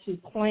how to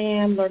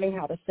plan, learning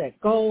how to set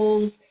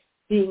goals,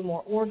 being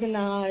more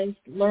organized,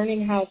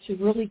 learning how to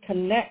really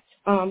connect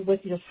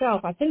with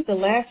yourself. I think the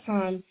last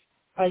time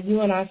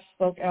you and I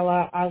spoke,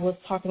 Ella, I was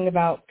talking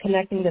about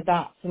connecting the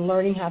dots and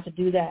learning how to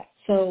do that.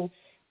 So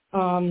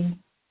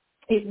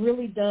it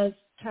really does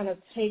kind of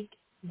take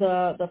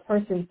the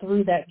person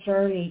through that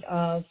journey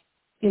of,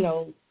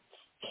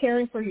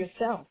 caring for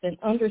yourself and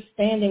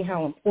understanding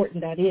how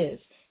important that is.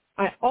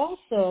 I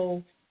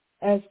also,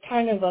 as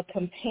kind of a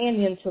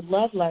companion to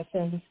Love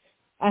Lessons,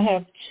 I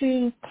have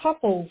 2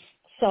 couples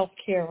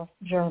self-care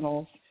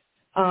journals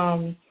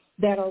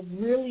that are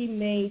really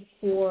made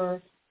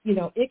for,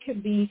 it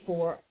could be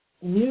for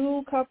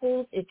new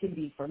couples, it could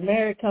be for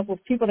married couples,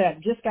 people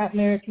that just got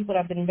married, people that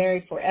have been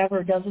married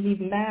forever, it doesn't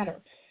even matter.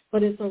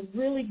 But it's a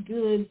really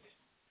good,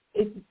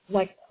 it's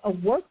like a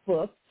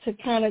workbook to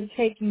kind of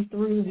take you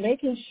through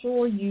making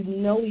sure you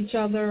know each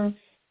other.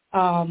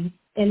 And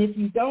if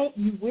you don't,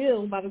 you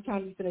will by the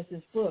time you finish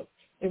this book.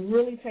 It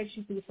really takes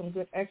you through some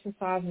good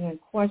exercises and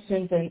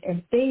questions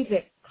and things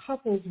that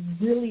couples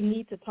really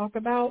need to talk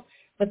about,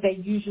 but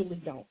they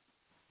usually don't.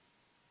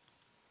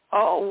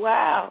 Oh,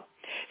 wow.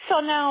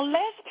 So now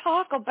let's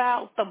talk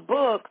about the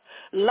book,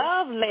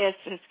 Love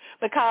Lessons,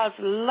 because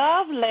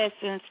Love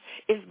Lessons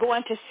is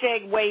going to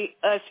segue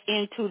us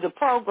into the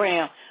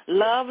program,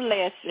 Love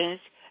Lessons,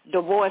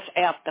 Divorce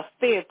After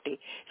 50.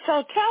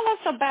 So tell us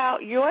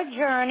about your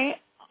journey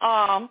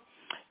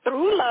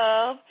through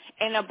love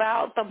and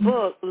about the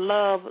book,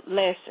 Love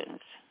Lessons.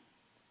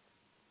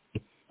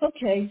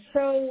 Okay,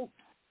 so,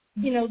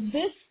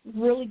 this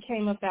really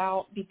came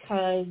about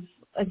because,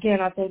 again,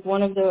 I think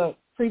one of the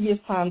previous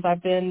times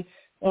I've been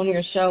on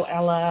your show,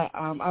 Ella,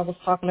 I was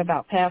talking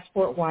about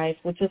Passport Wife,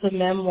 which is a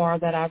memoir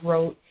that I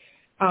wrote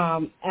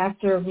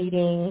after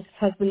meeting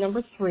husband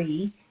number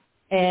 3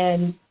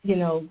 and,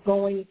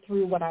 going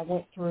through what I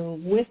went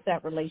through with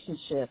that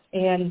relationship.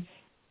 And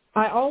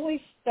I always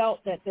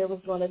felt that there was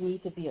going to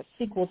need to be a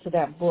sequel to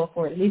that book,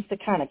 or at least to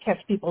kind of catch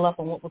people up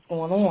on what was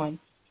going on.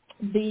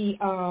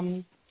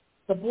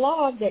 The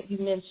blog that you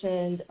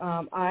mentioned,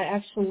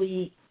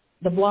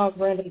 the blog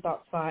Random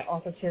Thoughts by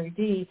author Terry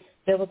D.,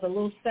 there was a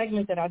little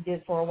segment that I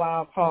did for a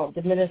while called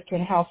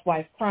Dominican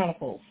Housewife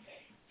Chronicles.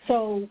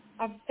 So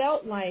I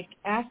felt like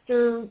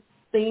after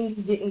things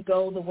didn't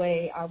go the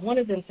way I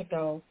wanted them to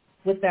go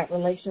with that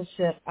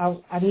relationship,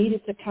 I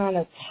needed to kind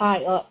of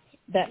tie up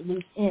that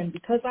loose end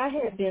because I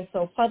had been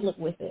so public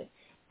with it.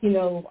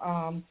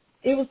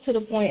 It was to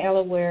the point,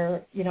 Ella,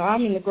 where,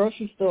 I'm in the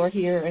grocery store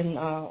here in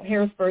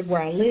Harrisburg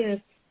where I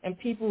live, and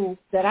people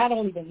that I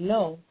don't even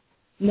know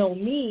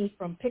me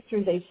from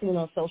pictures they've seen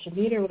on social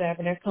media or whatever,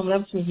 and they're coming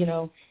up to me,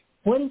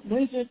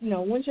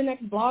 when's your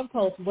next blog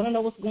post? I want to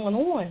know what's going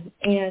on.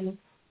 And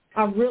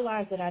I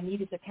realized that I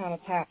needed to kind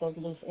of tap those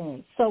loose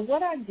ends. So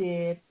what I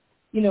did,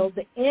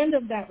 the end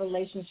of that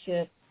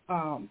relationship,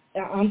 I'm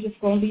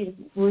just going to be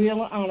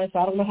real and honest.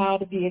 I don't know how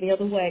to be any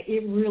other way.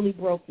 It really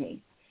broke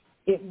me.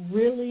 It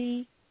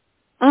really,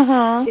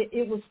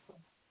 it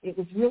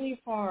was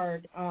really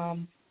hard.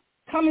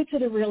 Coming to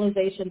the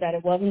realization that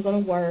it wasn't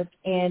going to work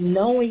and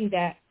knowing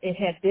that it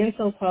had been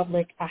so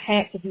public, I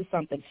had to do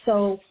something.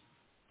 So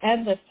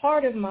as a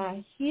part of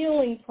my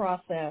healing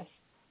process,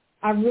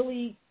 I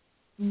really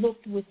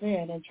looked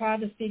within and tried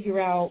to figure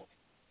out,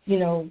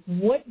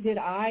 what did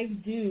I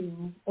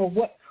do or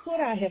what could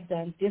I have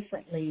done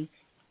differently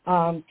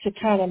to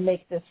kind of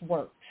make this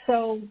work.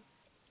 So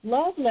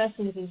Love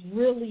Lessons is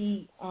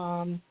really,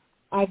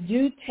 I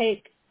do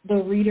take the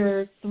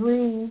reader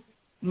through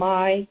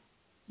my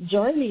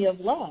journey of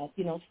love,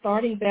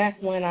 starting back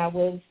when I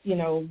was,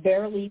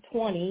 barely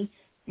 20,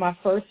 my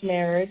first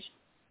marriage,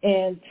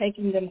 and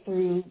taking them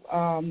through,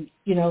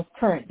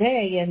 current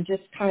day, and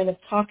just kind of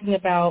talking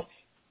about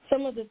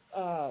some of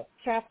the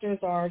chapters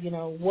are,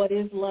 what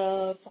is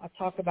love? I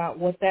talk about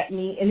what that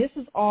means, and this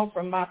is all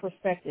from my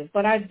perspective.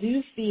 But I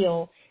do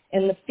feel,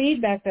 and the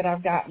feedback that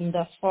I've gotten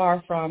thus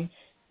far from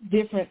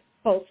different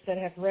folks that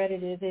have read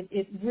it is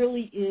it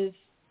really is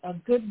a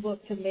good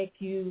book to make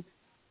you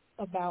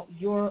about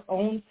your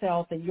own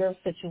self and your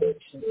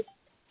situation.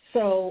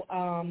 So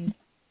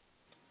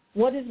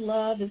what is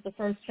love is the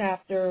first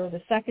chapter.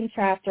 The second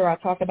chapter, I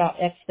talk about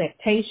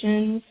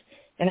expectations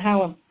and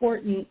how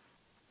important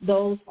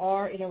those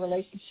are in a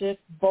relationship.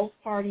 Both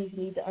parties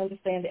need to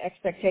understand the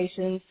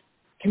expectations.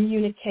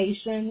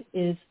 Communication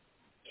is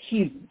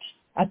huge.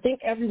 I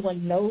think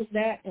everyone knows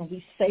that, and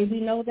we say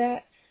we know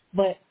that,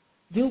 but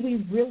do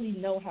we really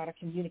know how to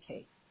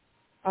communicate?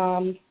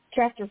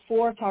 Chapter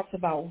 4 talks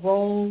about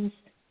roles.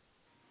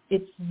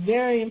 It's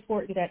very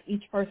important that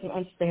each person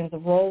understands the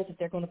roles that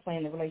they're going to play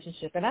in the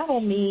relationship. And I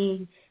don't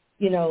mean,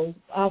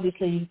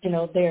 obviously,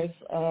 there's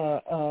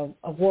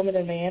a woman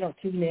and a man, or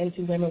two men,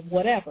 two women,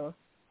 whatever.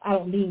 I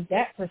don't mean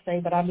that per se,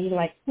 but I mean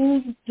like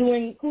who's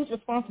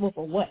responsible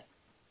for what?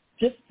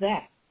 Just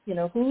that.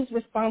 Who's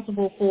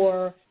responsible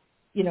for,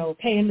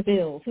 paying the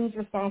bills? Who's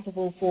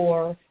responsible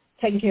for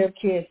taking care of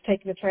kids,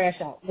 taking the trash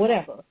out,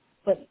 whatever.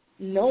 But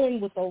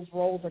knowing what those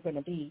roles are going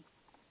to be.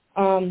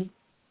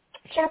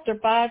 Chapter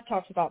 5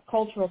 talks about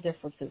cultural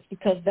differences,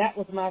 because that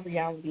was my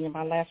reality in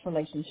my last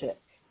relationship.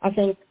 I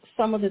think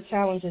some of the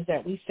challenges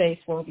that we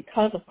faced were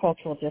because of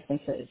cultural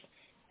differences.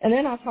 And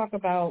then I talk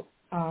about,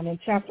 in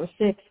Chapter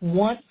 6,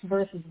 wants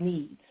versus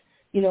needs.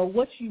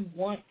 What you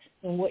want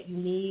and what you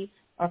need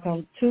are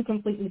two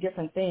completely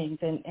different things,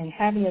 and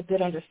having a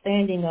good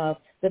understanding of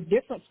the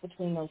difference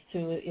between those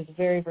two is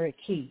very, very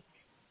key.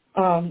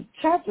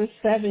 Chapter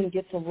 7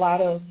 gets a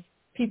lot of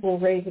people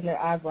raising their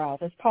eyebrows.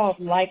 It's called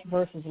Like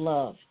versus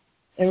Love,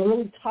 and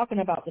really talking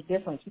about the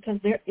difference, because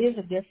there is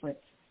a difference.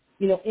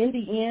 In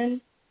the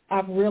end,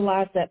 I've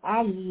realized that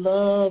I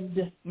loved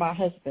my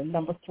husband,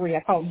 number 3.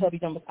 I call him hubby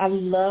number. I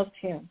loved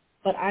him,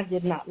 but I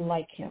did not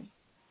like him.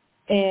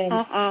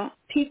 And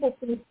people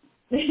think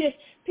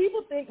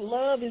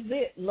love is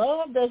it.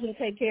 Love doesn't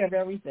take care of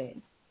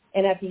everything.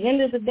 And at the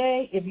end of the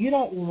day, if you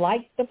don't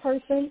like the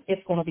person,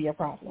 it's going to be a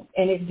problem.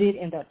 And it did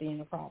end up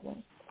being a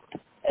problem.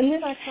 And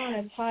then I kind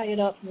of tie it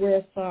up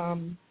with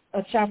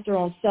a chapter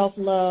on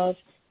self-love,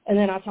 and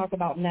then I talk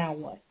about now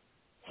what.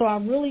 So I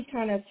really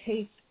kind of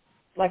take,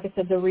 like I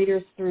said, the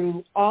readers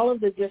through all of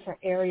the different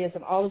areas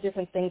and all the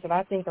different things that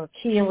I think are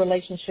key in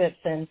relationships,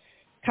 and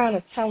kind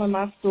of telling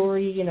my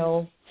story.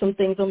 Some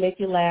things will make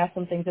you laugh,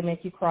 some things will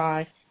make you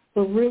cry.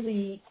 But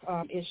really,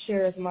 it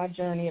shares my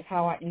journey of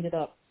how I ended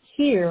up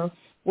here,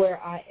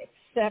 where I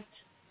accept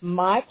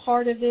my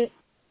part of it.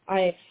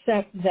 I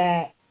accept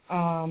that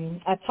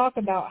I talk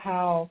about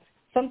how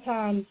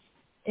sometimes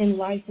in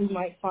life we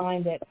might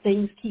find that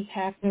things keep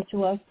happening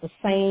to us. The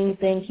same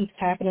thing keeps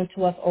happening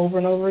to us over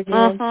and over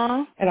again.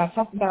 And I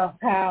talk about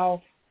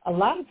how a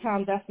lot of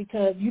times that's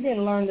because you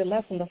didn't learn the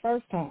lesson the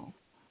first time.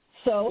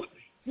 So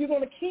you're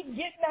going to keep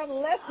getting that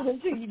lesson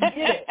until you get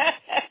it.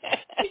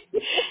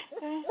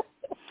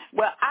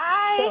 Well,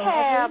 I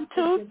have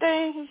two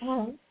things.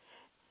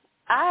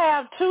 I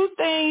have two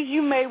things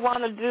you may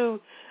want to do.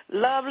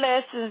 Love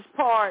Lessons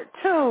Part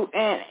 2,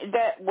 and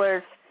that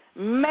was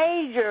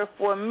major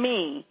for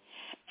me.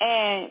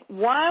 And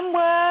one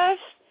was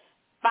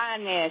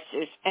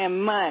finances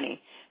and money.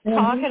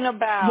 Talking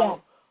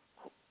about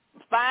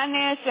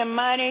finance and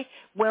money,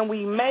 when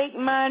we make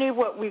money,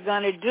 what we're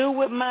going to do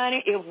with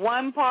money. If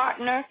one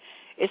partner,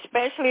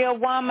 especially a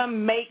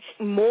woman, makes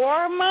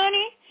more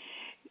money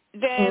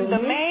than the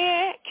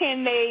man,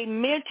 can they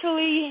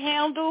mentally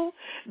handle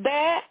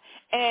that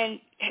and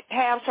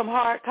have some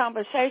hard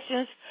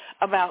conversations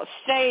about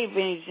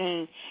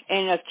savings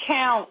and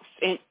accounts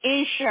and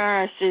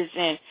insurances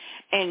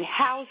and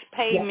house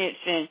payments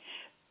and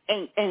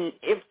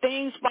if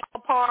things fall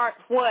apart,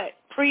 what?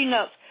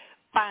 Prenups,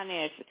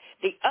 finances.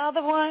 The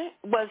other one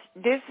was,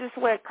 this is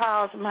what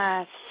caused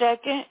my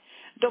second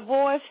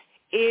divorce,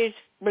 is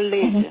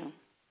religion.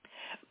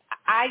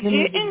 I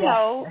didn't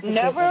know,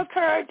 never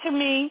occurred to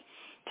me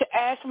to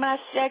ask my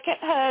second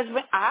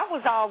husband. I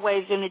was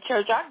always in the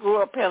church. I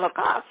grew up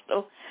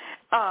Pentecostal.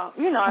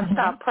 I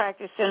stopped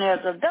practicing as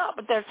an adult,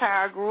 but that's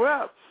how I grew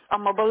up.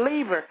 I'm a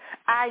believer.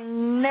 I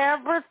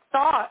never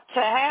thought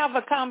to have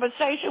a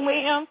conversation with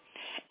him,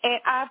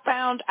 and I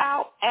found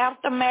out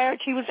after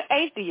marriage he was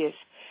atheist.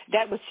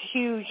 That was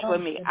huge for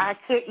me. I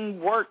couldn't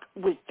work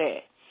with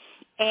that.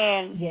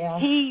 And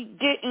he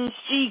didn't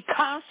see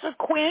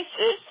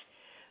consequences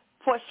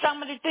for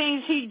some of the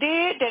things he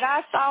did that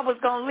I saw was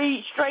going to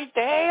lead straight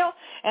to hell.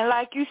 And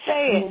like you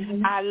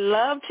said, I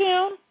loved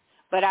him,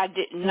 but I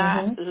did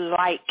not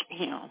like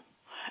him.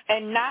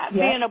 And not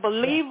being a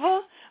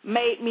believer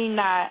made me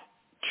not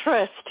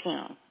trust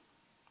him.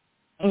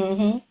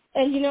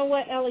 And you know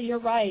what, Ella, you're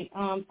right.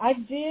 I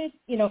did,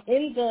 in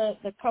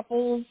the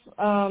couples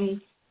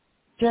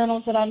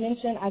journals that I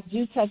mentioned, I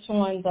do touch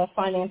on the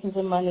finances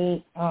and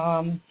money.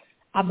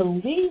 I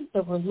believe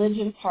the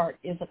religion part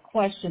is a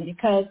question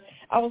because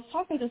I was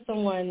talking to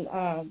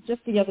someone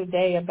just the other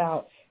day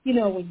about,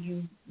 when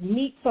you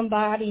meet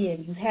somebody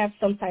and you have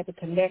some type of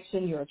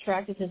connection, you're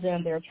attracted to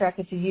them, they're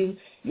attracted to you,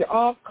 you're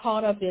all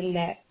caught up in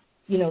that,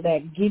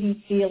 that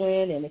giddy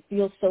feeling, and it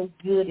feels so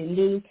good and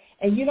new,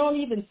 and you don't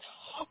even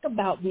talk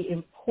about the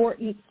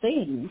important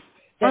things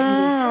that you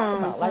need to talk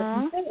about.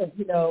 Like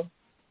you said,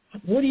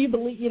 what do you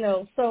believe,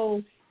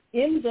 so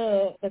in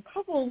the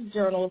couples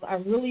journals, I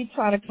really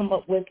try to come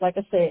up with, like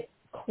I said,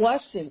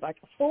 questions, like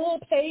full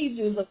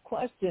pages of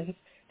questions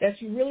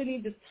that you really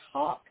need to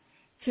talk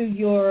to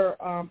your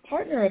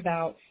partner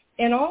about.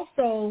 And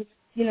also,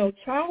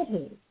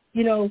 childhood.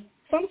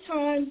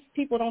 Sometimes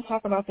people don't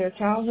talk about their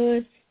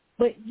childhood,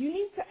 but you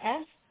need to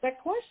ask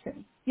that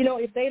question.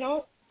 If they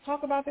don't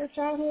talk about their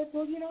childhood,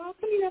 well, how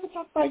come you never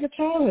talk about your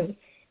childhood?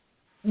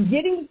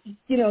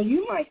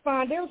 You might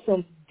find there's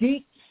some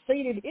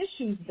deep-seated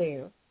issues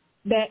there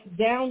that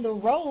down the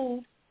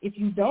road, if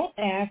you don't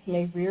ask,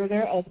 may rear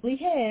their ugly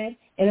head,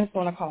 and it's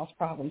going to cause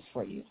problems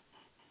for you.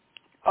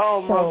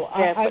 Oh, most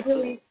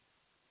definitely.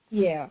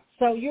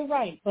 So you're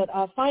right. But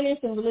finance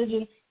and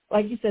religion,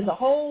 like you said, the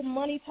whole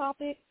money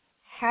topic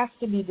has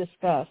to be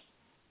discussed,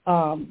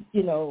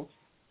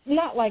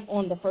 not like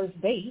on the first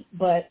date,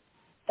 but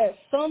at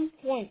some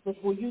point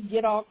before you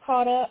get all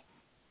caught up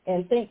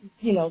and think,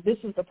 this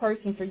is the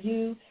person for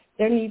you,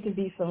 there need to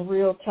be some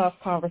real tough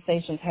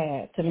conversations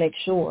had to make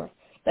sure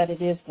that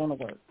it is going to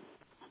work.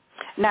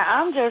 Now,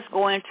 I'm just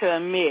going to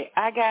admit,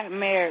 I got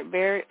married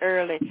very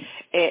early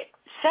at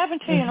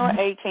 17 or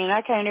 18.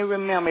 I can't even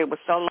remember. It was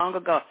so long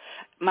ago.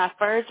 My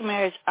first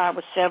marriage, I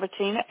was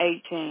 17 or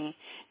 18.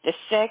 The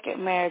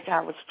second marriage,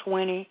 I was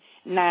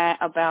 29,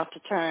 about to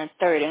turn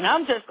 30. And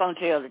I'm just going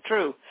to tell the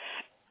truth.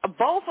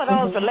 Both of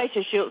those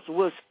relationships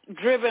was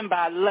driven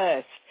by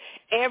lust.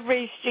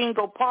 Every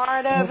single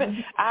part of it,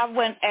 I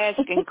went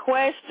asking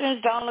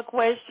questions. The only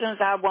questions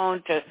I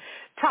wanted to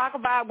talk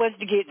about was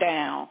to get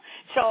down.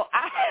 So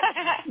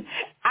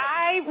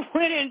I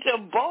went into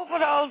both of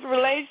those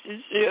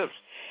relationships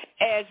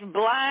as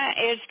blind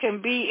as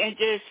can be and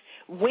just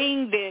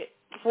winged it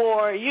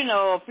for,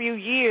 a few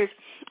years.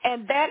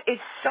 And that is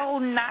so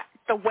not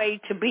the way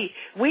to be.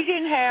 We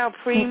didn't have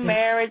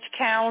pre-marriage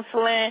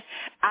counseling.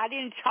 I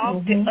didn't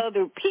talk to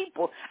other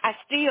people. I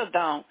still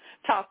don't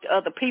talk to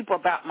other people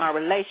about my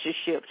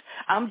relationships.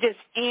 I'm just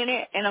in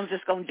it, and I'm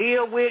just going to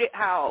deal with it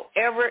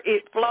however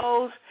it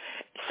flows.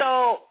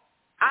 So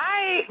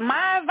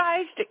my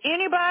advice to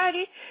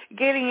anybody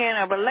getting in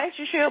a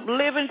relationship,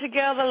 living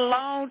together,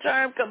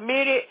 long-term,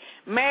 committed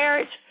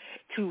marriage,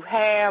 to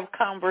have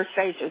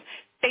conversations.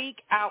 Think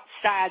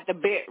outside the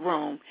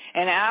bedroom.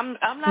 And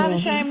I'm not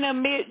ashamed to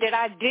admit that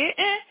I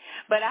didn't,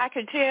 but I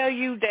can tell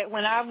you that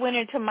when I went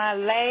into my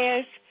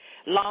last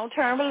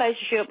long-term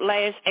relationship,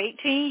 last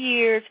 18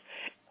 years,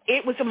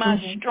 it was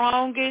my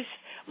strongest,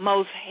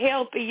 most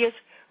healthiest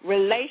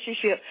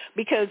relationship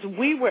because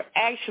we were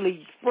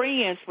actually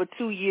friends for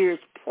 2 years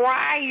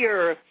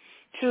prior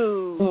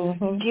to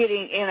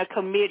getting in a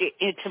committed,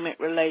 intimate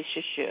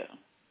relationship.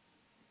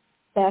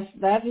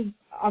 That is,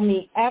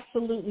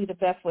 absolutely the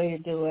best way to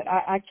do it.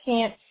 I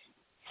can't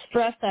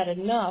stress that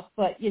enough,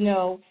 but,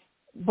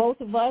 both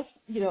of us,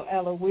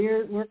 Ella,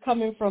 we're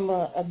coming from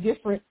a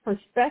different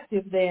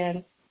perspective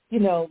than,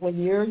 when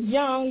you're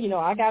young,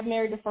 I got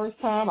married the first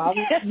time. I was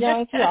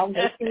young, too. I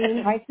was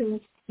 18,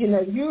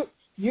 19.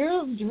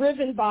 You're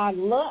driven by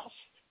lust.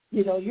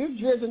 You're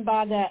driven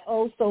by that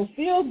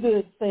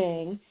feel-good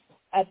thing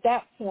at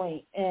that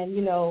point. And,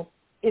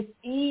 it's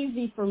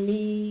easy for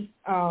me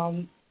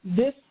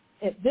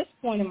at this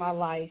point in my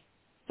life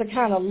to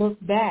kind of look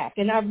back.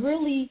 And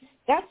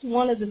that's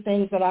one of the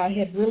things that I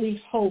had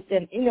really hoped.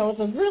 And,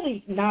 it's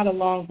really not a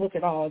long book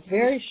at all. It's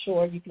very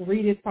short. You can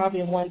read it probably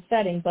in one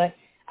setting. But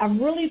I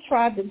really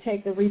tried to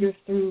take the readers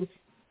through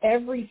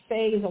every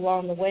phase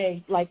along the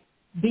way, like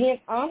being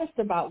honest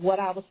about what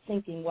I was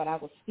thinking, what I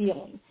was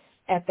feeling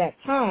at that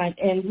time,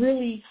 and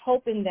really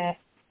hoping that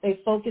they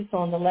focus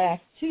on the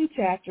last two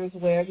chapters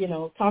where,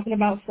 talking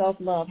about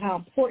self-love, how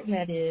important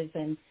that is,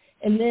 and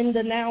then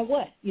the now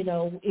what?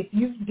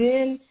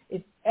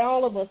 If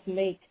all of us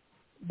make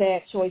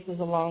bad choices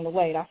along the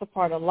way, that's a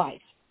part of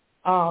life.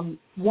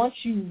 Once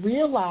you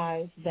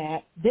realize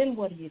that, then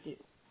what do?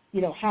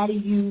 How do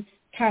you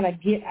kind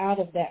of get out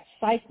of that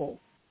cycle?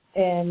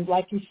 And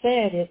like you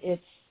said,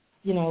 it's,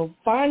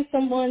 find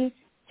someone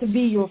to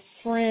be your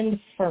friend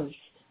first.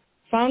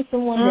 Find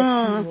someone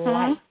that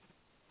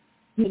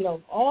you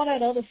like. All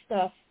that other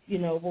stuff,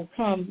 will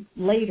come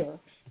later.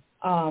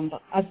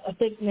 I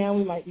think now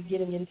we might be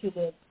getting into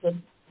the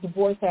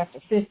divorce after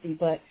 50,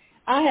 but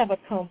I have a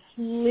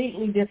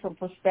completely different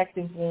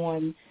perspective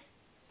on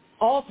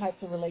all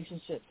types of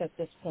relationships at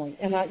this point.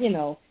 And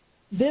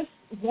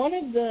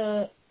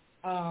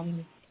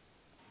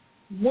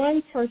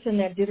one person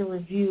that did a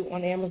review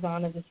on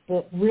Amazon of this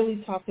book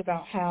really talked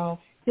about how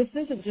this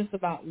isn't just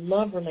about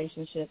love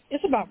relationships.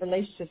 It's about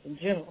relationships in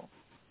general.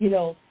 You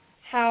know,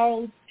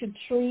 how to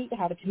treat,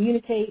 how to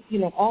communicate, you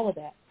know, all of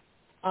that.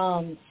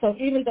 So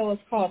even though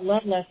it's called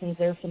Love Lessons,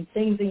 there's some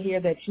things in here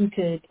that you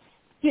could,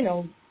 you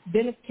know,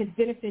 could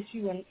benefit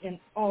you in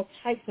all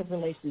types of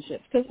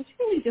relationships, because it's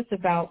really just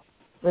about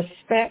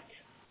respect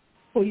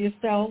for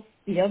yourself,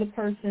 the other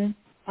person,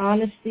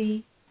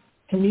 honesty,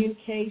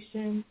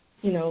 communication.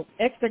 You know,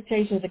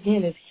 expectations,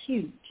 again, is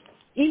huge.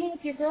 Even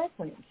with your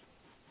girlfriends,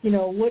 you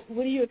know, what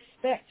do you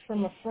expect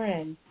from a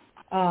friend?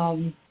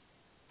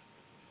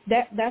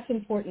 That's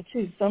important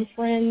too. Some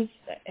friends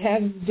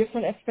have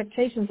different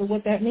expectations of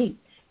what that means.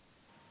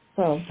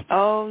 So,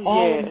 all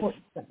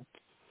important stuff.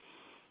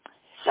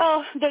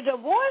 So the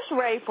divorce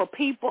rate for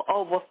people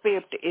over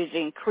 50 is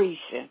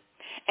increasing.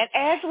 And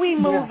as we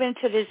move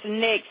into this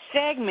next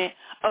segment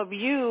of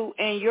you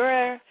and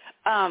your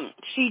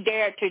She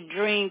Dared to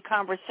Dream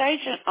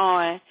conversation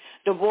on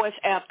divorce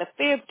after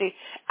 50,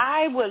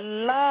 I would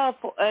love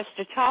for us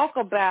to talk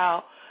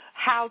about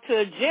how to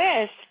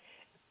adjust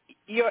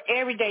your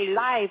everyday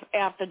life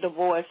after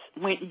divorce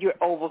when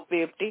you're over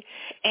 50,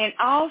 and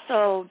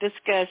also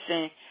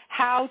discussing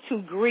how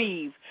to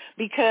grieve,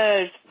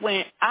 because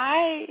when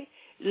I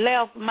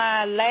left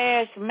my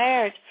last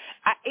marriage,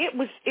 it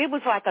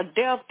was like a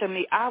death to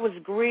me. I was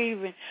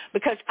grieving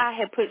because I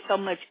had put so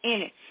much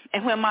in it.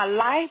 And when my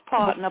life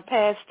partner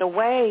passed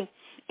away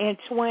in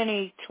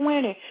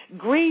 2020,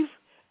 grief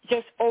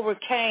just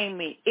overcame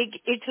me.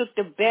 It took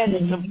the best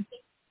of me.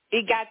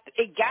 It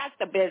got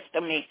the best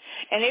of me,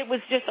 and it was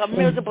just a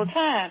miserable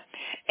time.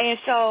 And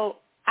so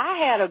I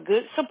had a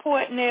good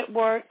support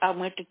network. I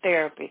went to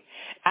therapy.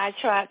 I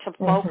tried to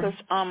focus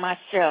on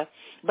myself,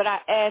 but I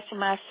asked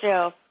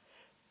myself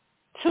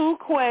 2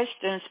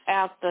 questions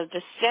after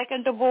the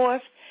second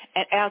divorce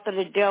and after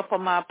the death of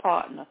my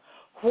partner.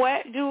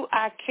 What do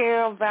I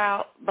care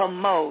about the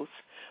most?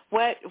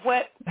 What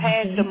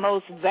has the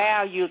most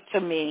value to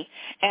me?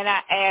 And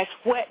I asked,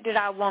 what did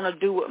I want to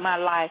do with my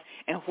life,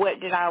 and what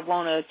did I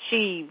want to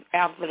achieve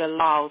after the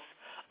loss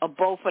of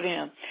both of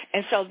them?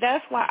 And so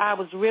that's why I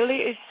was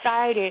really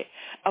excited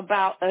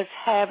about us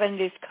having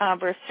this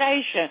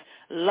conversation,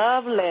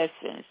 Love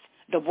Lessons,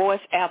 Divorce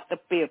After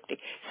 50.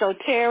 So,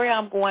 Terry,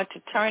 I'm going to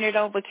turn it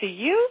over to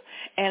you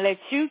and let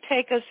you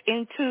take us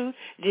into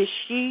this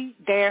She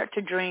Dared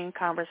to Dream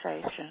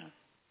conversation.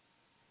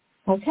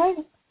 Okay.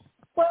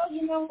 Well,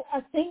 you know, I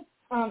think,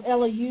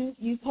 Ella,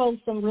 you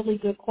posed some really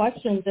good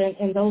questions,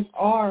 and those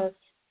are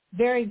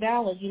very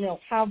valid. You know,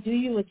 how do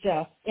you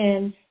adjust?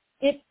 And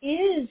it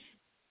is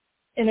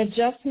an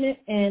adjustment,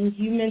 and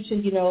you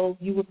mentioned, you know,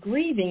 you were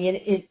grieving, and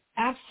it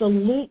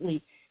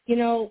absolutely, you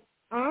know,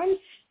 I'm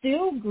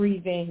still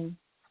grieving.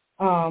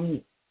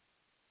 I'm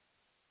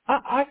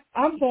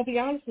going to be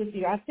honest with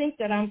you. I think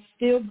that I'm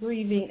still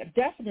grieving,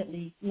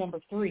 definitely number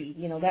 3,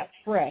 you know, that's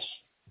fresh.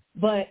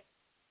 But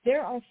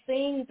there are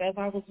things, as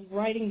I was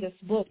writing this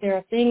book, there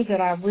are things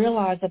that I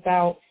realized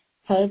about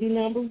hubby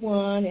number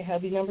 1 and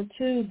hubby number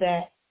 2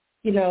 that,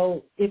 you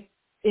know, if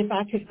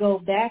I could go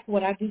back,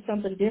 would I do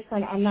something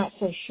different? I'm not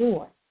so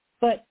sure.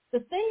 But the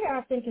thing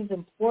I think is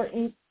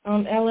important,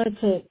 Ella,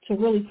 to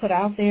really put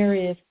out there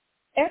is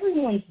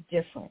everyone's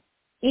different.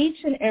 Each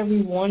and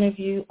every one of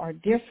you are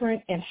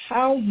different, and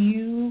how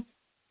you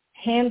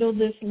handle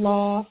this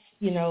loss,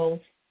 you know,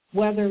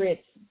 whether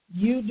it's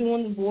you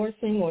doing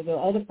divorcing or the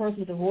other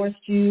person divorced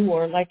you,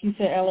 or like you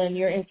said, Ella, in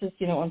your instance,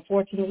 you know,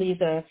 unfortunately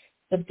the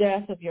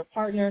death of your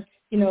partner,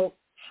 you know,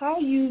 how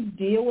you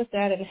deal with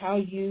that and how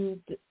you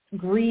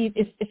grieve,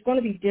 it's going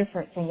to be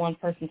different from one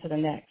person to the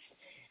next.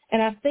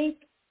 And I think,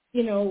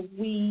 you know,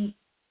 when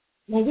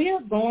we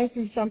are going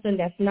through something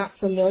that's not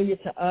familiar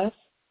to us,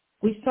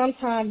 we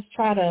sometimes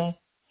try to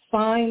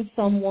find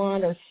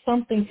someone or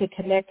something to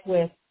connect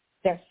with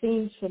that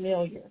seems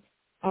familiar.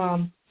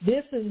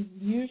 This is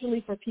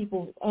usually for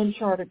people with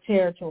uncharted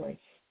territory.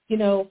 You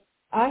know,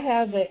 I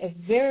have a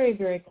very,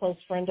 very close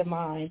friend of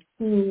mine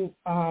who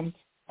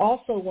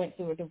also went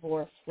through a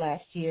divorce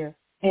last year,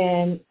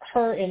 and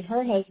her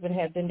husband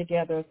had been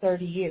together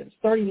 30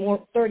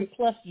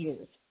 plus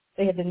years.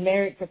 They had been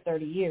married for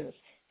 30 years,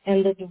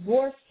 and the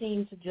divorce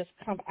seemed to just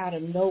come out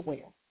of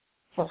nowhere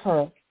for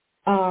her.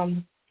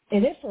 And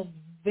it's a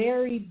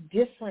very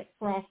different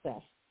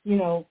process. You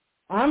know,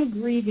 I'm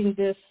grieving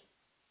this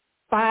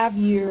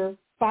 5-year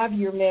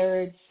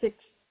marriage,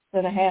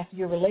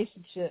 6.5-year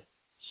relationship.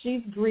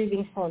 She's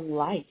grieving her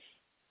life.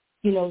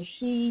 You know,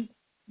 she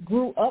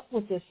grew up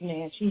with this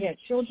man. She had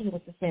children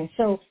with this man.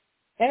 So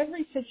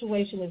every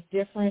situation is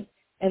different.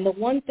 And the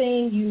one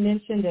thing you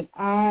mentioned, and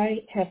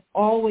I have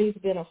always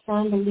been a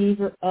firm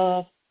believer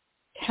of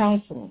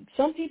counseling.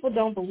 Some people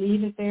don't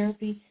believe in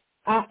therapy.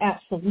 I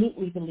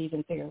absolutely believe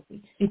in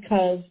therapy,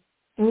 because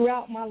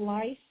throughout my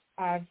life,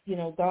 I've, you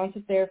know, gone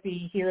to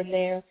therapy here and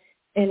there.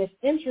 And it's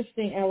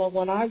interesting, Ella,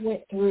 when I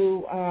went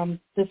through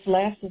this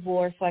last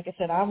divorce, like I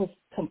said, I was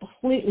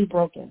completely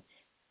broken.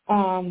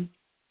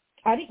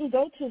 I didn't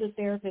go to the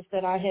therapist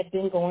that I had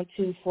been going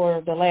to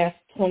for the last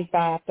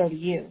 25, 30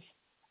 years.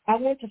 I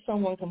went to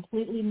someone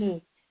completely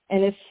new.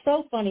 And it's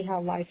so funny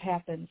how life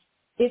happens.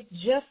 It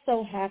just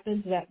so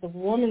happens that the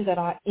woman that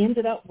I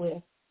ended up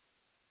with,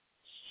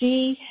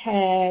 she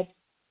had,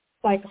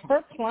 like,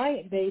 her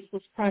client base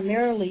was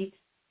primarily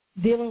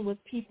dealing with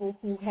people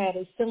who had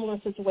a similar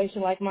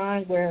situation like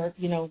mine where,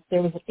 you know,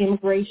 there was an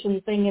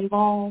immigration thing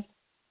involved.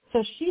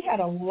 So she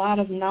had a lot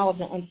of knowledge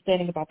and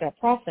understanding about that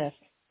process,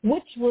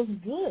 which was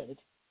good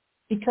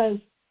because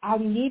I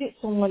needed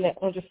someone that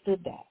understood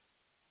that.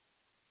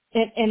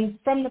 And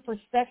from the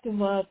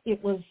perspective of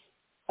it was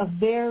a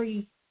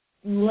very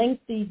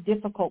lengthy,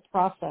 difficult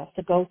process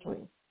to go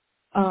through.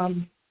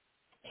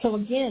 So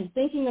again,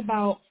 thinking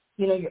about,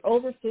 you know, you're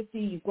over 50,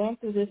 you've gone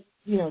through this,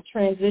 you know,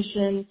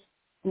 transition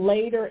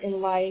later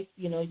in life,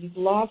 you know, you've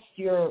lost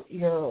your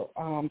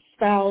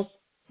spouse,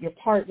 your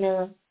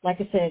partner.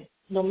 Like I said,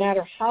 no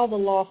matter how the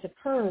loss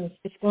occurs,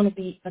 it's going to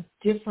be a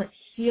different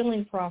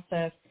healing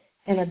process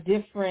and a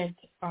different,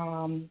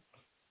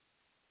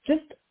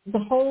 just the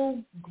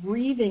whole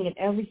grieving and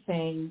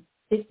everything.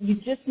 You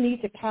just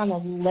need to kind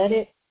of let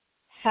it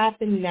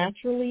happen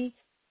naturally.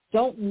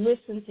 Don't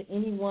listen to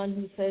anyone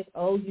who says,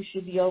 oh, you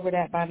should be over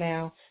that by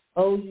now.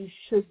 Oh, you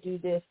should do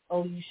this.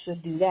 Oh, you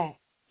should do that.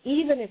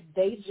 Even if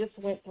they just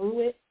went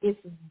through it, it's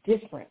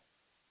different.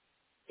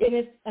 And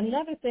it's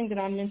another thing that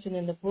I mentioned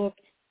in the book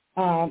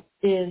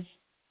is,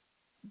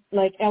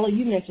 like Ella,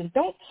 you mentioned,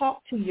 don't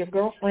talk to your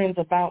girlfriends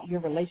about your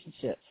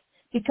relationships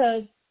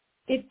because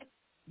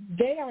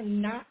they are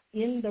not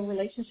in the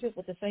relationship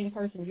with the same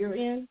person you're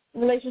in a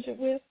relationship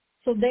with,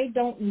 so they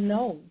don't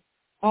know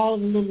all of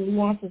the little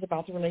nuances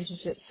about the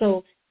relationship.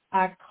 So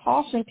I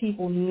caution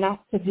people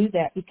not to do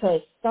that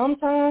because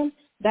sometimes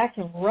that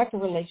can wreck a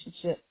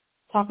relationship.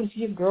 Talking to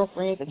your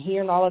girlfriends and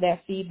hearing all of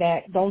that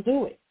feedback, don't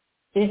do it.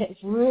 It has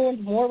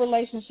ruined more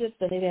relationships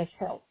than it has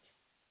helped.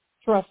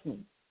 Trust me.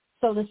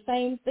 So the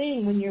same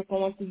thing when you're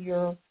going through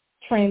your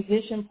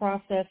transition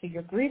process or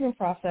your grieving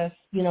process,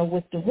 you know,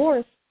 with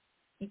divorce,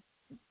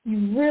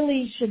 you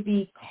really should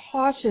be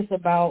cautious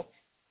about,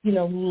 you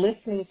know,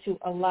 listening to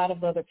a lot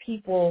of other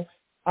people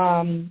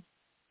and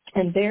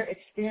their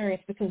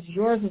experience because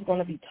yours is going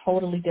to be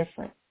totally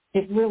different.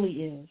 It really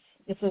is.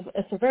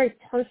 It's a very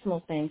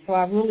personal thing. So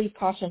I really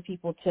caution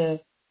people to,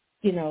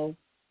 you know,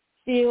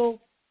 feel.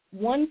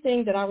 One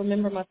thing that I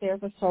remember my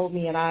therapist told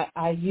me, and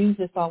I use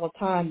this all the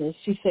time, is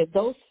she said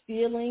those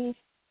feelings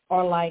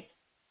are like,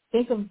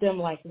 think of them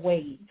like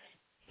waves.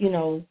 You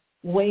know,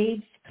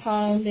 waves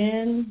come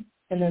in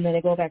and then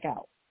they go back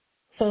out.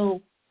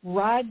 So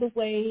ride the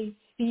wave,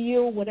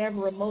 feel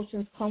whatever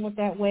emotions come with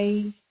that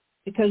wave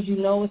because you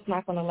know it's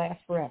not going to last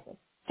forever.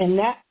 And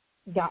that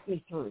got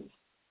me through.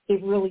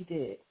 It really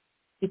did.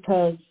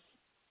 Because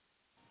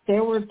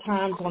there were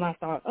times when I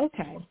thought,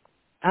 okay,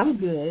 I'm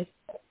good.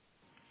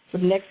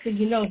 But next thing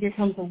you know, here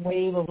comes a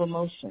wave of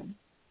emotion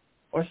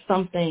or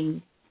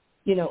something,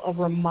 you know, a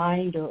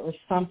reminder or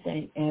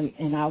something,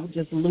 and I would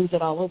just lose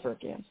it all over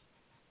again.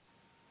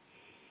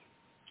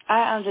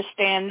 I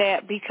understand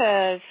that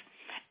because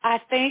I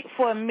think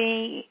for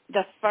me,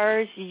 the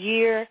first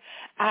year,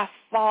 I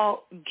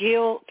fought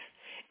guilt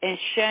and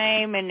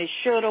shame and the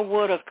shoulda,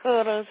 woulda,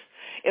 couldas.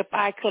 If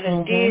I could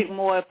have did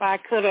more, if I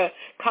could have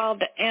called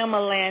the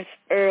ambulance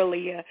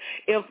earlier,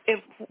 if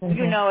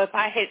you know, if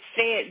I had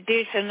said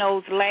this in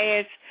those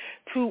last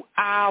 2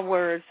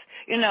 hours,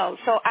 you know.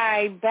 So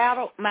I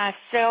battled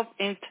myself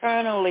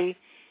internally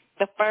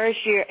the first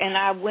year, and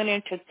I went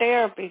into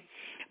therapy.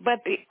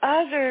 But the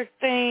other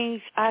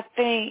things I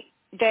think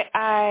that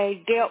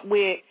I dealt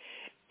with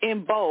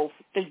in both,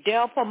 the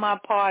death of my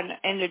partner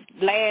and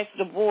the last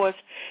divorce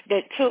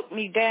that took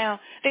me down,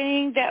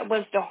 thing that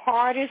was the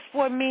hardest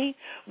for me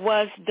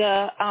was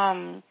the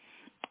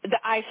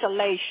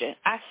isolation.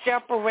 I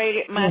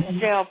separated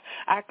myself.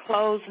 I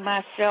closed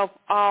myself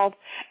off,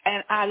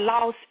 and I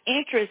lost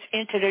interest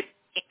in the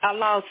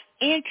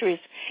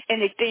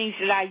things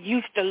that I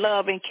used to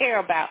love and care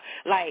about.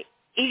 Like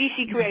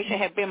EDC Creation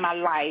had been my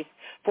life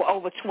for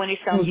over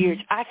 20-some years.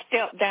 I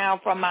stepped down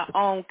from my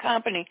own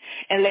company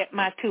and let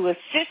my 2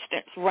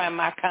 assistants run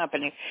my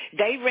company.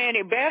 They ran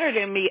it better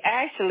than me,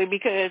 actually,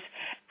 because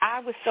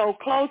I was so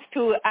close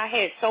to it. I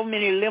had so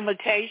many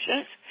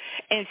limitations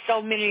and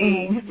so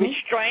many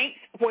restraints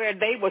where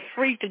they were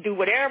free to do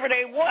whatever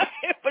they wanted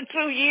for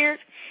 2 years,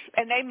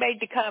 and they made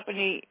the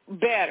company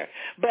better.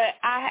 But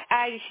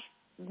I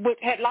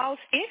had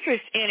lost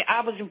interest in it.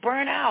 I was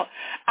burnt out.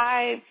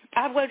 I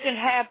wasn't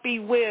happy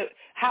with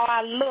how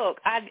I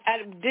looked. I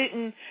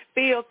didn't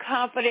feel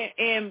confident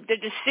in the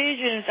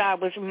decisions I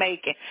was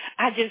making.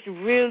 I just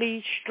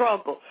really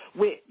struggled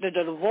with the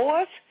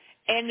divorce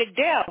and the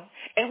death.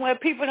 And when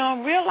people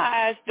don't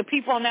realize, the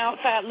people on the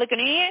outside looking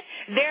in,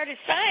 they're the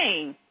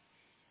same.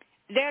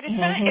 They're the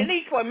same, at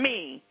least for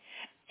me.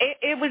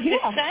 It was the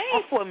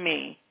same for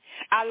me.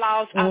 I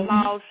lost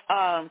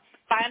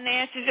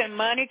finances and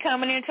money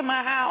coming into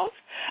my house.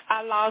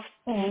 I lost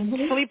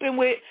sleeping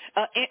with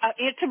an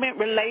intimate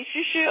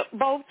relationship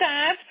both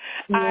times.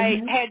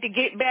 I had to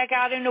get back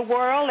out in the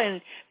world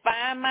and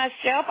find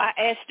myself. I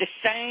asked the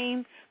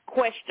same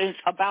questions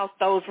about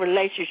those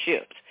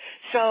relationships.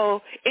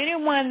 So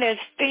anyone that's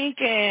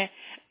thinking,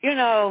 you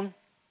know,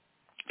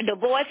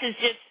 divorce is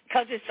just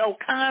because it's so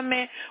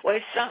common or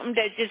it's something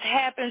that just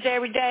happens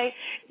every day,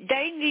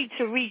 they need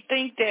to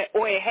rethink that,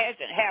 or it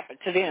hasn't happened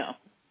to them.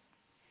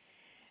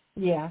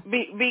 Yeah.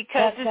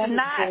 Because it's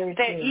not that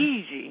true.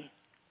 easy.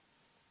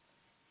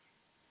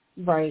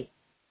 Right.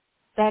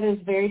 That is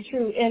very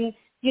true. And,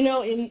 you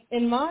know,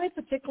 in my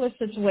particular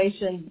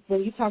situation,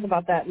 when you talk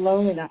about that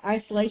loneliness,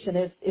 isolation,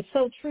 it's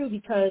so true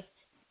because,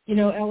 you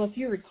know, Ella, if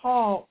you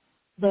recall,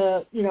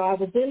 I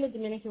was in the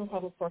Dominican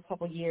Republic for a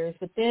couple of years,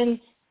 but then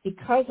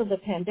because of the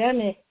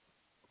pandemic,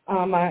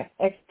 my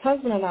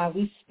ex-husband and I,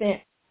 we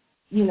spent,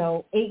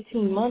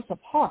 18 months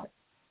apart.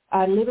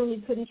 I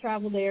literally couldn't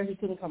travel there. He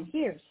couldn't come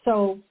here.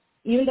 So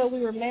even though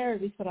we were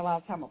married, we spent a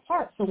lot of time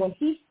apart. So when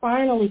he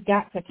finally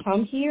got to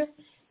come here,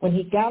 when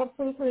he got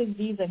approved for his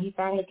visa, he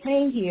finally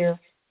came here,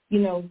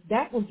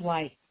 that was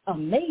like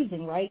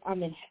amazing, right?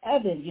 I'm in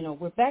heaven.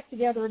 We're back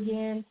together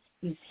again.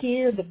 He's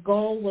here. The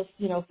goal was,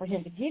 for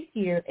him to get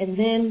here. And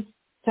then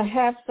to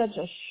have such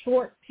a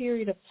short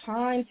period of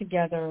time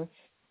together,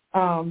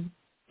 and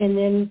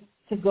then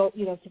to go,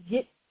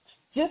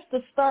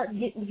 to start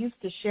getting used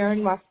to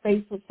sharing my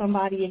space with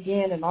somebody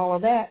again and all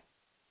of that,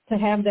 to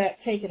have that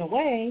taken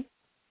away,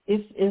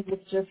 it was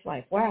just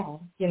like,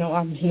 wow,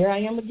 here I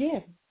am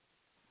again,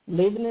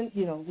 living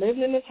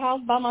in this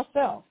house by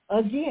myself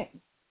again.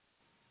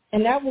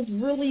 And that was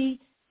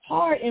really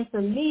hard. And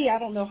for me, I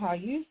don't know how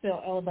you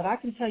feel, Ella, but I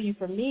can tell you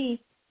for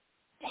me,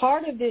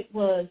 part of it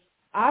was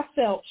I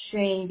felt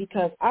shame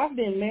because I've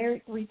been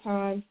married 3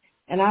 times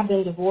and I've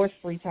been divorced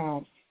 3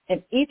 times.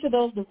 And each of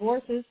those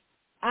divorces,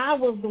 I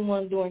was the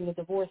one doing the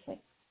divorcing.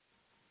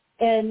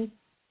 And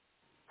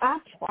I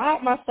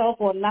pride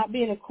myself on not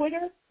being a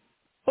quitter,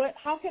 but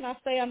how can I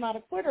say I'm not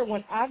a quitter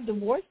when I've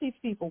divorced these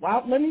people?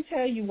 Well, let me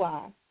tell you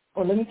why,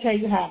 or let me tell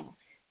you how.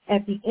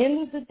 At the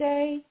end of the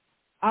day,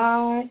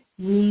 I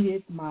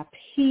needed my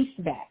peace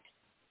back.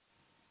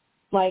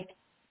 Like,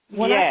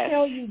 when I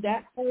tell you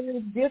that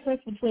whole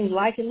difference between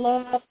like and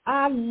love,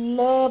 I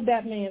love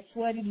that man's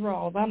sweaty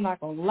drawers. I'm not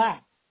going to lie.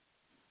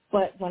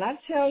 But when I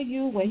tell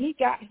you, when he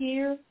got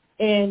here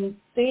and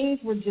things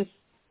were just,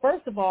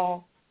 first of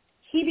all,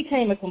 he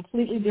became a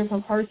completely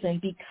different person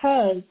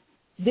because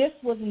this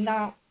was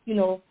not,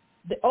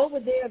 over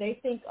there they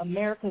think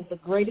America's the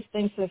greatest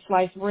thing since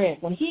sliced bread.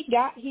 When he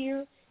got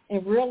here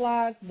and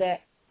realized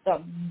that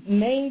the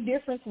main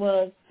difference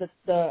was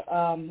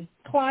the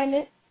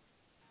climate,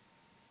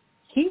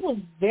 he was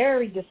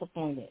very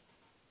disappointed.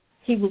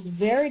 He was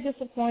very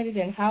disappointed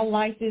in how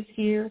life is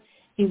here.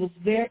 He was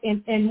very,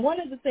 and one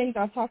of the things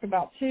I talk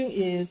about too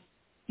is,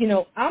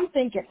 I'm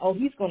thinking, oh,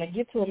 he's going to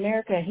get to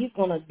America and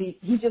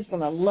he's just going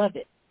to love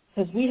it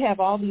because we have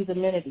all these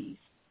amenities.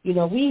 We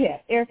have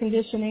air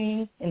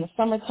conditioning in the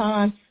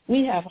summertime.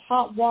 We have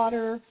hot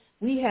water.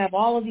 We have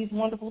all of these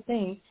wonderful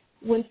things.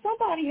 When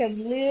somebody has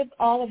lived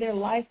all of their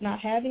life not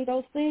having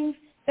those things,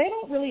 they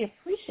don't really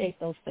appreciate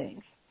those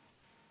things.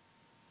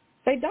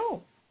 They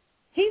don't.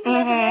 He's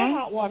never had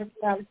hot water.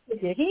 He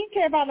didn't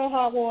care about no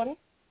hot water.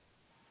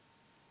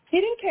 He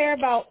didn't care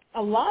about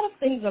a lot of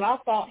things that I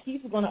thought he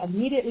was going to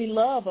immediately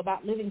love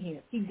about living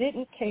here. He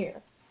didn't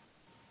care.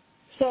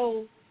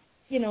 So,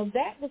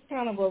 that was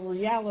kind of a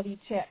reality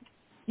check,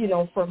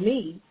 for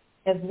me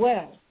as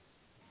well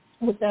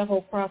with that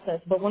whole process.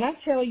 But when I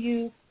tell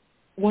you,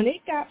 when it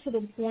got to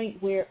the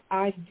point where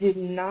I did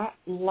not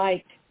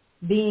like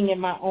being in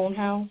my own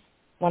house,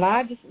 when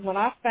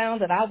I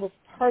found that I was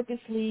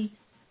purposely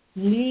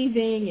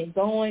leaving and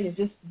going and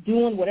just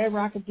doing whatever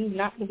I could do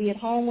not to be at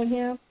home with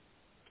him,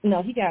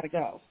 no, he got to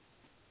go.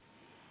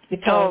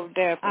 Because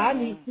I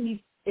need peace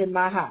in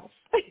my house.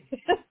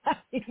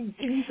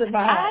 Peace in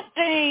my house. I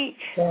think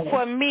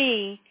for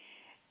me,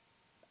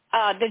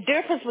 the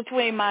difference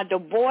between my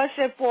divorce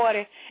at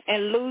 40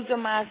 and losing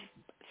my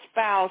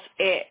spouse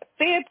at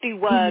 50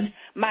 was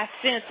my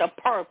sense of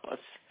purpose.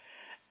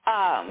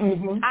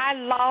 I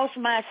lost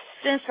my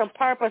sense of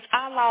purpose.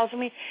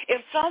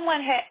 If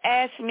someone had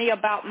asked me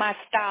about my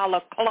style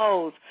of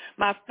clothes,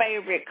 my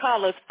favorite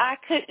colors, I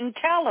couldn't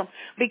tell them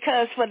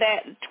because for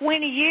that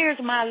 20 years,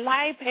 my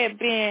life had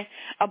been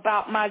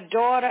about my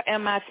daughter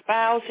and my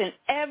spouse and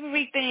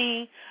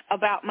everything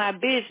about my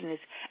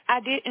business. I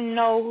didn't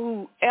know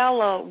who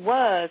Ella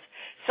was.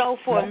 So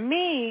for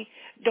me,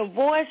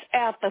 divorce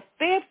after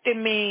 50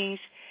 means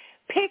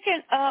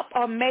picking up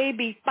or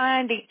maybe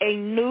finding a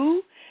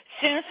new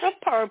sense of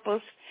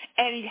purpose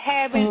and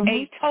having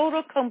a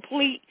total,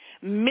 complete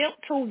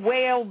mental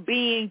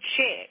well-being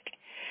check.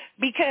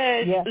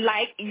 Because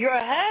like your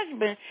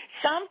husband,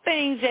 some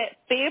things at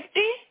 50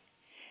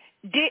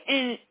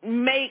 didn't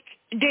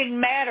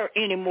matter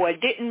anymore,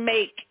 didn't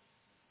make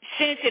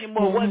sense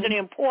anymore, wasn't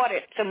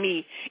important to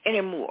me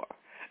anymore.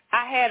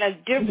 I had a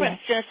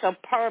different sense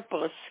of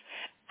purpose.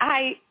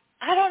 I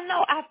don't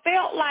know, I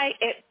felt like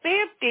at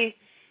 50,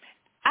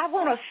 I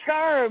want to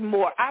serve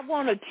more. I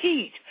want to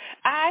teach.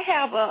 I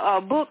have a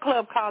book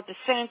club called the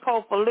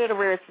Sankofa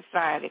Literary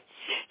Society.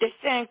 The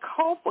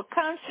Sankofa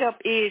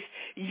concept is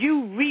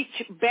you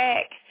reach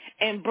back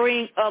and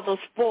bring others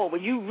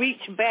forward. You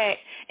reach back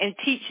and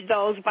teach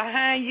those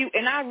behind you,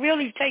 and I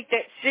really take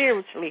that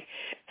seriously.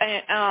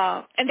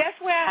 And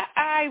that's where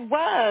I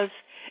was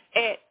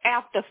at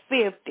after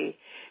 50.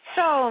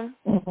 So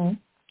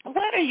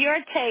what are your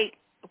take?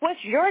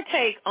 What's your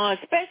take on,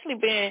 especially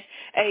being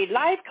a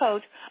life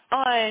coach,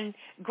 on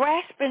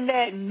grasping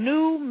that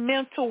new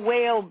mental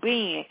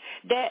well-being,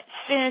 that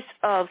sense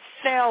of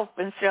self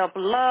and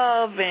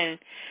self-love and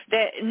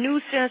that new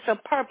sense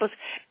of purpose?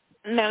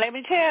 Now, let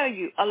me tell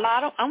you,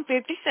 I'm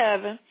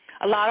 57.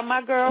 A lot of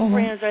my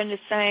girlfriends are in the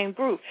same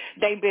group.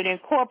 They've been in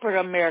corporate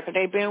America.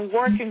 They've been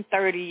working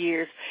 30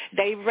 years.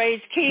 They've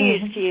raised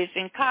kids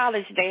in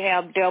college. They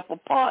have double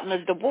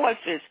partners,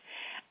 divorces.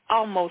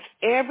 Almost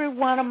every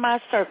one of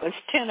my circles,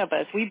 10 of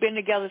us, we've been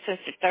together since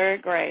the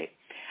 3rd grade.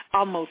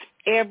 Almost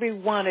every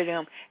one of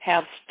them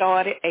have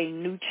started a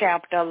new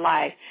chapter of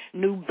life,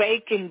 new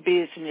baking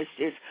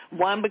businesses.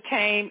 One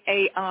became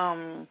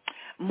a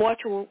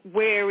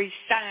mortuary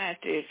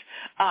scientist.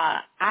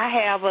 I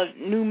have a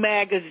new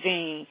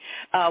magazine.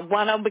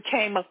 One of them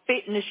became a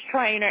fitness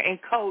trainer and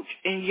coach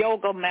and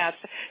yoga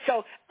master.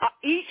 So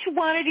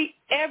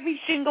every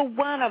single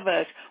one of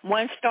us,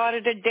 one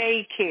started a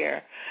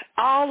daycare.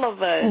 All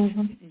of us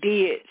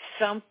did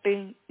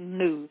something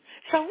new.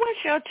 So what's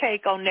your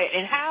take on that?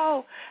 And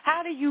how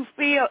do you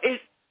feel?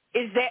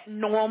 Is that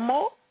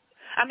normal?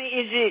 I mean,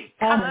 is it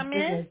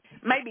common?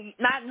 Maybe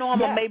not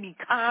normal, maybe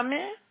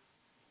common?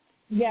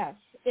 Yes.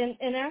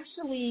 And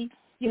actually,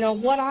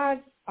 what I've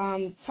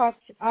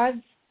I've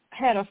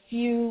had a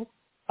few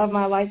of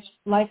my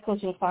life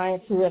coaching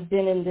clients who have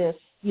been in this,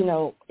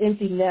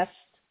 empty nest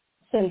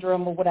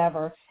syndrome or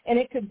whatever. And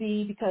it could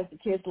be because the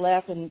kids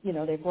left and,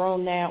 they're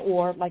grown now,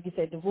 or like you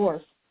said,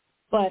 divorce.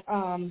 But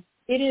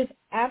it is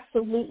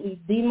absolutely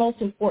the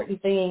most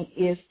important thing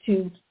is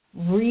to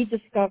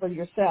rediscover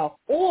yourself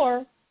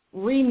or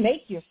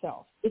remake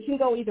yourself. It can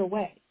go either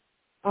way.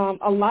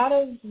 A lot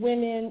of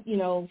women,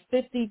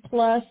 50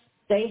 plus,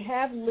 they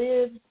have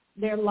lived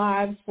their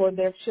lives for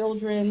their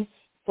children,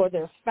 for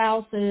their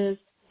spouses,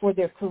 for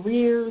their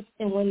careers.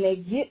 And when they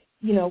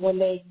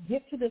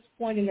get to this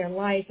point in their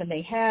life and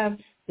they have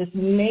this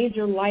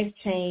major life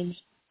change,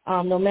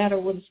 no matter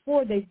what it's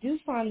for, they do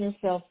find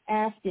themselves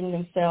asking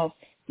themselves,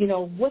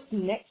 what's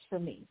next for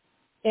me?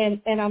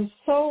 And I'm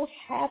so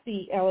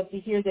happy, Ella, to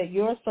hear that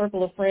your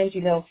circle of friends,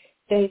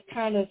 they've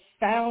kind of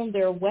found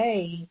their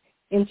way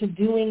into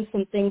doing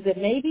some things that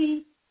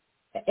maybe,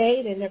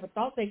 they never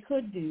thought they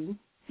could do.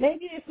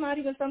 Maybe it's not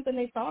even something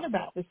they thought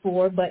about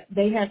before, but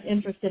they have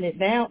interest in it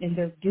now and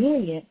they're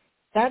doing it.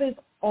 That is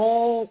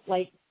all,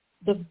 like,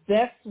 the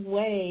best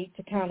way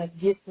to kind of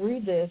get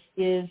through this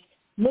is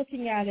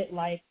looking at it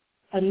like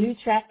a new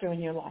chapter in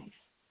your life.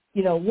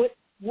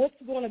 What's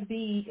going to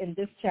be in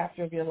this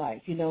chapter of your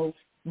life?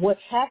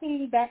 What's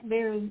happening back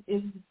there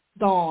is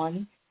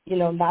gone.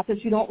 Not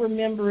that you don't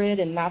remember it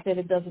and not that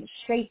it doesn't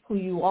shape who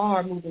you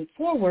are moving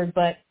forward,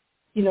 but,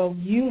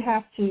 you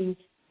have to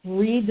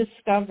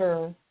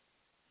rediscover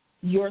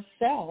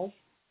yourself.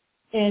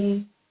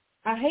 And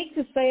I hate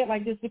to say it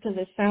like this because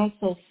it sounds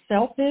so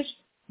selfish,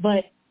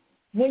 but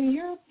when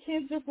your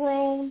kids are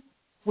grown,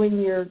 when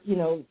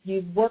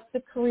you've worked a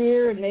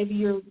career and maybe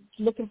you're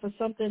looking for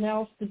something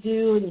else to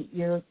do and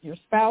your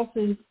spouse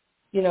is,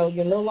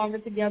 you're no longer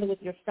together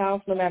with your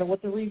spouse no matter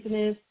what the reason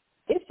is,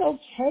 it's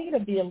okay to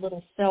be a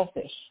little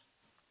selfish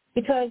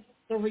because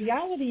the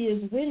reality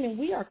is women,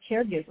 we are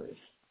caregivers.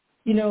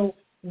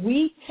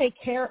 We take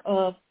care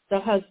of the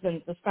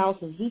husbands, the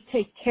spouses. We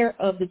take care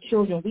of the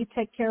children. We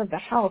take care of the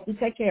house. We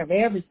take care of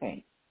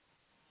everything.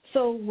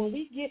 So when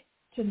we get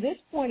to this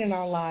point in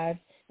our lives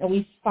and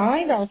we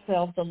find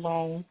ourselves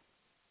alone,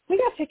 we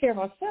got to take care of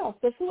ourselves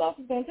because who else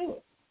is going to do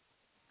it?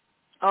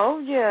 Oh,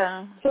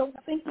 yeah. So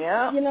I think,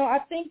 I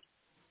think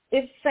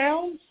it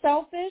sounds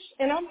selfish,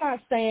 and I'm not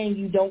saying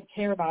you don't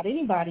care about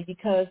anybody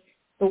because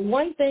the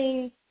one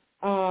thing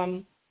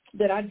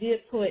that I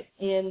did put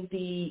in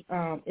the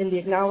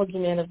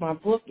acknowledgement of my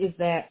book is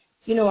that,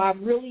 I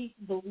really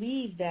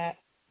believe that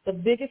the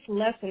biggest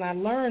lesson I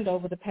learned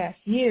over the past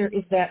year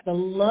is that the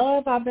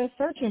love I've been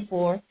searching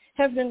for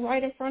has been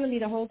right in front of me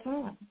the whole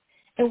time.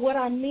 And what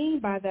I mean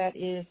by that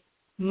is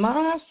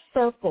my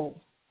circle,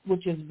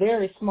 which is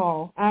very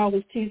small. I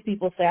always tease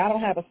people, say I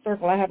don't have a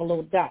circle, I have a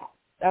little dot.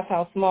 That's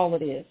how small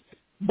it is.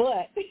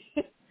 But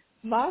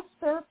my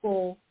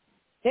circle,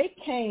 they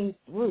came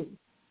through.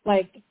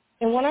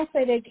 And when I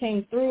say they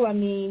came through, I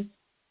mean,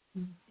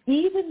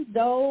 even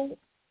though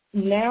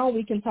now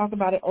we can talk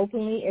about it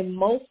openly, and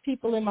most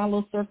people in my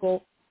little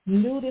circle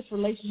knew this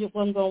relationship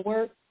wasn't going to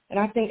work, and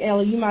I think,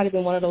 Ella, you might have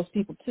been one of those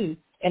people too,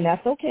 and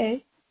that's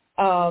okay.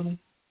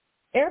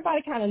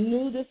 Everybody kind of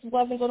knew this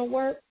wasn't going to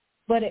work,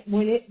 but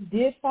when it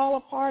did fall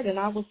apart and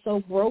I was so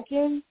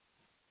broken,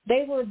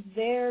 they were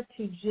there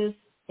to just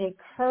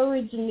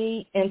encourage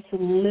me and to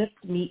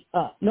lift me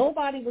up.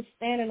 Nobody was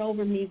standing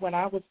over me when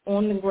I was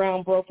on the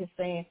ground broken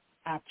saying,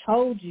 I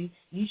told you,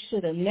 you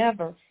should have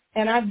never.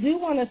 And I do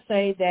want to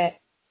say that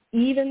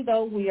even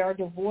though we are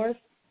divorced,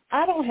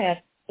 I don't have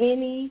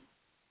any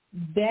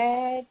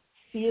bad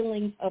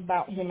feelings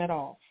about him at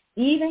all.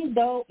 even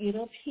though it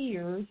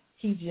appears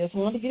he just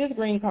wanted to get his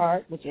green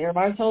card, which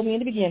everybody told me in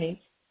the beginning,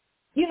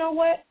 you know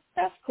what?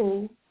 That's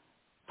cool.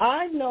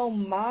 I know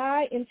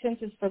my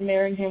intentions for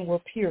marrying him were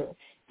pure.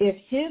 If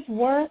his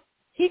weren't,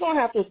 he's gonna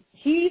have to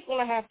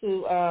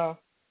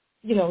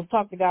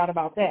talk to God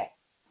about that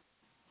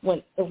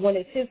when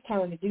it's his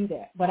turn to do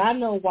that. But I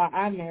know why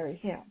I married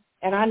him,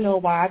 and I know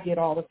why I did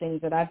all the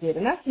things that I did.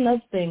 And that's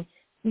another thing.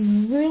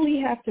 You really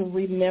have to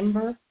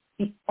remember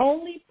the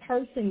only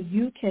person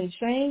you can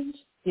change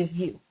is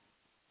you.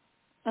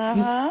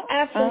 You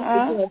absolutely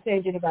can't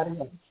change anybody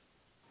else.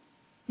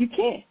 You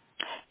can't.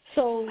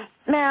 So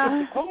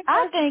now,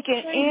 I think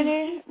in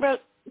any go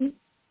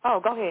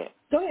ahead.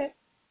 Go ahead.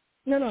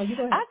 No, you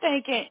go ahead. I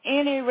think in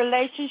any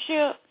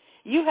relationship,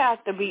 you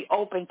have to be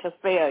open to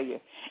failure.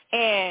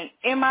 And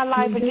in my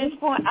life at this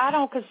point, I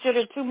don't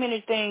consider too many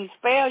things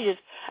failures.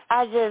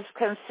 I just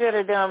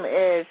consider them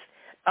as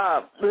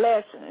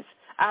lessons.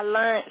 I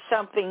learned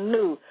something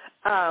new.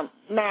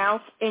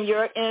 Now, in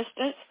your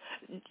instance,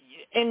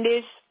 in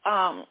this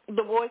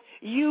divorce,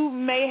 you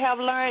may have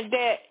learned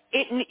that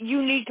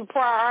you need to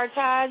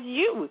prioritize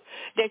you,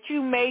 that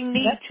you may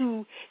need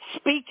to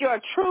speak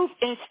your truth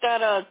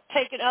instead of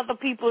taking other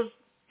people's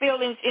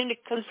feelings into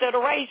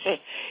consideration.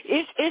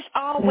 It's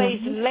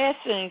always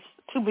lessons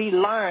to be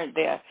learned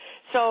there.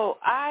 So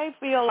I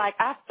feel like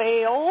I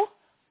fail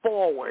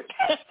forward.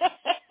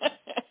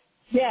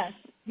 Yes,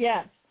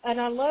 and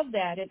I love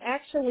that. And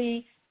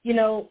actually,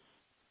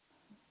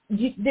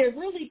 there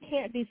really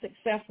can't be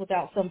success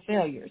without some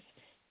failures,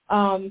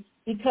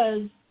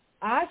 because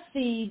I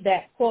see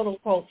that quote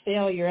unquote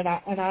failure, and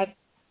I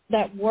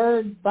that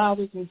word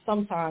bothers me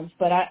sometimes,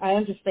 but I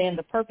understand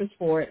the purpose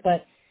for it.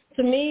 But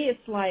to me,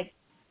 it's like,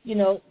 you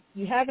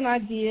have an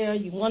idea,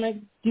 you want to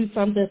do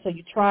something, so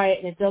you try it,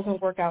 and it doesn't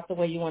work out the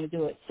way you want to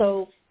do it.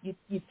 So you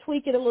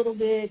tweak it a little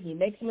bit, you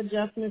make some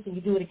adjustments, and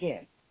you do it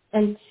again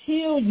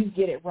until you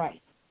get it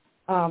right.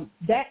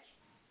 That's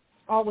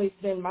always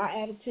been my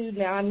attitude.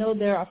 Now, I know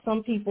there are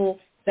some people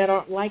that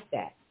aren't like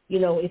that.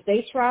 If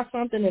they try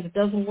something and it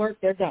doesn't work,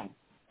 they're done.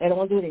 They don't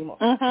want to do it anymore.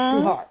 It's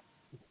too hard.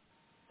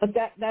 But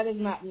that is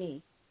not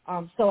me.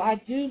 So I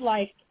do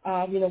like,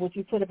 what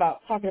you put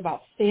about talking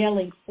about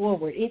failing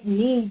forward. It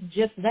means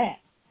just that.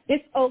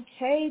 It's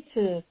okay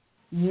to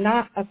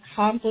not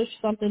accomplish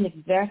something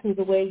exactly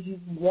the way you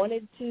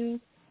wanted to,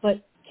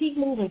 but keep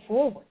moving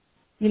forward.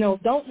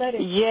 Don't let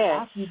it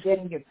stop you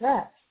getting your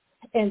grasp.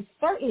 And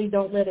certainly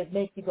don't let it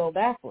make you go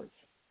backwards.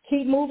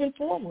 Keep moving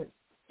forward.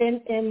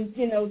 And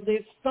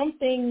there's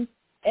something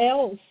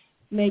else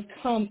may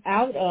come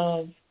out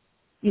of,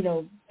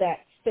 that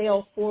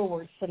fail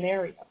forward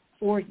scenario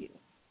for you.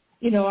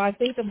 I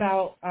think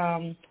about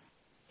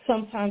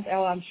sometimes,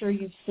 Ella, I'm sure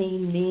you've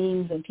seen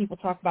memes and people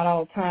talk about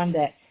all the time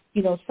that,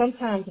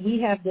 sometimes we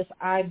have this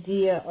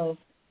idea of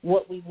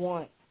what we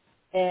want.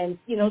 And,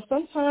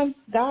 sometimes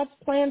God's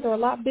plans are a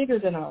lot bigger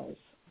than ours.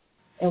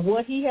 And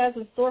what he has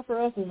in store for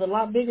us is a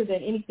lot bigger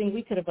than anything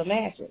we could have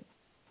imagined.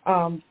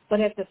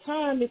 But at the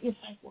time, it's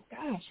like, well,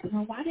 gosh,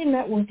 why didn't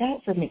that work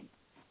out for me?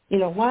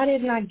 Why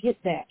didn't I get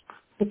that?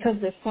 Because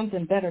there's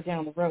something better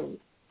down the road.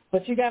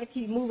 But you got to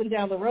keep moving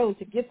down the road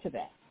to get to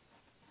that.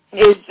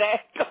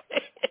 Exactly.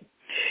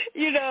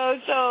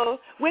 So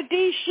with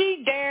these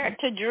She Dared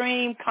to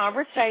Dream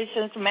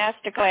conversations,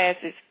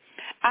 masterclasses,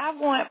 I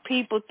want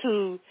people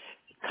to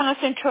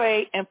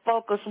concentrate and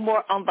focus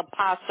more on the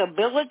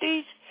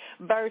possibilities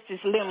versus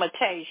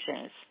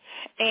limitations.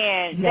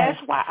 And that's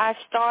why I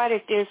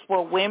started this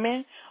for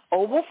women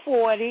over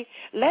 40.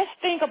 Let's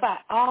think about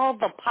all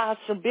the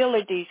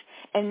possibilities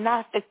and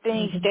not the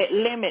things that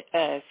limit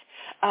us.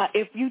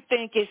 If you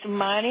think it's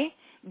money,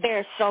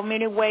 there's so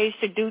many ways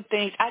to do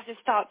things. I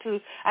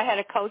had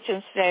a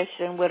coaching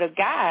session with a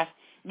guy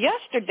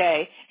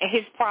yesterday, and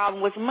his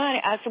problem was money.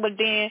 I said, well,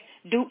 then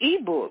do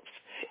ebooks.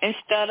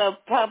 Instead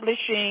of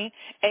publishing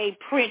a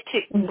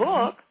printed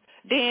book,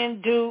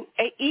 then do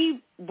an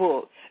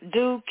e-book,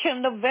 do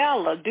Kindle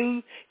Vella,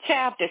 do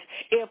chapters.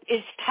 If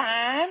it's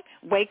time,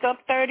 wake up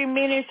 30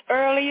 minutes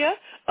earlier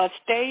or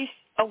stay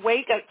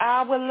awake an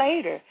hour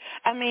later.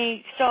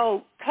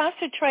 So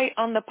concentrate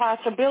on the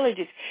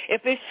possibilities.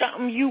 If it's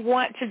something you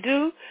want to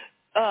do,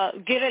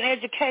 get an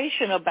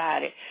education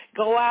about it.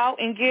 Go out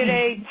and get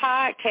a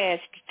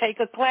podcast, take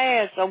a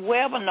class, a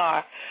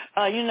webinar,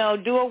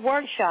 do a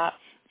workshop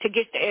to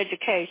get the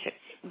education.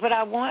 But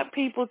I want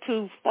people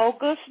to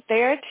focus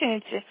their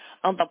attention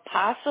on the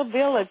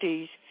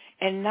possibilities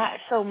and not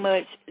so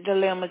much the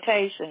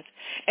limitations.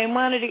 And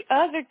one of the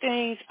other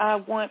things I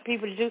want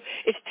people to do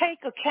is take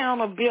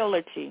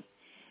accountability.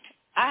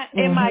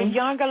 In my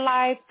younger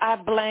life, I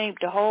blamed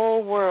the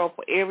whole world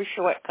for every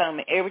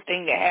shortcoming,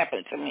 everything that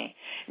happened to me.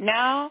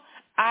 Now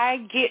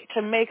I get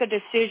to make a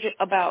decision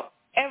about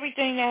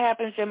everything that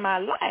happens in my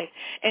life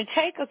and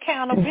take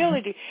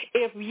accountability.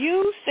 If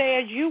you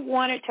said you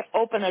wanted to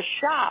open a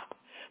shop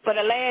for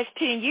the last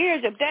 10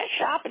 years, if that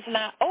shop is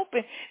not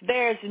open,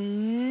 there's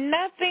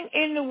nothing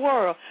in the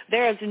world.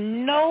 There's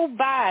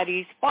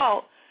nobody's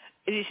fault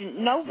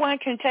No one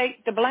can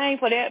take the blame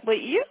for that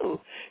but you.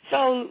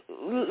 So,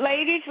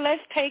 ladies,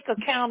 let's take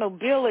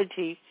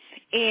accountability.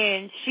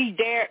 And she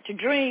dared to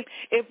dream.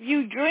 If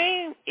you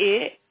dream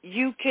it,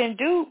 you can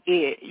do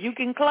it. You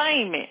can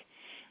claim it.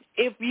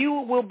 If you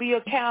will be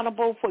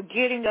accountable for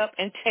getting up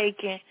and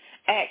taking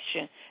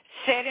action,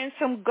 setting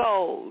some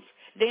goals.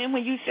 Then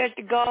when you set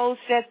the goals,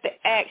 set the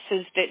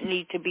actions that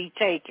need to be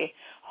taken.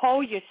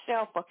 Hold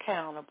yourself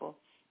accountable.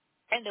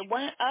 And the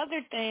one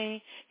other thing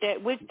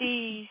that with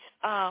these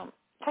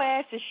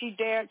classes, She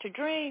Dared to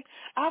Dream,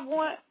 I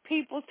want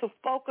people to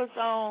focus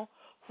on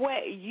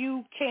what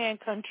you can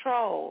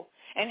control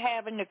and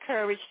having the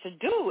courage to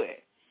do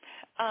it.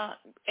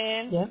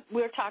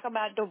 We're talking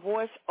about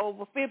divorce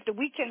over 50.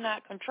 We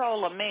cannot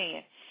control a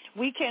man.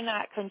 We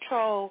cannot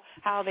control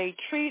how they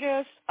treat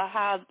us or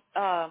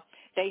how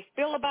they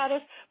feel about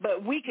us,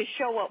 but we can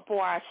show up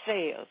for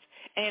ourselves.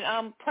 And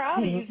I'm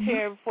proud of you,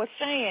 Terry, for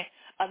saying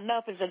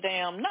enough is a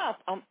damn enough.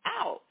 I'm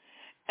out.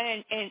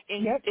 And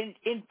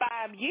in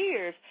 5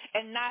 years,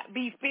 and not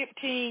be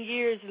 15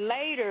 years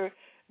later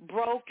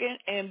broken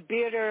and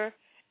bitter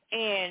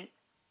and,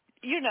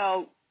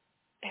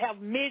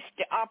 have missed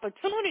the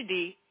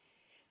opportunity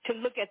to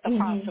look at the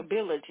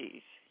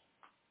possibilities.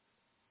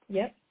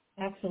 Yep,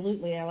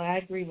 absolutely. I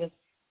agree with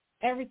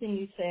everything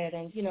you said.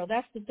 And,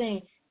 that's the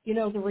thing.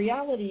 The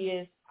reality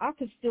is I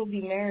could still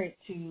be married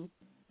to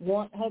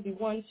hubby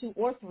 1, 2,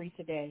 or 3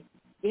 today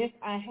if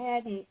I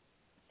hadn't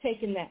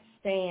taken that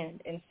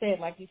stand and said,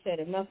 like you said,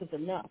 enough is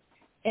enough.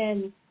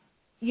 And,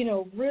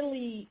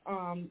 really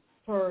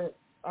for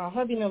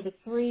hubby number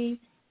 3,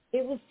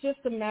 it was just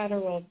a matter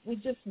of we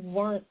just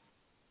weren't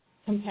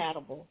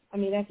compatible. I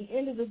mean, at the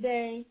end of the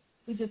day,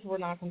 we just were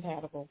not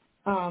compatible.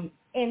 And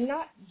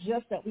not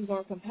just that we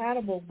weren't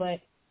compatible, but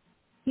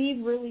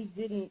he really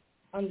didn't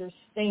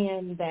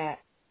understand that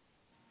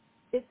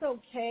it's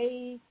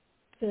okay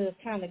to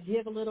kind of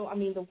give a little. I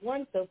mean,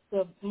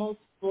 the most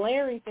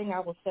glaring thing I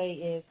will say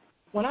is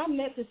when I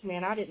met this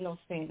man, I didn't know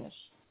Spanish.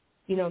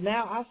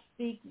 Now I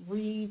speak,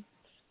 read,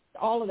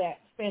 all of that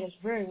Spanish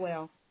very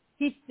well.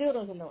 He still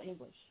doesn't know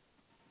English.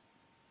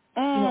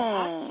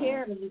 I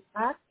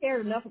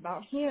cared enough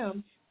about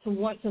him to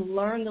want to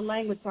learn the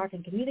language so I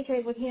can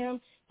communicate with him,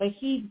 but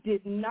he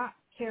did not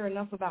care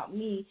enough about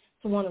me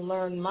to want to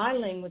learn my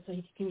language so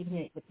he could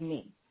communicate with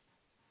me.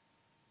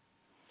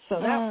 So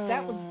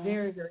that was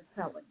very, very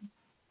telling,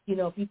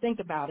 if you think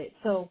about it.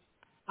 So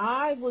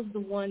I was the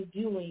one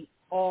doing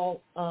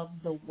all of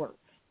the work,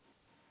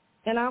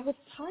 and I was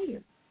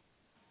tired.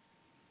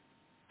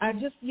 I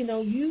just,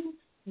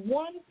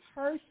 one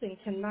person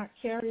cannot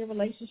carry a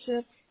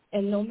relationship.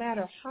 And no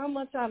matter how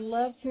much I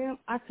loved him,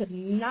 I could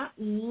not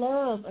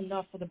love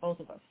enough for the both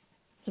of us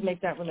to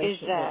make that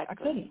relationship work. I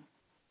couldn't.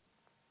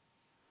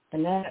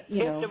 And that,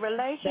 if the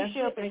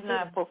relationship is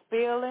not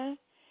fulfilling,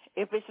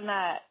 if it's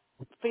not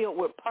filled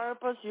with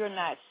purpose, you're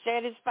not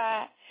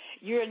satisfied,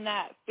 you're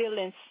not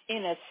feeling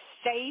in a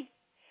safe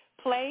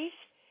place,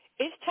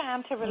 it's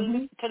time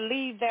to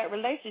leave that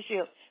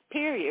relationship,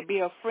 period. Be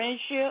a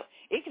friendship.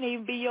 It can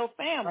even be your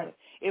family. Right.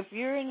 If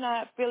you're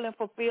not feeling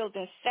fulfilled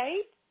and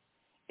safe,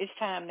 it's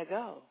time to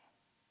go.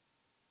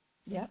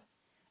 Yep.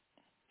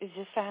 It's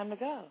just time to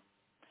go.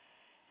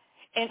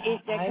 And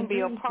that can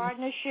be a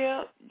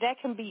partnership. That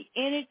can be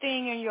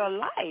anything in your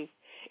life.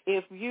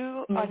 If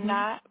you are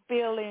not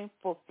feeling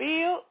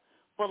fulfilled,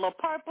 full of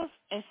purpose,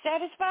 and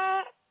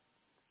satisfied,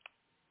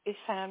 it's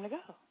time to go.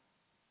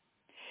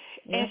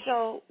 Yep. And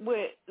so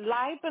with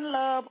Life and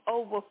Love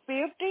Over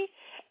 50,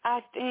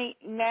 I think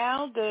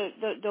now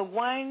the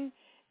one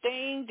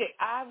thing that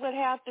I would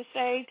have to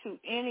say to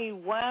any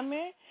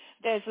woman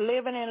that's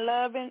living and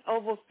loving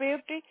over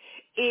 50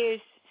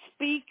 is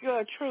speak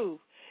your truth.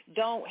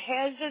 Don't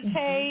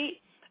hesitate.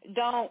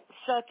 Don't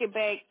suck it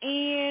back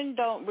in.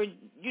 Don't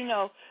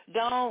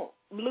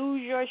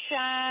lose your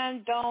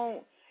shine.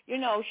 Don't,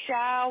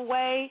 shy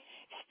away.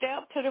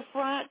 Step to the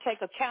front.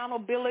 Take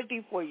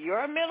accountability for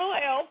your mental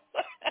health.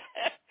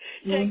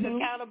 Take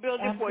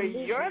accountability for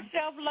your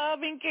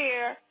self-love and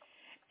care.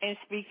 And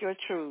speak your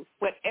truth,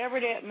 whatever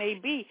that may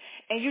be.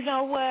 And you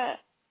know what,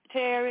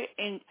 Terry,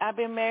 and I've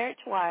been married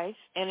twice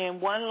and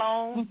in one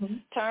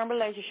long-term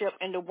relationship,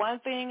 and the one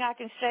thing I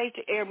can say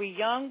to every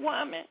young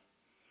woman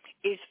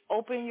is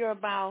open your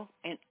mouth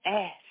and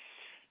ask.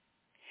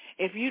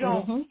 If you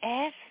don't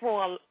ask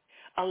for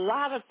a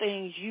lot of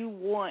things you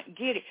want,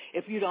 get it.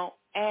 If you don't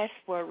ask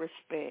for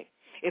respect,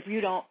 if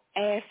you don't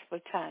ask for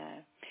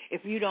time,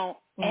 if you don't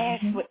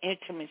ask for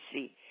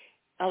intimacy,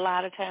 a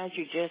lot of times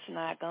you're just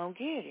not going to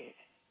get it.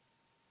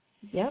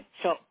 Yep.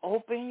 So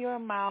open your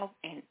mouth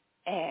and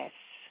ask.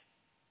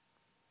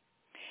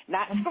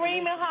 Not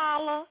scream and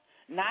holler,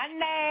 not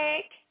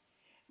nag,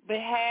 but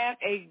have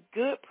a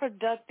good,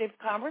 productive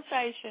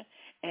conversation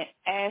and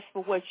ask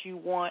for what you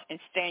want and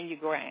stand your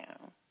ground.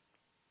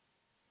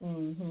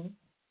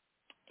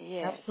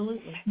 Yes.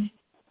 Absolutely.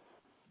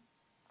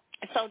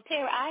 So,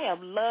 Terry, I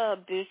have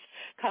loved this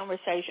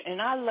conversation,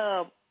 and I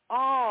love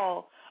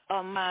all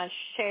of mine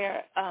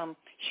share,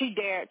 She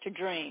Dared to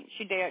Dream.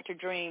 She Dared to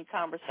Dream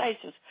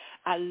conversations.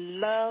 I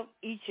love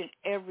each and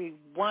every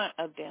one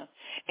of them.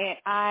 And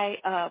I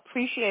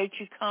appreciate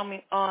you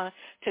coming on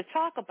to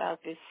talk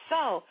about this.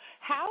 So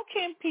how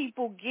can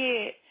people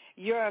get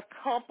your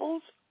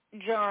couples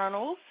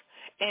journals,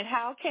 and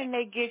how can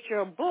they get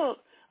your book,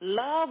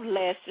 Love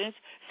Lessons,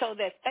 so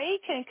that they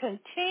can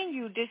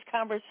continue this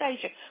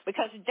conversation?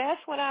 Because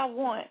that's what I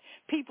want,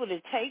 people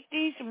to take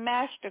these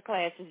master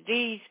classes,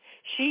 these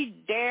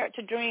She Dared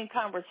to Dream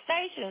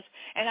conversations,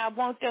 and I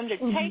want them to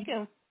take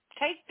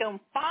them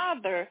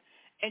farther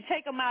and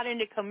take them out in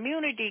the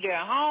community, their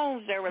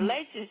homes, their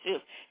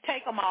relationships,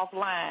 take them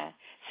offline.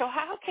 So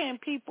how can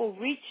people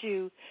reach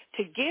you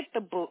to get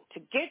the book,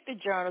 to get the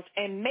journals,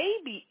 and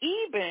maybe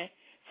even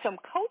some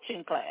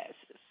coaching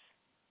classes?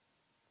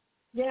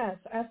 Yes,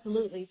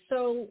 absolutely.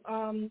 So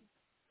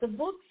the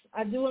books,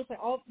 I do want to say,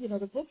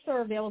 the books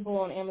are available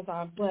on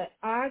Amazon, but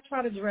I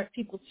try to direct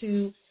people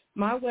to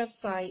my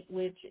website,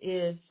 which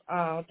is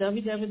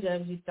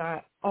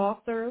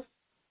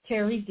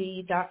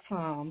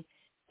www.authorterryd.com.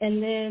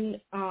 And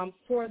then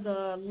for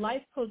the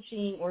life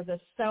coaching or the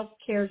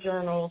self-care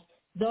journals,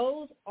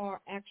 those are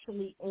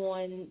actually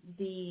on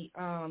the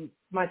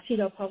my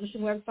Tito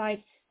Publishing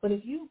website. But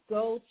if you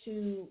go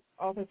to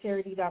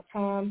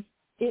authorterryd.com,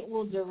 it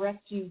will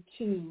direct you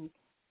to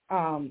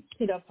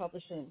Tito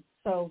Publishing.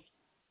 So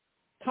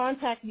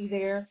contact me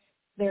there.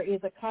 There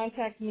is a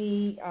contact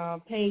me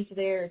page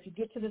there. If you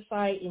get to the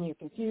site and you're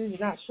confused,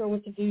 you're not sure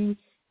what to do,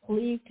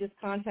 please just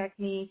contact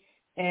me,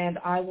 and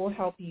I will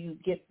help you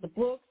get the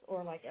books,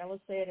 or like Ella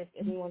said, if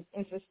anyone's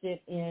interested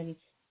in,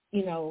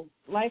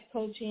 life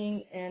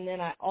coaching. And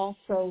then I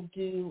also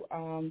do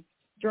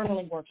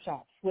journaling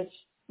workshops, which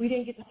we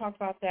didn't get to talk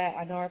about that.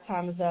 I know our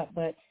time is up,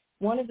 but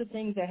one of the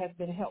things that has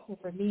been helpful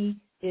for me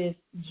is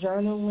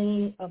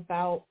journaling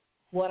about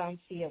what I'm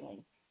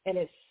feeling. And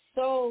it's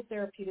so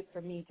therapeutic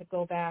for me to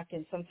go back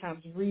and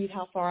sometimes read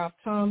how far I've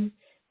come,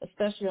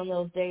 especially on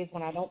those days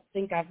when I don't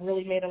think I've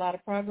really made a lot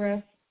of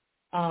progress.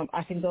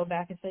 I can go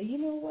back and say, you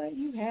know what,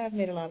 you have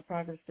made a lot of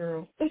progress,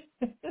 girl.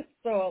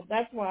 So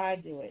that's why I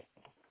do it.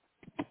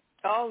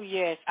 Oh,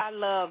 yes, I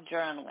love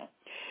journaling.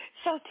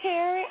 So,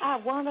 Terry, I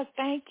want to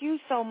thank you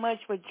so much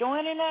for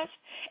joining us,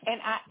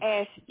 and I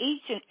ask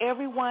each and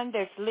everyone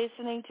that's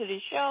listening to the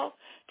show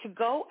to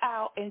go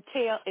out and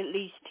tell at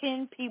least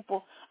 10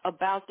 people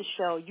about the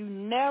show. You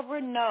never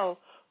know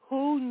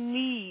who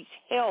needs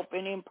help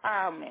and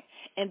empowerment,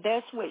 and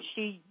that's what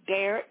She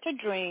Dared to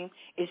Dream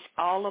is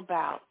all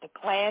about, the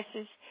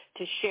classes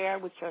to share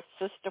with your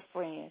sister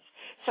friends.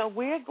 So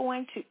we're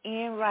going to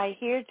end right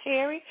here,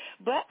 Terry,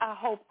 but I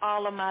hope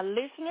all of my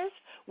listeners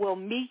will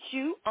meet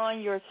you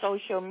on your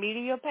social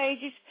media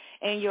pages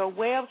and your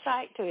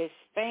website to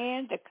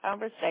expand the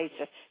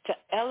conversation, to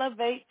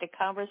elevate the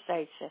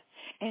conversation.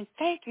 And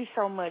thank you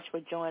so much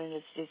for joining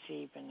us this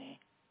evening.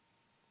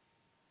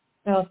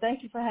 Well,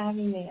 thank you for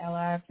having me, Ella.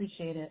 I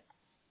appreciate it.